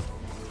 1, 2.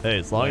 Hey,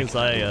 as long as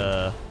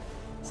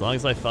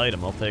I fight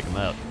him, I'll take him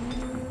out.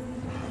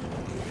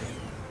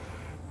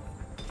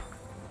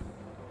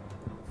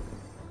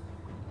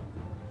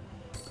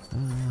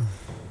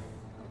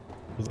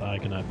 Because I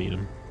cannot beat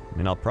him. I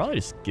mean, I'll probably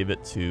just give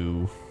it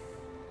to.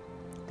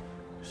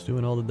 Who's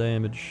doing all the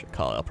damage?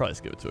 Akali. I'll probably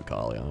just give it to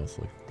Akali,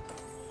 honestly.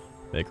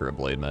 Make her a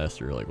Blade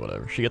Master, like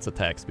whatever. She gets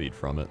attack speed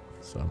from it,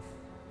 so.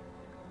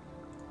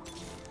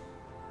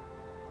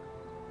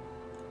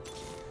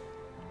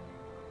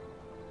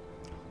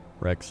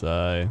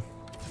 Rek'Sai.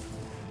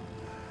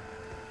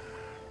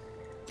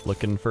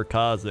 Looking for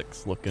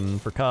Kha'Zix, looking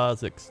for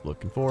Kha'Zix,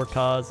 looking for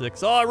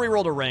Kha'Zix. Oh, I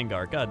rerolled a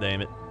Rengar. God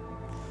damn it.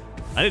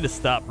 I need to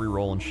stop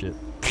rerolling shit.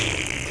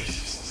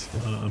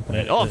 I'm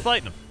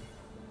fighting him.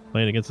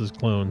 Playing against his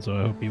clone, so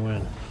I hope you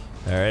win.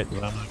 Alright.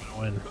 But I'm not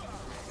going to win.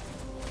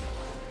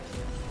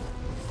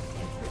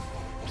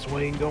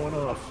 Swain going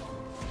off.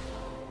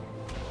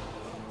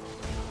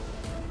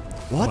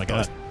 What? Oh my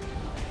god.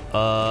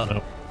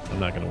 Nope, I'm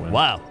not going to win.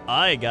 Wow,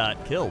 I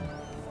got killed.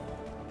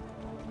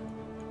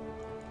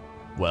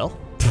 Well,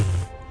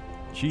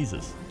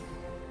 Jesus.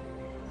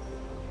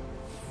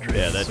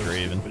 Yeah, that's so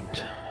Draven.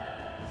 Stupid.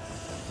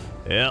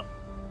 Yep.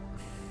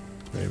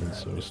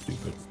 Draven's so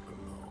stupid.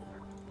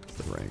 It's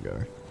the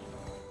Rengar.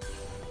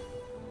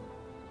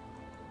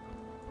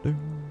 Doom,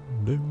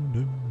 doom,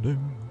 doom,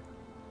 doom.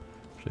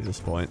 Actually, this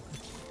point.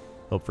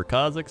 Hope for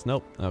Kha'Zix?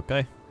 Nope.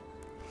 Okay.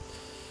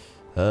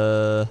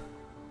 I'm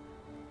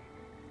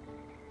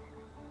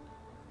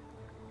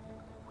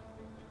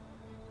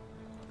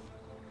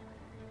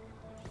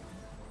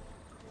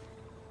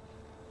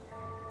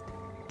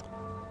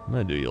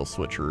gonna do your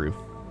switcheroo.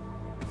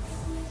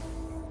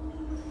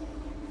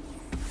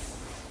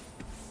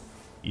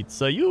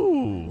 It's a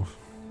you.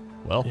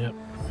 Well. Yep.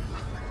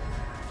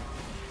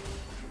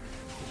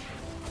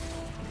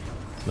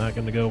 It's not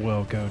gonna go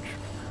well, coach.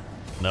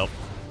 Nope.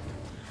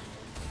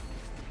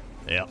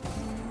 Yep.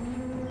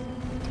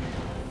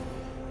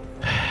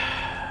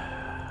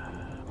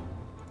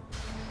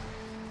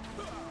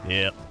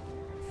 Yep.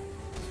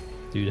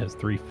 Dude has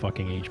 3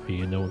 fucking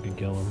HP and no one can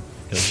kill him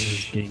because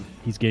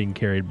he's getting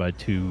carried by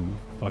 2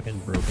 fucking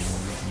broken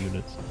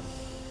units.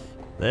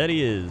 That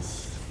he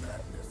is.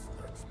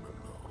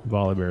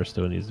 Volibear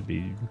still needs to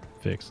be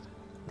fixed.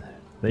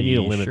 They need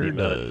to limit sure the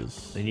amount.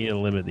 does. They need to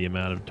limit the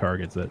amount of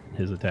targets that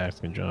his attacks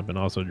can jump, and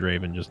also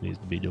Draven just needs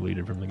to be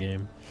deleted from the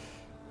game.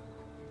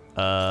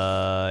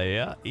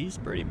 Yeah, he's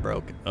pretty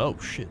broken. Oh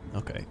shit.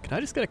 Okay, can I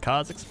just get a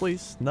Kha'Zix,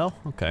 please? No.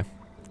 Okay.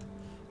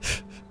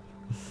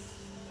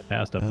 I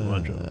passed up a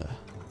bunch of them.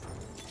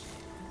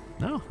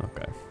 No.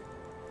 Okay.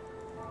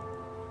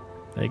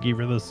 Thank you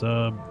for the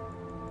sub.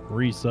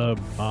 Resub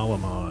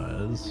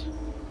Alamaz.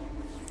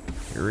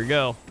 Here we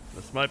go.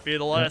 This might be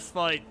the last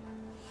fight.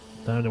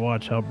 Time to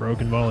watch how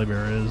broken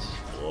Volibear is.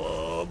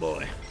 Oh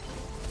boy.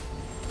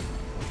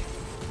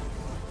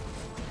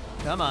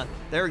 Come on.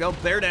 There we go.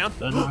 Bear down.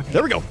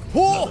 There we go.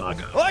 Oh,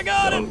 I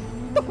got him.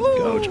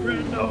 Coach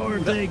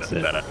Crendor takes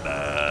it.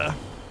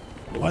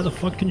 Why the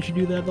fuck couldn't you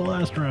do that the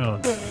last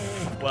round?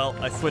 Well,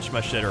 I switched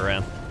my shit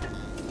around.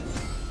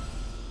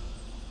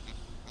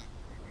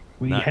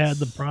 We had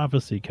the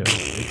prophecy,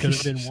 coach. It could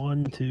have been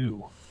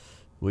 1-2.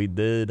 We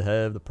did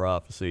have the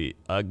prophecy.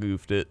 I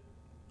goofed it.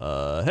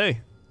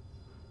 Hey.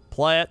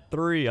 Plat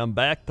 3. I'm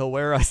back to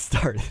where I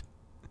started.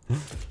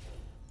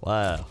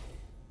 Wow.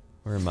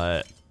 Where am I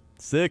at?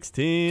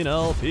 16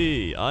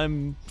 LP.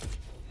 I'm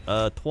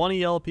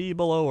 20 LP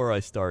below where I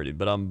started,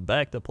 but I'm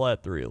back to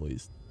Plat 3 at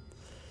least.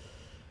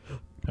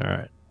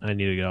 Alright. I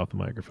need to get off the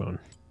microphone.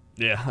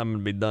 Yeah, I'm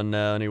gonna be done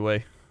now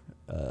anyway.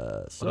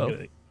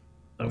 So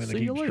I'm gonna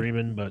keep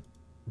streaming, but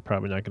I'm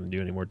probably not gonna do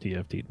any more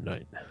TFT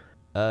tonight.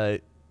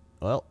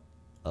 Well,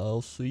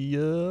 I'll see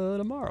you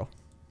tomorrow.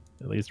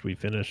 At least we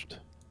finished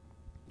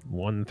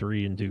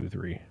 1-3 and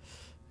 2-3.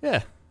 Yeah,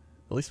 at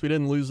least we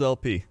didn't lose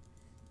LP.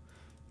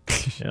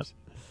 Yep.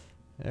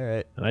 All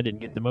right. And I didn't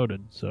get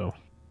demoted, so.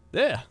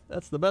 Yeah,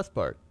 that's the best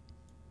part.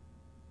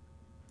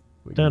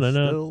 We can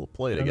still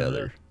play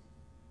together.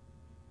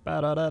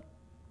 Ba-da-da,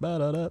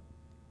 ba-da-da.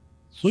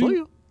 See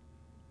you.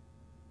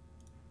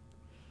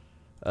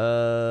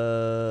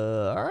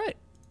 All right.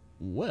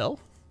 Well,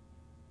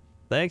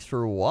 thanks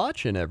for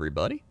watching,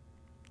 everybody.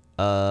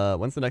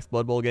 When's the next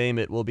Blood Bowl game?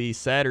 It will be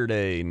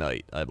Saturday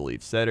night, I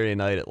believe. Saturday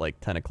night at like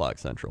 10 o'clock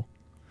Central.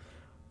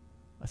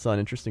 I saw an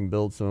interesting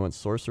build. Someone went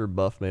Sorcerer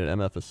buff, made an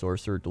MF a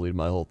Sorcerer, deleted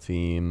my whole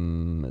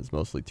team. It's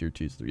mostly Tier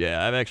 2s.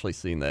 Yeah, I've actually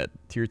seen that.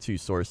 Tier 2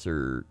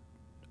 Sorcerer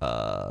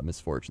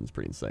Misfortune's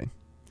pretty insane.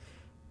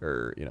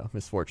 Or, you know,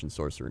 Misfortune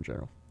Sorcerer in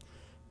general.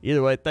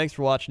 Either way, thanks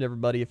for watching,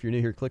 everybody. If you're new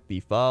here, click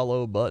the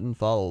follow button,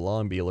 follow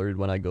along, be alerted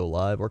when I go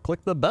live, or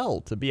click the bell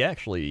to be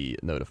actually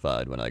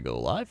notified when I go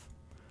live.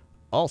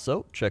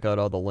 Also, check out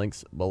all the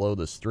links below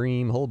the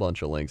stream. Whole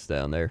bunch of links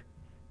down there.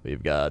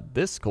 We've got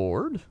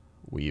Discord.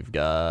 We've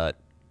got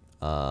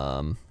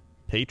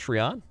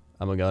Patreon.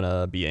 I'm going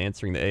to be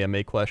answering the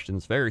AMA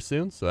questions very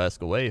soon, so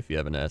ask away if you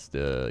haven't asked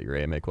your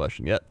AMA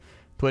question yet.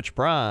 Twitch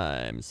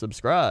Prime,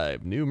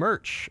 subscribe, new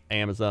merch,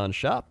 Amazon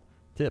Shop,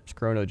 tips,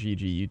 Chrono GG,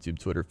 YouTube,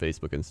 Twitter,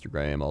 Facebook,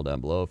 Instagram, all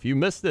down below. If you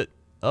missed it,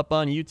 up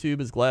on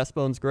YouTube is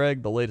Glassbones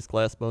Greg, the latest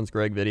Glassbones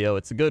Greg video.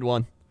 It's a good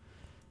one.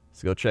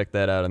 So go check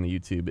that out on the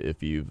YouTube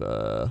if you've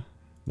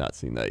not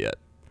seen that yet.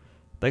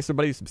 Thanks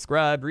everybody who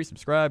subscribed,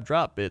 resubscribed,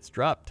 drop bits,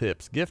 drop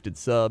tips, gifted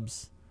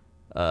subs,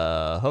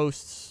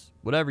 hosts,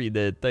 whatever you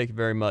did. Thank you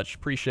very much.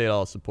 Appreciate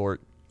all the support.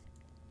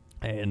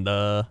 And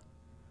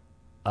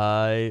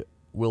I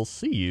will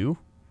see you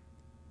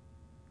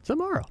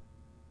tomorrow.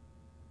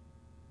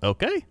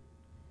 Okay?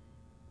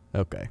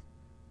 Okay.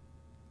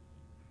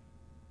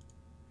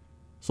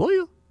 See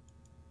ya.